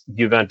is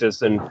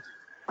Juventus and,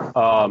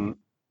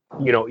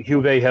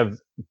 Juve have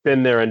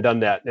been there and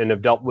done that and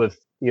have dealt with,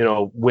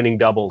 winning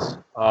doubles,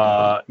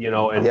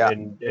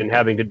 and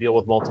having to deal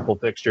with multiple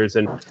fixtures.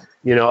 And,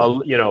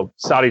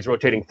 Sarri's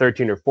rotating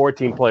 13 or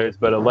 14 players,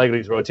 but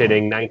Allegri's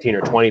rotating 19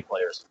 or 20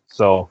 players.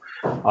 So,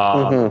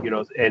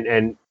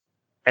 and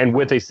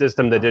with a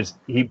system that just,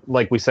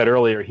 like we said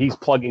earlier, he's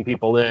plugging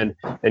people in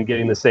and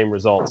getting the same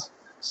results.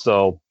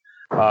 So,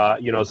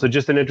 so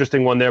just an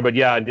interesting one there, but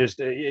yeah, just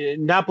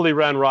Napoli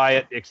ran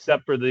riot,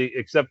 except for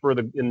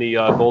in the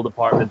goal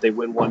department. They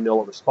win 1-0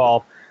 over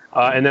Spal,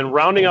 and then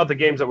rounding out the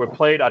games that were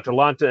played,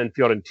 Atalanta and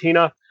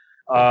Fiorentina.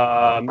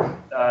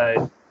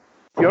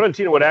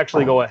 Fiorentina would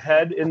actually go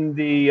ahead in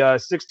the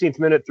 16th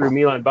minute through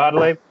Milan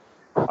Badle,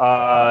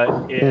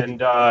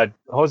 and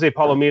Jose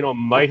Palomino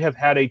might have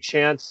had a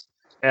chance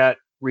at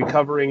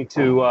recovering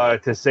to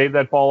save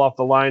that ball off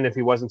the line if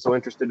he wasn't so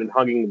interested in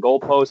hugging the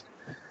goalpost.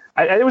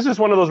 It was just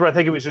one of those where I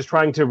think he was just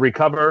trying to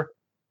recover,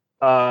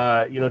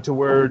 to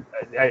where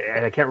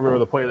I can't remember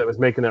the player that was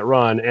making that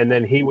run, and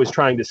then he was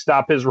trying to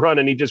stop his run,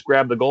 and he just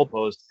grabbed the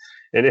goalpost,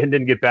 and it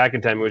didn't get back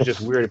in time. It was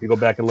just weird if you go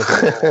back and look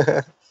at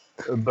it.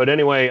 But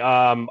anyway,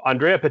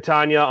 Andrea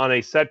Petagna on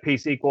a set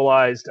piece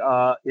equalized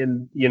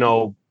in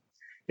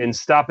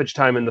stoppage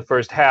time in the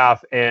first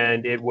half,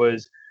 and it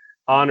was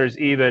honors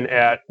even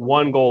at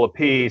 1 goal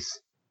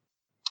apiece.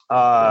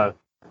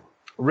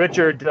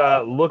 Richard,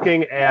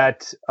 looking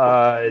at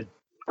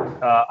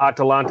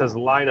Atalanta's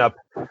lineup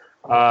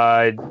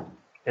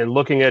and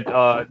looking at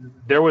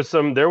there was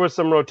some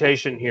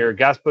rotation here.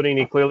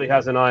 Gasparini clearly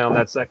has an eye on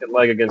that second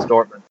leg against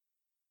Dortmund.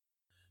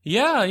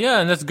 Yeah,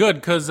 and that's good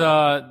because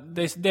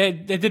they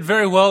did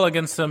very well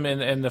against them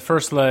in the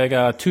first leg,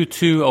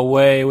 2-2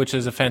 away, which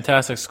is a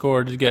fantastic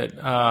score to get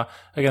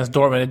against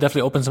Dortmund. It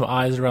definitely opened some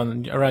eyes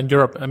around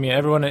Europe. I mean,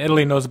 everyone in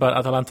Italy knows about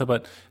Atalanta,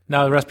 but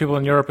now the rest of people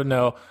in Europe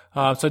know.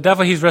 So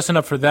definitely he's resting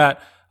up for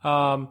that.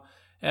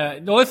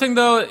 The only thing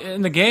though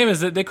in the game is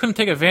that they couldn't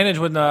take advantage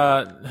when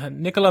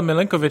Nikola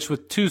Milinkovic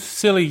with 2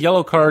 silly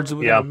yellow cards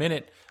within a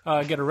minute.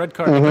 Get a red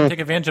card. They couldn't take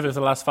advantage of it for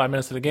the last 5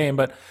 minutes of the game.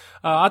 But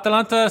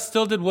Atalanta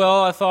still did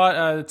well, I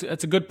thought.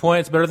 It's a good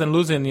point. It's better than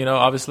losing,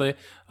 obviously.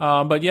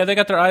 But yeah, they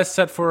got their eyes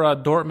set for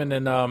Dortmund,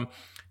 and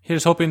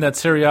here's hoping that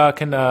Serie A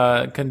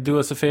can do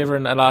us a favor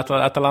and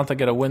Atalanta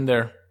get a win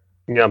there.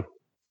 Yeah.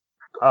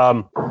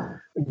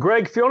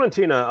 Greg,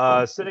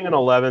 Fiorentina sitting in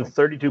 11th,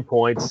 32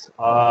 points.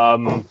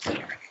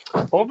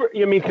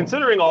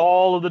 Considering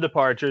all of the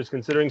departures,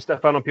 considering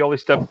Stefano Pioli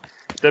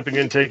stepping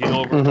in, taking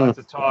over, lots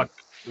of talk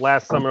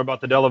last summer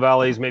about the Della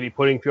Valles maybe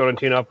putting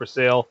Fiorentina up for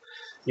sale,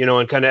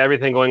 and kind of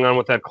everything going on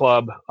with that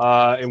club,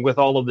 and with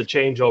all of the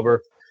changeover,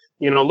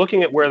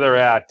 looking at where they're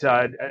at,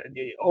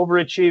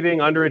 overachieving,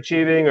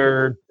 underachieving,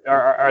 or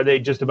are they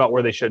just about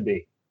where they should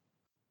be?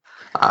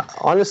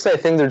 Honestly, I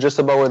think they're just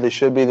about where they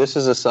should be. This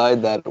is a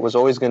side that was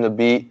always going to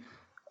be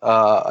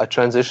a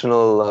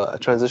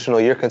transitional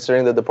year,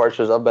 considering the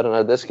departures of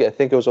Bernardeschi. I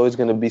think it was always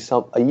going to be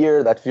a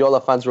year that Viola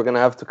fans were going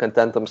to have to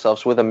content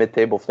themselves with a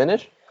mid-table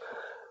finish.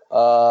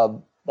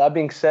 That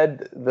being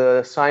said,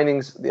 the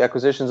signings, the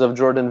acquisitions of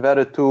Jordan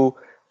Veretout,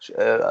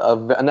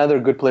 another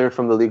good player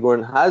from the Ligue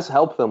 1, has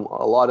helped them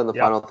a lot in the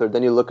final third.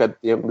 Then you look at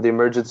the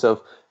emergence of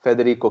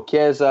Federico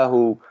Chiesa,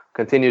 who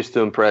continues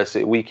to impress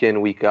week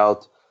in, week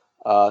out.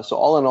 So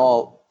all in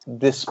all,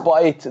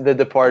 despite the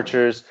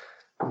departures,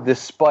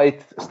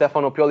 despite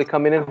Stefano Pioli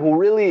coming in, who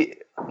really,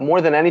 more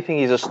than anything,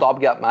 he's a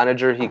stopgap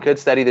manager. He could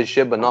steady the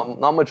ship, but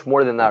not much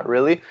more than that,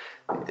 really.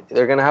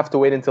 They're going to have to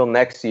wait until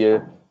next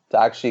year to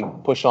actually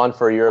push on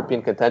for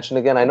European contention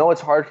again. I know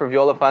it's hard for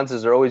Viola fans,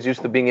 as they're always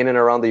used to being in and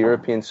around the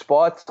European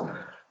spots,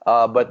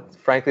 but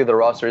frankly, the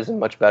roster isn't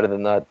much better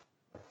than that.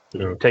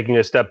 Taking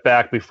a step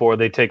back before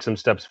they take some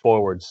steps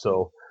forward.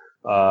 So,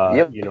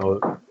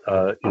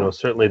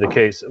 certainly the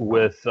case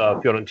with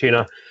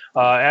Fiorentina.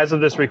 As of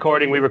this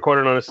recording, we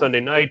recorded on a Sunday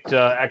night,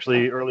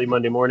 actually early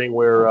Monday morning,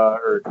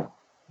 where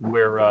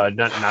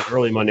not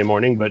early Monday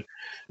morning, but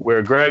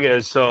where Greg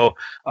is. So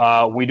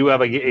we do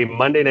have a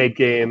Monday night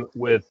game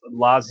with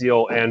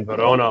Lazio and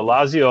Verona.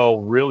 Lazio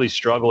really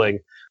struggling.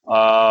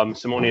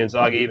 Simone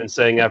Inzaghi even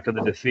saying after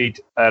the defeat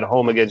at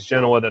home against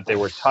Genoa that they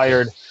were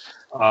tired.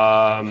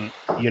 Got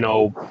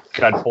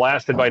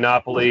blasted by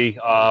Napoli,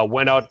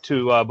 went out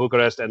to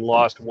Bucharest and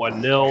lost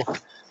 1-0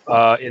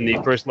 in the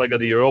first leg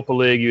of the Europa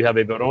League. You have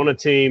a Verona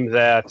team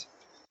that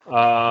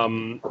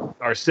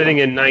are sitting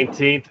in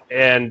 19th,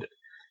 and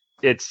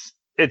it's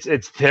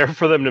there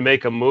for them to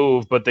make a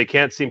move, but they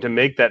can't seem to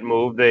make that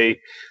move. They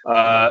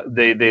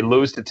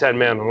lose to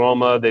 10-man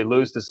Roma. They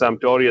lose to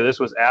Sampdoria. This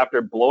was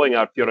after blowing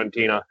out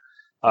Fiorentina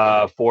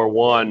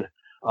 4-1.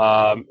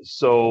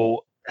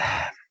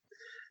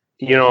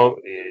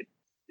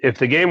 If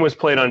the game was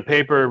played on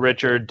paper,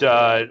 Richard,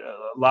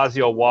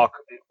 Lazio walk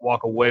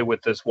away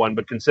with this one.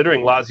 But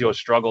considering Lazio's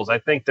struggles, I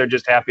think they're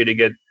just happy to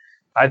get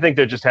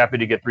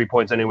 3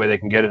 points any way they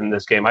can get it in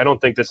this game. I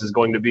don't think this is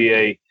going to be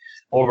a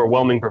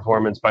overwhelming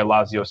performance by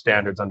Lazio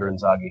standards under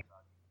Inzaghi.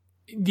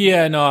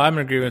 Yeah, no, I'm in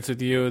agreement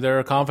with you.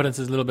 Their confidence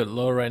is a little bit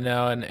low right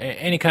now, and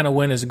any kind of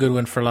win is a good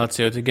win for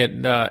Lazio to get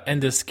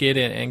end this skid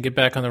and get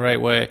back on the right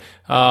way.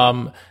 They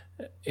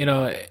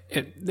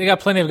got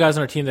plenty of guys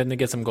on their team that need to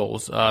get some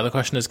goals. The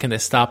question is, can they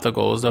stop the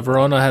goals?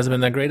 Verona hasn't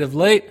been that great of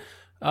late,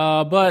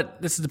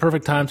 but this is the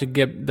perfect time to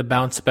get the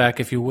bounce back,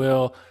 if you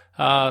will.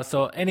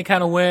 So any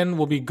kind of win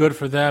will be good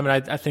for them,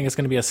 and I think it's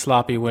going to be a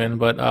sloppy win,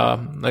 but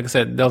like I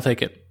said, they'll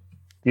take it.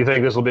 You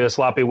think this will be a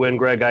sloppy win,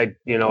 Greg? I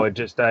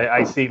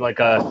see like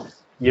a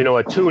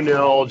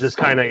 2-0, just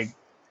kind of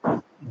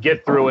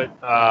get through it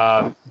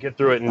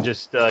and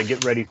just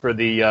get ready for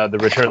the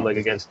return leg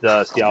against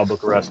Steaua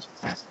Bucharest.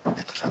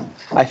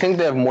 I think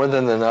they have more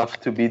than enough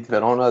to beat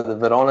Verona. The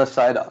Verona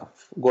side,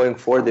 going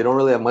forward, they don't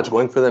really have much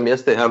going for them.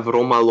 Yes, they have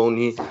Roma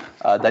Loni,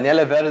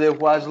 Daniele Verde,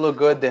 who has looked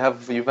good. They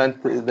have the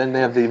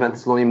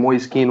Juventus Loni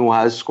Moiskin, who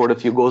has scored a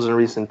few goals in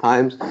recent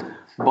times.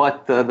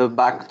 But the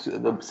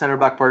center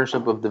back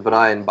partnership of De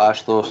Vrij and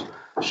Bastos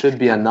should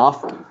be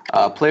enough.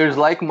 Players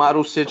like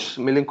Marusic,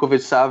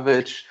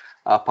 Milinkovic-Savic,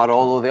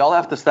 Parolo, they all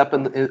have to step up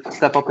in the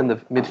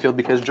midfield,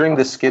 because during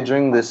this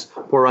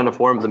poor run of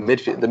form, the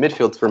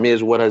midfield for me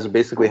is what has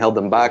basically held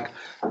them back.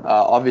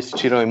 Obviously,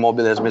 Ciro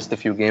Immobile has missed a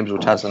few games,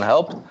 which hasn't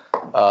helped.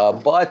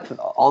 But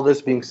all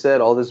this being said,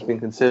 all this being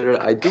considered,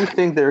 I do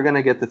think they're going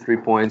to get the 3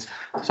 points.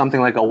 Something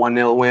like a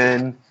 1-0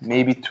 win,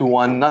 maybe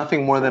 2-1,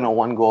 nothing more than a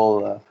one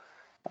goal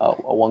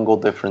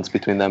difference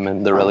between them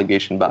and the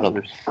relegation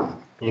battlers.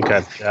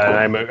 Okay,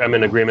 I'm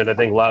in agreement. I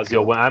think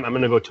Lazio. I'm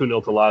going to go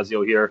 2-0 to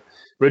Lazio here.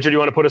 Richard, you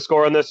want to put a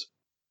score on this?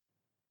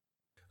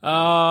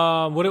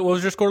 What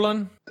was your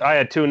scoreline? I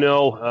had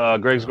 2-0.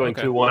 Greg's going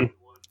 2-1.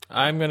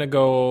 I'm going to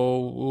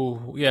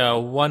go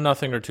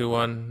 1-0 or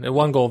 2-1. A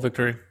 1-goal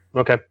victory.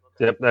 Okay.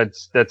 Yep,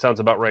 that sounds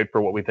about right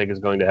for what we think is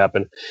going to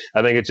happen.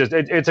 I think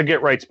it's a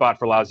get right spot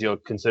for Lazio,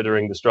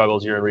 considering the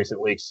struggles here in recent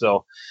weeks.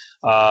 So,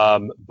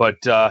 looking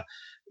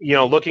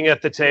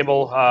at the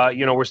table,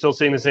 we're still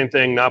seeing the same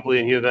thing. Napoli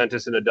and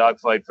Juventus in a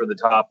dogfight for the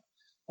top.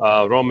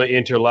 Roma,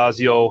 Inter,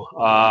 Lazio,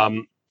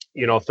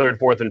 third,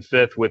 fourth, and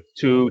fifth with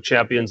 2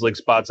 Champions League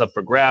spots up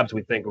for grabs.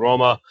 We think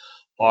Roma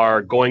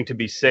are going to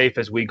be safe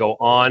as we go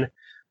on.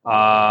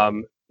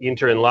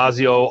 Inter and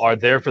Lazio are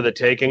there for the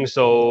taking.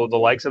 So the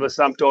likes of a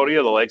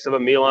Sampdoria, the likes of a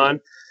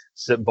Milan,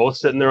 both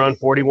sitting there on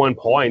 41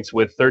 points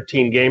with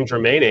 13 games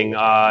remaining.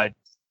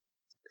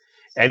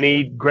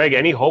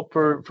 Any hope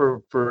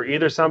for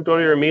either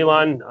Sampdoria or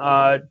Milan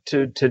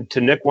to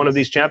nick one of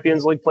these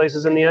Champions League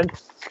places in the end?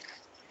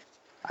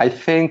 I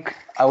think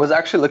I was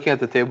actually looking at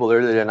the table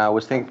earlier, and I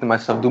was thinking to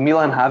myself, do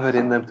Milan have it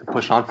in them to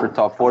push on for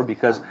top 4?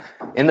 Because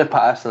in the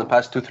past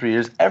 2-3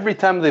 years, every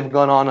time they've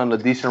gone on a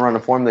decent run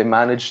of form, they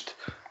managed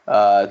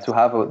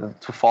to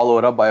follow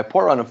it up by a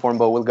poor run of form.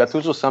 But with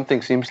Gattuso,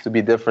 something seems to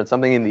be different.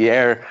 Something in the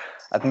air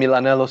at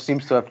Milanello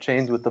seems to have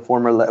changed with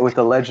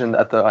the legend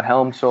at the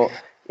helm. So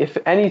if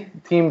any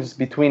teams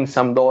between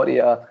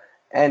Sampdoria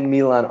and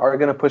Milan are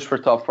going to push for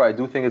top 4, I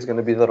do think it's going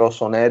to be the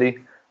Rossoneri.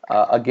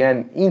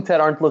 Again,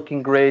 Inter aren't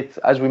looking great.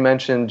 As we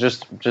mentioned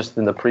just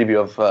in the preview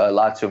of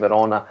Lazio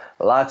Verona,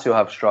 Lazio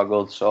have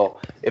struggled. So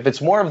if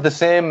it's more of the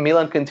same,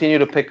 Milan continue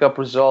to pick up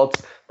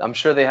results. I'm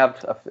sure they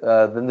have.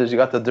 Then you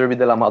got the Derby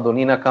della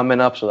Madonnina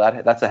coming up, so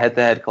that's a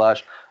head-to-head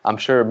clash. I'm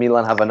sure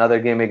Milan have another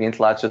game against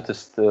Lazio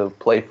to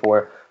play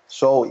for.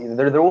 So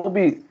there will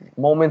be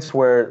moments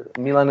where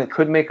Milan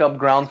could make up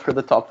ground for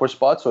the top 4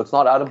 spots. So it's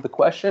not out of the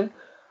question.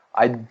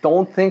 I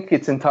don't think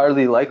it's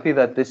entirely likely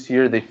that this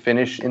year they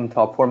finish in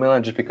top 4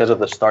 Milan just because of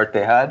the start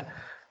they had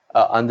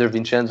under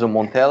Vincenzo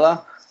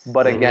Montella.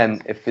 But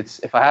again,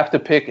 if I have to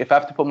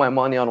put my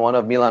money on one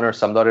of Milan or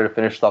Sampdoria to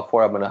finish top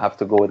 4, I'm gonna have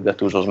to go with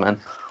Gattuso's man.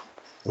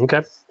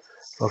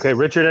 Okay,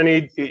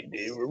 Richard.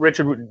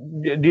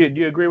 Do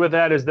you agree with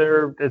that? Is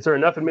there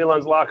enough in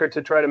Milan's locker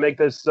to try to make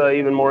this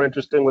even more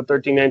interesting with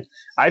 13 names?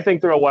 I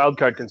think they're a wild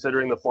card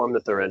considering the form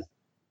that they're in.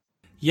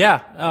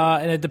 Yeah,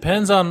 and it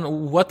depends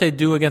on what they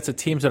do against the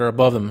teams that are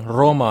above them,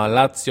 Roma,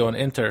 Lazio, and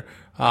Inter.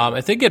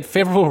 If they get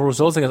favorable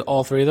results against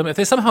all 3 of them, if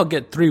they somehow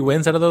get 3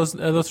 wins out of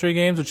those 3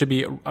 games, which would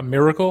be a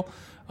miracle,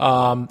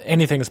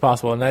 anything is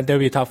possible, and that would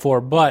be a top 4.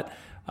 But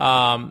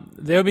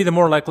they would be the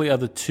more likely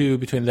of the 2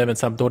 between them and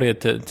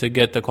Sampdoria to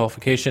get the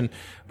qualification.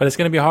 But it's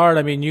going to be hard.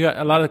 I mean, you got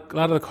a lot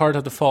of the cards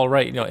have to fall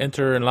right. You know,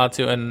 Inter and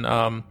Lazio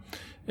are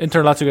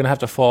going to have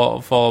to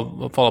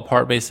fall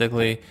apart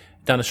basically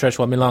down the stretch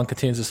while Milan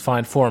continues this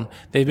fine form.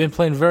 They've been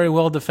playing very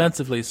well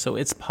defensively, so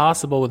it's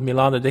possible with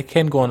Milan that they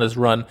can go on this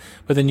run.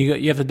 But then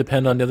you have to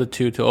depend on the other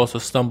 2 to also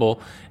stumble,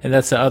 and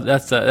that's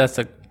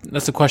a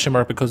question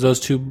mark because those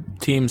 2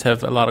 teams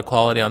have a lot of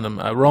quality on them.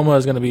 Roma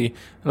is going to be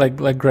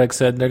like Greg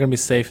said, they're going to be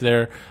safe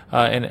there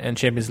in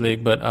Champions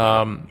League. But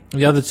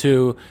the other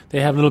 2, they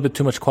have a little bit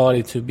too much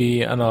quality to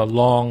be on a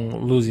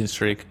long losing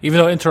streak. Even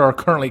though Inter are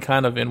currently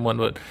kind of in one,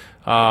 but.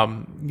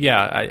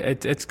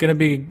 It's gonna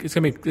be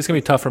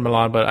tough for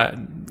Milan, but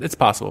it's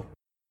possible.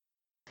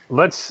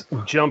 Let's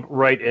jump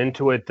right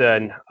into it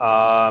then.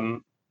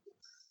 The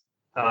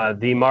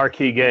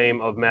marquee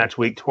game of match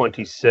week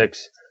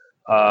 26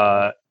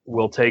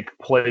 will take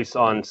place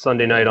on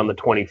Sunday night on the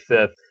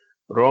 25th.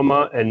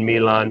 Roma and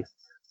Milan,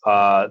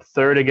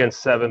 3rd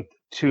against 7th,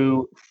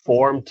 2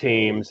 form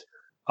teams.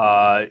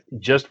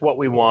 Just what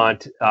we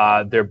want.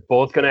 They're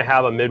both going to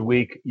have a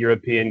midweek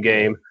European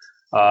game.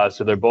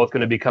 So they're both going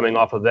to be coming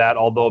off of that,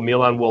 although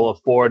Milan will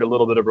afford a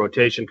little bit of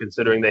rotation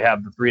considering they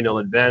have the 3-0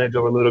 advantage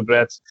over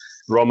Ludogorets.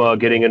 Roma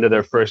getting into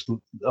their first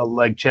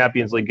leg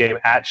Champions League game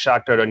at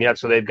Shakhtar Donetsk,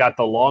 so they've got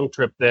the long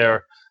trip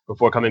there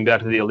before coming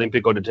back to the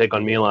Olimpico to take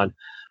on Milan.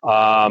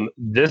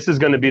 This is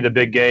going to be the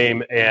big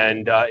game,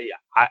 and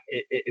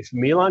if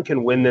Milan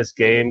can win this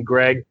game,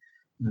 Greg,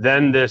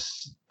 then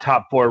this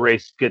top 4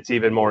 race gets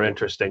even more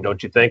interesting,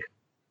 don't you think?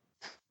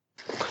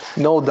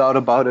 No doubt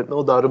about it.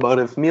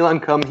 If Milan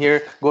come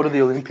here, go to the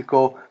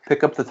Olimpico,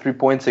 pick up the 3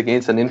 points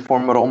against an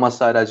informed Roma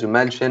side, as you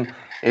mentioned,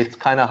 it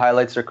kind of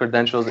highlights their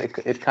credentials.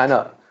 It kind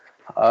of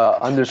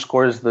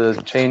underscores the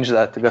change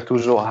that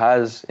Gattuso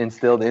has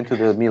instilled into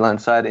the Milan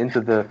side,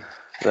 into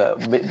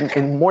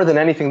and more than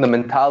anything, the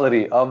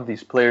mentality of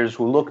these players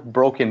who looked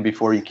broken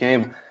before he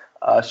came.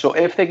 So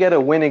if they get a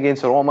win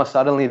against Roma,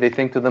 suddenly they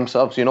think to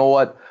themselves, you know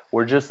what,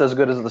 we're just as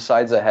good as the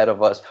sides ahead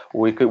of us.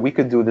 We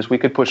could do this. We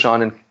could push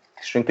on and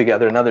string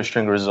together another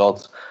string of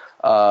results.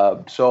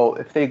 So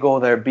if they go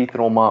there, beat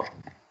Roma,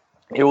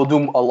 it will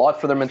do a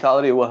lot for their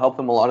mentality. It will help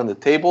them a lot on the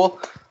table.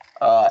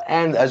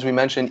 And as we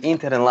mentioned,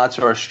 Inter and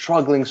Lazio are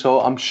struggling.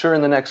 So I'm sure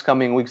in the next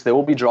coming weeks they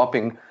will be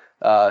dropping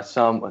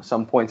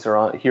some points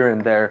around here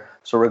and there.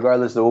 So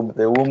regardless, they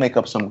will make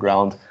up some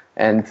ground.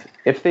 And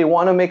if they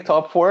want to make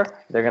top 4,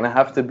 they're going to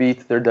have to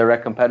beat their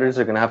direct competitors.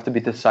 They're going to have to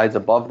beat the sides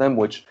above them,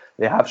 which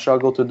they have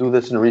struggled to do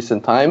this in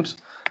recent times.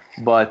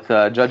 But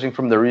judging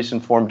from the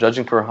recent form,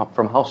 judging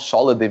from how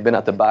solid they've been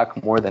at the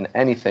back more than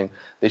anything,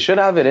 they should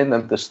have it in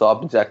them to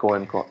stop Dzeko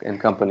and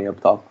company up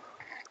top.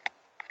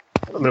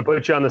 I'm going to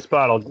put you on the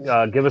spot.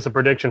 I'll give us a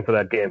prediction for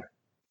that game.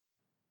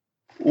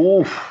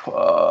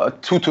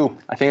 2-2.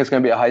 I think it's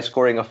going to be a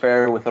high-scoring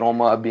affair with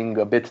Roma being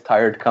a bit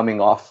tired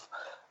coming off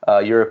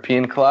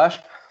European clash.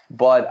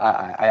 But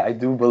I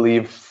do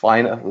believe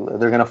they're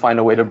going to find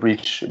a way to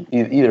breach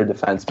either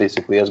defense,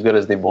 basically, as good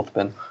as they've both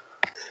been.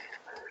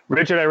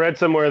 Richard, I read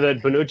somewhere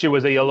that Bonucci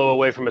was a yellow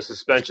away from a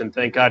suspension.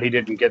 Thank God he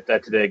didn't get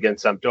that today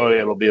against Sampdoria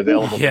and will be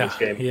available for this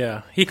game.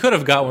 Yeah, he could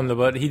have got one,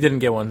 but he didn't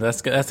get one.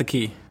 That's the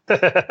key.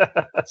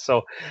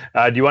 So,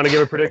 do you want to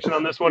give a prediction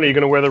on this one? Are you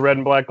going to wear the red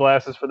and black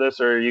glasses for this,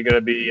 or are you going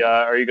to be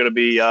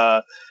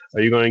the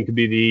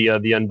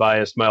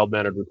unbiased,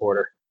 mild-mannered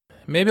reporter?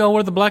 Maybe I'll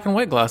wear the black and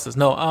white glasses.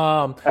 No,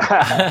 I'm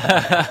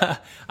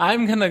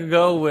gonna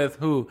go with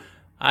who?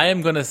 I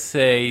am gonna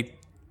say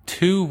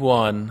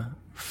 2-1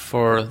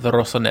 for the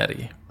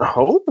Rossoneri.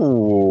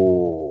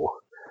 Oh,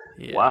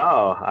 yeah.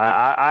 Wow!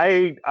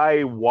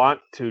 I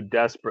want to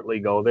desperately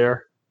go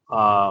there.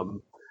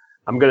 I'm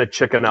going to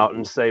chicken out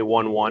and say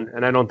 1-1,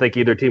 and I don't think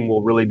either team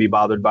will really be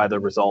bothered by the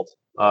result.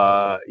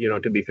 To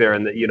be fair,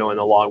 in the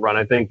long run,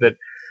 I think that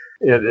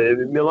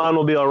Milan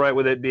will be all right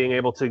with it being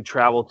able to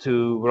travel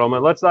to Roma.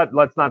 Let's not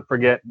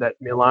forget that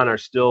Milan are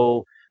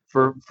still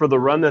for the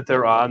run that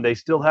they're on, they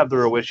still have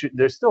their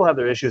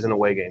issues in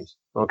away games.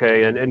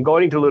 Okay, and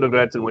going to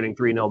Ludogorets and winning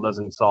 3-0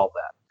 doesn't solve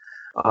that.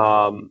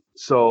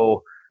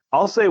 So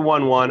I'll say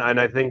 1-1, and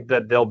I think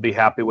that they'll be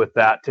happy with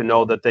that, to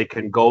know that they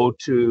can go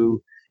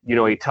to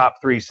a top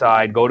 3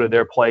 side, go to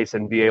their place,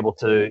 and be able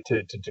to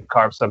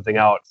carve something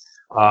out.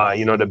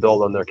 To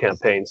build on their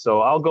campaign.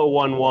 So I'll go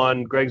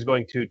 1-1. Greg's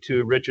going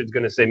 2-2. Richard's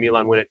going to say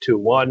Milan win it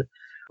 2-1.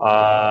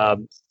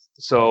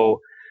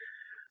 So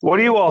what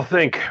do you all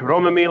think?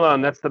 Roma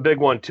Milan, that's the big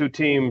one. Two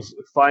teams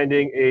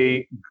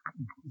finding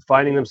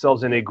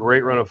themselves in a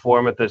great run of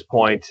form at this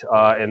point,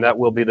 and that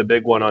will be the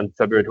big one on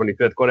February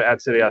 25th. Go to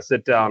 @Serie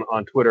Sit Down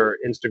on Twitter,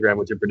 Instagram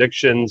with your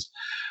predictions.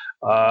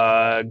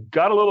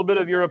 Got a little bit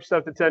of Europe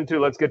stuff to tend to.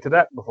 Let's get to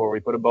that before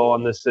we put a bow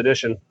on this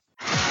edition.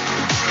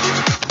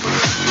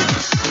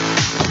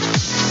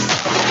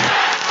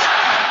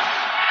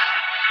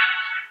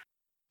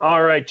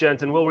 All right,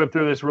 gents, and we'll rip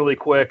through this really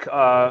quick.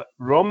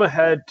 Roma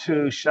head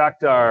to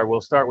Shakhtar.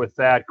 We'll start with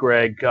that,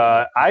 Greg.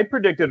 I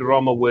predicted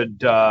Roma would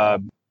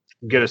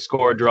get a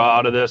score draw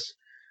out of this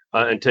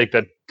and take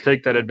that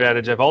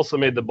advantage. I've also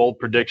made the bold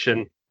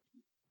prediction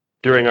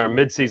during our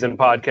midseason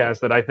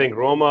podcast that I think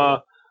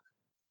Roma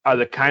are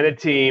the kind of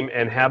team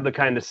and have the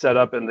kind of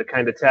setup and the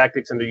kind of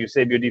tactics under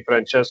Eusebio Di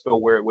Francesco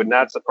where it would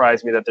not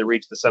surprise me that they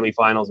reach the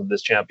semifinals of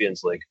this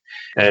Champions League.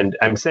 And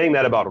I'm saying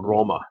that about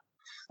Roma.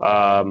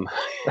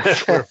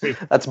 That's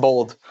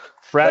bold.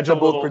 Fragile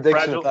bold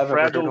prediction.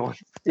 Fragile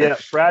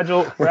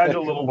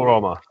little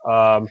Roma.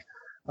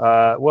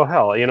 Well,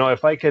 hell,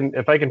 if I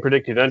can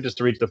predict Juventus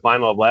to reach the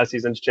final of last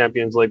season's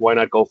Champions League, why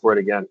not go for it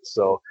again?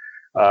 So,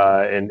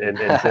 and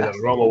say that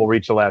Roma will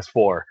reach the last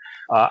 4.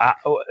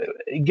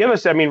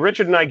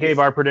 Richard and I gave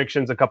our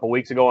predictions a couple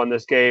weeks ago on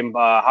this game.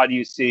 How do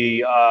you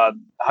see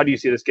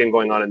this game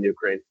going on in the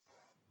Ukraine?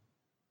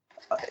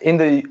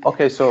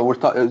 So we're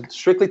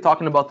strictly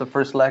talking about the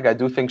first leg. I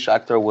do think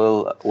Shakhtar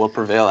will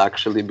prevail,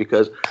 actually,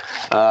 because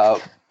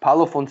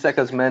Paulo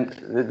Fonseca's men.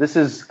 This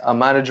is a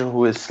manager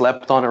who is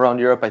slept on around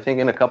Europe. I think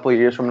in a couple of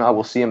years from now,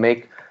 we'll see him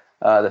make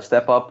the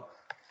step up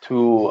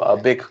to a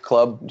big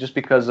club just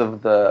because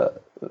of the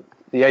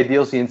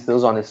ideals he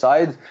instills on his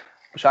side.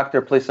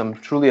 Shakhtar plays some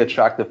truly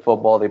attractive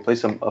football. They play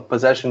some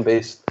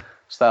possession-based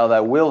style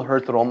that will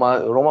hurt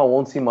Roma. Roma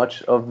won't see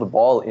much of the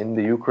ball in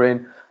the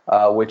Ukraine.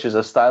 Which is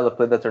a style of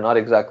play that they're not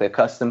exactly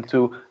accustomed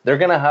to. They're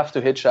going to have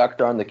to hit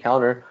Shakhtar on the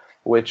counter,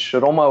 which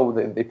Roma,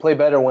 they play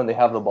better when they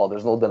have the ball.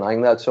 There's no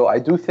denying that. So I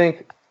do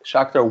think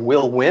Shakhtar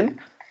will win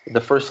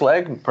the first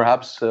leg,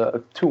 perhaps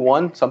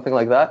 2-1, something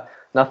like that.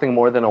 Nothing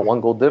more than a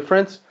 1-goal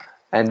difference.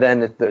 And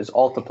then there's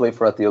all to play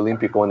for at the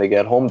Olimpico when they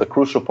get home. The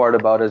crucial part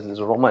about it is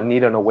Roma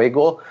need an away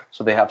goal,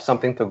 so they have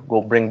something to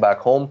go bring back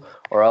home,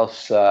 or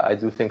else I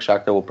do think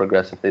Shakhtar will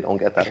progress if they don't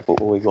get that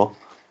away goal.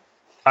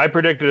 I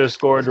predicted a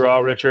score draw,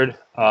 Richard.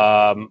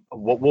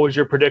 What was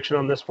your prediction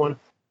on this one?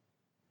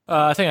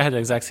 I think I had the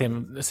exact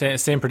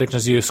same prediction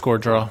as you, score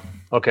draw.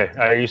 Okay.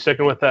 Are you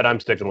sticking with that? I'm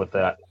sticking with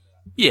that.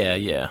 Yeah.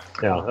 Yeah.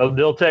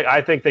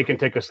 I think they can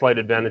take a slight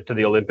advantage to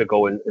the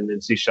Olimpico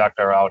and see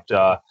Shakhtar out,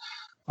 at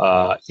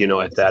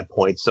that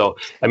point. So,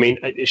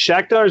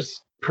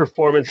 Shakhtar's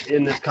performance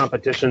in this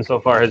competition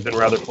so far has been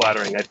rather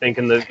flattering. I think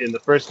in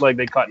the first leg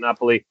they caught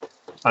Napoli.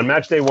 On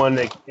match day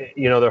 1,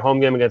 their home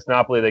game against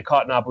Napoli, they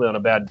caught Napoli on a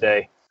bad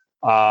day.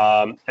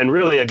 And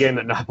really a game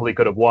that Napoli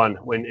could have won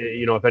when,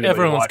 if anybody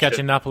everyone's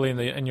catching Napoli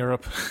in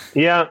Europe.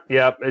 Yeah,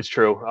 it's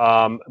true.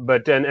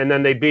 But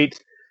then they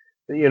beat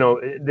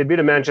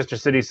a Manchester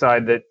City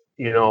side that,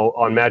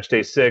 on match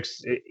day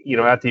 6,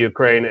 at the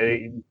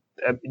Ukraine,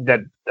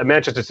 that a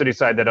Manchester City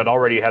side that had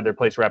already had their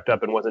place wrapped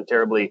up and wasn't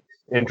terribly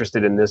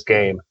interested in this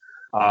game.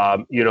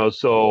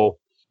 So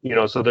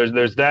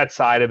there's that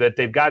side of it.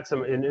 They've got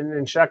some,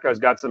 and Shakhtar's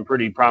got some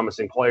pretty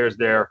promising players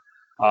there.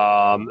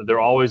 They're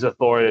always a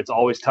thorn. It's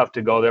always tough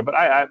to go there, but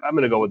I'm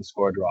going to go with the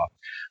score draw.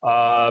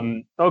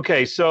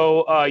 Okay,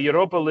 so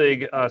Europa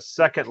League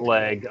second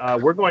leg.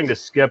 We're going to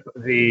skip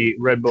the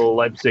Red Bull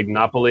Leipzig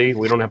Napoli.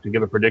 We don't have to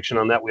give a prediction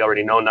on that. We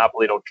already know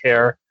Napoli don't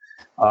care,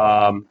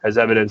 as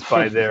evidenced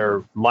by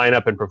their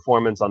lineup and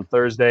performance on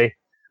Thursday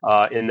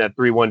in that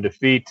 3-1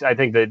 defeat. I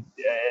think that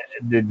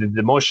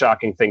the most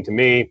shocking thing to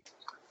me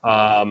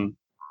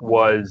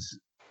was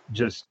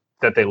just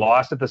that they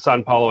lost at the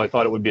San Paulo. I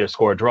thought it would be a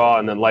score draw,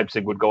 and then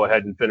Leipzig would go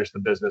ahead and finish the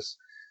business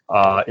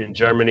in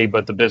Germany,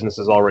 but the business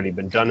has already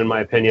been done, in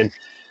my opinion.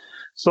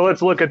 So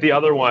let's look at the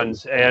other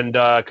ones and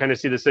kind of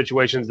see the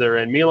situations they're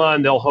in.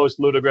 Milan, they'll host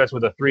Ludogorets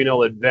with a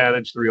 3-0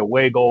 advantage, 3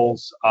 away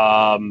goals.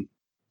 And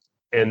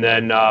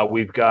then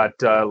we've got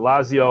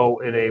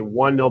Lazio in a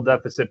 1-0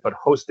 deficit, but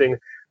hosting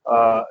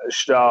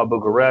Steaua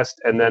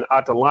Bucharest. And then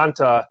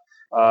Atalanta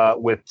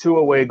with 2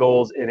 away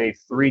goals in a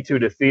 3-2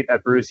 defeat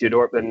at Borussia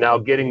Dortmund, now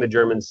getting the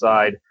German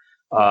side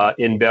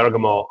in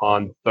Bergamo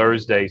on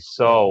Thursday.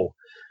 So,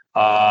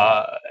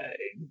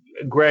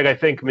 Greg, I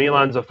think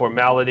Milan's a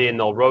formality and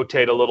they'll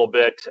rotate a little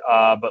bit,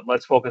 but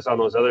let's focus on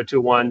those other 2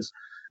 ones,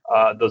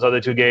 those other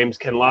 2 games.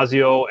 Can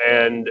Lazio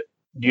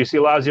do you see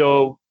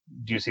Lazio?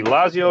 Do you see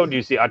Lazio? Do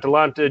you see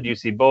Atalanta? Do you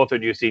see both, or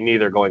do you see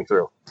neither going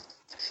through?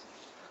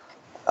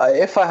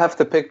 If I have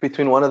to pick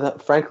between one of them,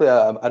 frankly,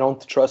 I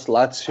don't trust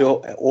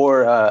Lazio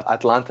or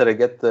Atalanta to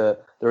get the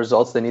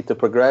results they need to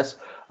progress.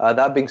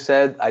 That being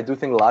said, I do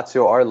think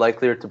Lazio are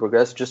likelier to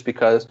progress just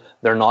because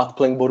they're not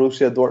playing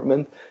Borussia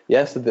Dortmund.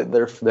 Yes,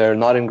 they're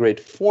not in great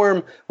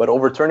form, but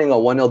overturning a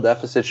 1-0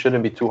 deficit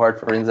shouldn't be too hard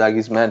for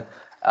Inzaghi's men.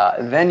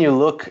 Then you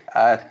look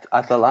at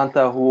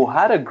Atalanta, who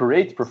had a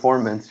great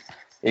performance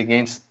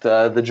against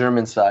the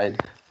German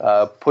side,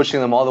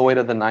 pushing them all the way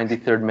to the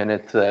 93rd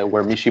minute,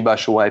 where Michy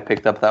Batshuayi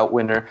picked up that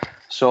winner.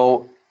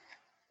 So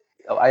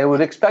I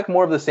would expect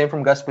more of the same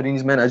from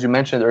Gasperini's men. As you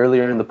mentioned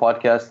earlier in the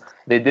podcast,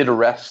 they did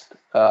arrest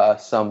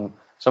some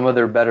of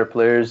their better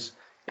players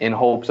in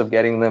hopes of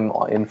getting them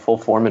in full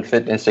form and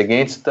fitness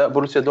against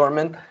Borussia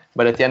Dortmund.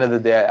 But at the end of the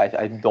day,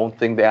 I don't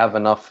think they have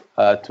enough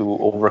to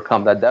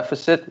overcome that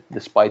deficit,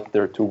 despite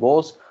their 2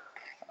 goals.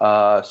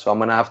 So I'm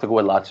going to have to go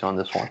with Lazio on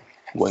this one,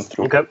 going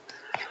through. Okay.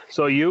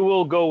 So you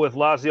will go with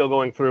Lazio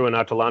going through and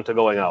Atalanta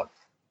going out.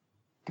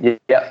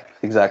 Yeah,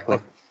 exactly.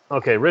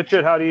 Okay,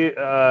 Richard, how do you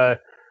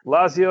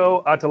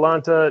Lazio,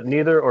 Atalanta,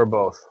 neither or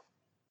both?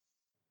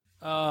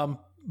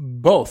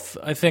 Both.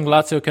 I think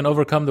Lazio can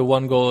overcome the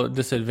 1-goal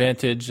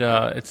disadvantage.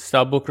 It's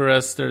Steaua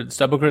Bucharest.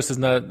 Steaua Bucharest is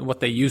not what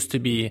they used to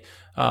be.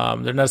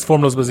 They're not as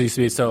formless as they used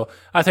to be. So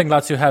I think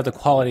Lazio have the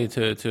quality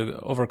to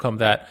overcome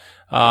that.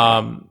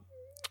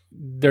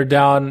 They're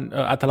down.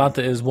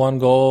 Atalanta is 1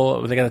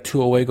 goal. They got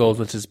 2 away goals,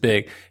 which is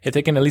big. If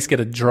they can at least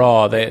get a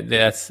draw,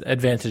 that's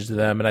advantage to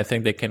them, and I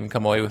think they can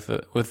come away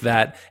with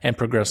that and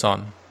progress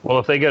on. Well,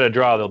 if they get a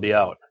draw, they'll be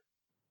out.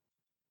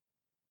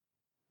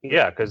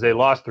 Yeah, because they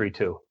lost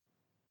 3-2.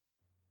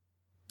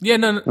 Yeah,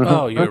 no.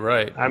 Oh, you're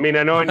right. I mean,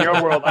 I know in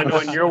your world.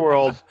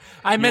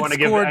 I meant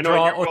score,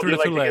 draw, or through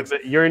the 2 legs.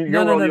 You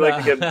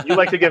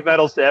like to give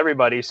medals to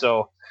everybody.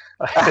 So.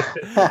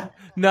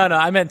 No,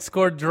 I meant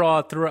score,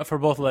 draw through for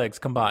both legs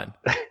combined.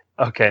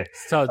 Okay.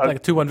 So like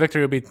a 2-1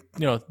 victory would be,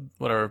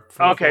 whatever.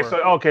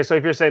 4-4. Okay. So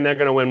if you're saying they're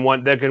going to win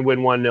one, they can win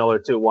 1-0 or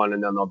 2-1,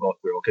 and then they'll go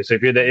through. Okay. So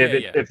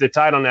if they're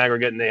tied on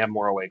aggregate and they have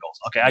more away goals.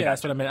 Okay, I got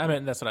that's what I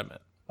meant. That's what I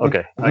meant.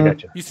 Okay, I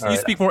got you. You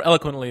speak more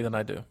eloquently than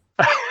I do.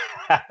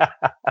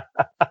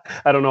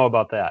 I don't know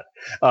about that.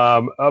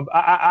 I'm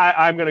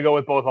going to go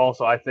with both.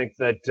 Also, I think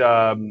that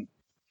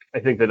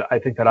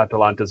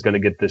Atalanta is going to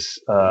get this.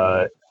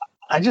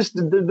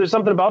 There's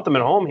something about them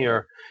at home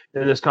here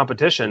in this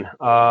competition.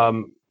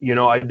 They're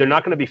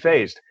not going to be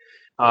phased.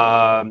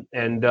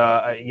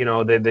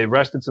 They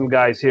rested some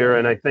guys here,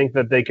 and I think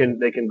that they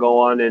can go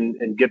on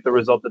and get the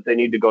result that they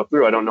need to go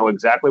through. I don't know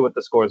exactly what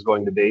the score is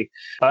going to be,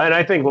 and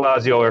I think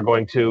Lazio are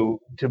going to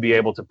be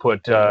able to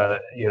put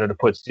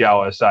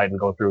Steaua aside and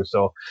go through.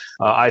 So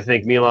I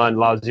think Milan,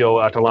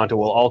 Lazio, Atalanta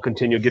will all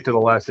continue to get to the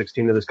last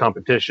 16 of this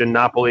competition.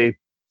 Napoli,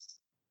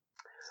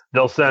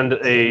 they'll send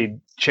a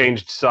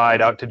changed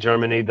side out to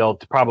Germany. They'll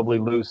probably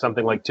lose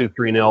something like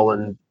 2-3-0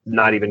 and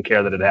not even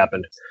care that it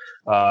happened.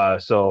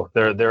 So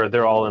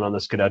they're all in on the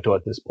Scudetto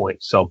at this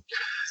point. So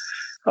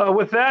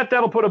with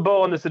that'll put a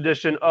bow on this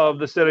edition of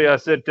the Serie A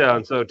Sit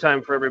Down. So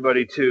time for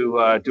everybody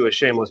to do a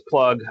shameless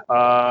plug.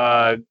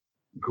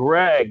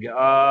 Greg,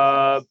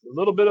 a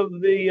little bit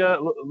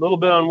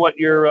on what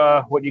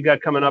you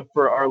got coming up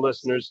for our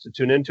listeners to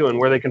tune into and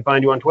where they can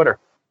find you on Twitter.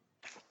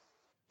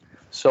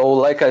 So,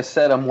 like I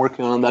said, I'm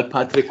working on that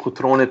Patrick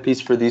Cutrone piece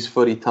for These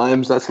Footy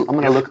Times. I'm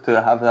going to look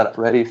to have that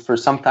ready for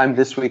sometime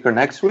this week or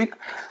next week.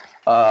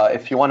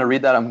 If you want to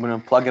read that, I'm going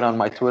to plug it on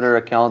my Twitter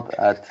account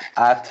at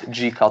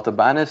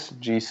 @GCaltabanis,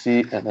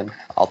 GC, and then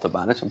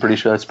Altabanis. I'm pretty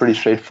sure that's pretty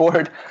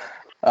straightforward.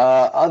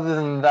 Other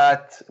than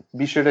that,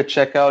 be sure to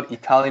check out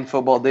Italian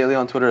Football Daily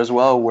on Twitter as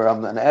well, where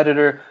I'm an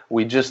editor.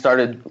 We just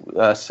started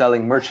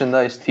selling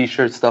merchandise,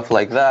 T-shirts, stuff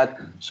like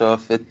that. So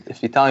if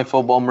Italian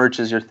football merch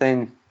is your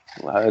thing,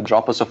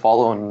 drop us a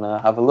follow and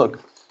have a look.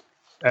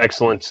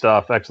 Excellent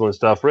stuff.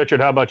 Richard,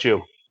 how about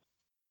you?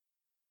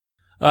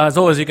 As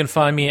always, you can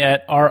find me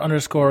at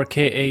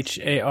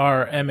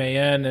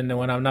R_KHARMAN. And then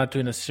when I'm not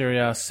doing the Serie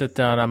A sit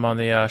down, I'm on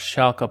the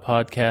Schalke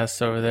podcast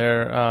over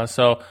there.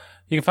 So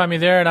you can find me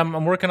there. And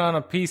I'm working on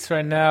a piece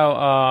right now.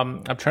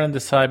 I'm trying to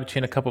decide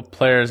between a couple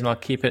players, and I'll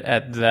keep it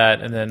at that.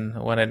 And then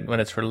when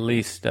it's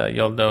released,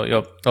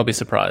 you'll be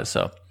surprised.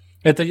 So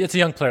it's a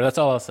young player. That's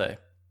all I'll say.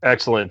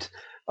 Excellent.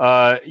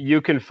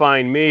 You can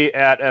find me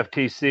at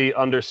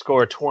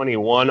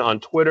FTC_21 on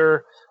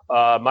Twitter.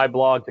 My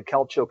blog, The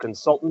Calcio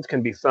Consultant,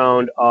 can be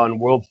found on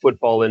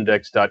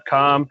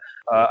worldfootballindex.com.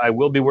 I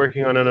will be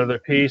working on another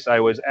piece.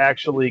 I was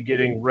actually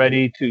getting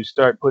ready to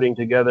start putting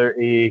together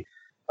a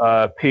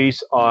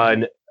piece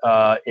on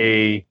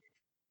a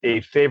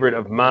favorite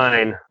of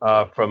mine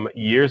from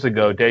years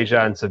ago,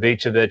 Dejan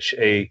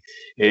Savicevic,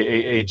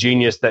 a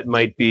genius that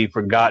might be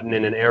forgotten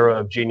in an era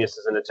of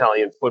geniuses in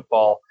Italian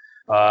football.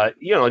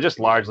 Just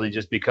largely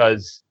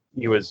because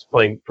he was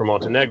playing for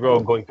Montenegro,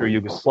 going through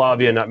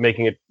Yugoslavia, not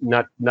being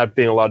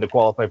allowed to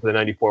qualify for the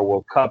 '94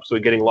 World Cup, so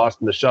getting lost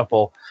in the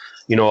shuffle,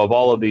 of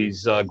all of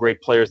these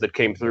great players that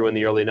came through in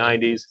the early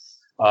 '90s.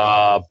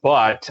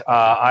 But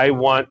I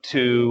want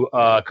to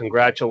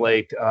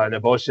congratulate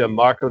Nebojša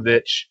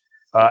Markovic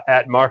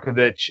at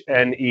Markovic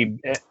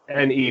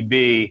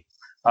NEB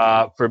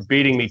for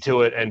beating me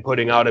to it and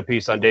putting out a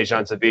piece on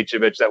Dejan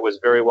Savicevic that was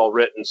very well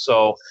written.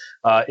 So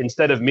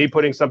instead of me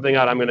putting something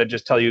out, I'm going to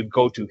just tell you,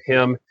 go to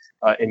him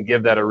and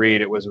give that a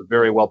read. It was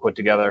very well put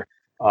together.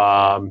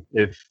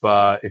 If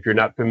you're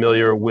not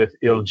familiar with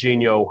Il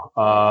Gino,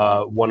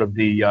 one of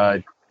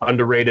the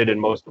underrated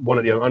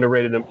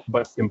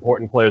but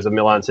important players of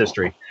Milan's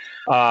history.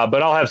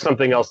 But I'll have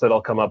something else that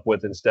I'll come up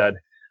with instead.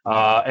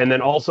 And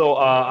then also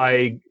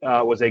I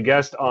was a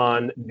guest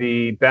on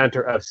the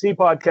Banter FC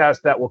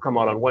podcast that will come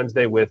out on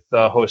Wednesday with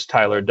host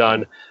Tyler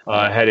Dunn.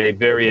 Had a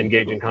very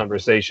engaging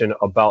conversation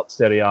about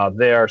Serie A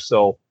there.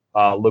 So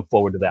look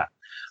forward to that.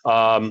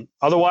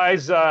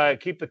 Otherwise,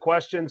 keep the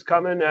questions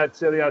coming at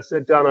Serie A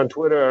Sit Down on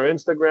Twitter or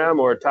Instagram,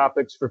 or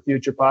topics for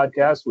future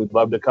podcasts. We'd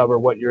love to cover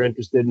what you're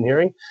interested in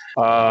hearing.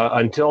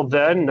 Until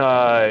then,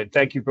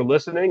 thank you for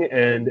listening,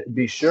 and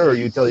be sure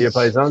you tell your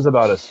paisans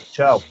about us.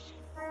 Ciao.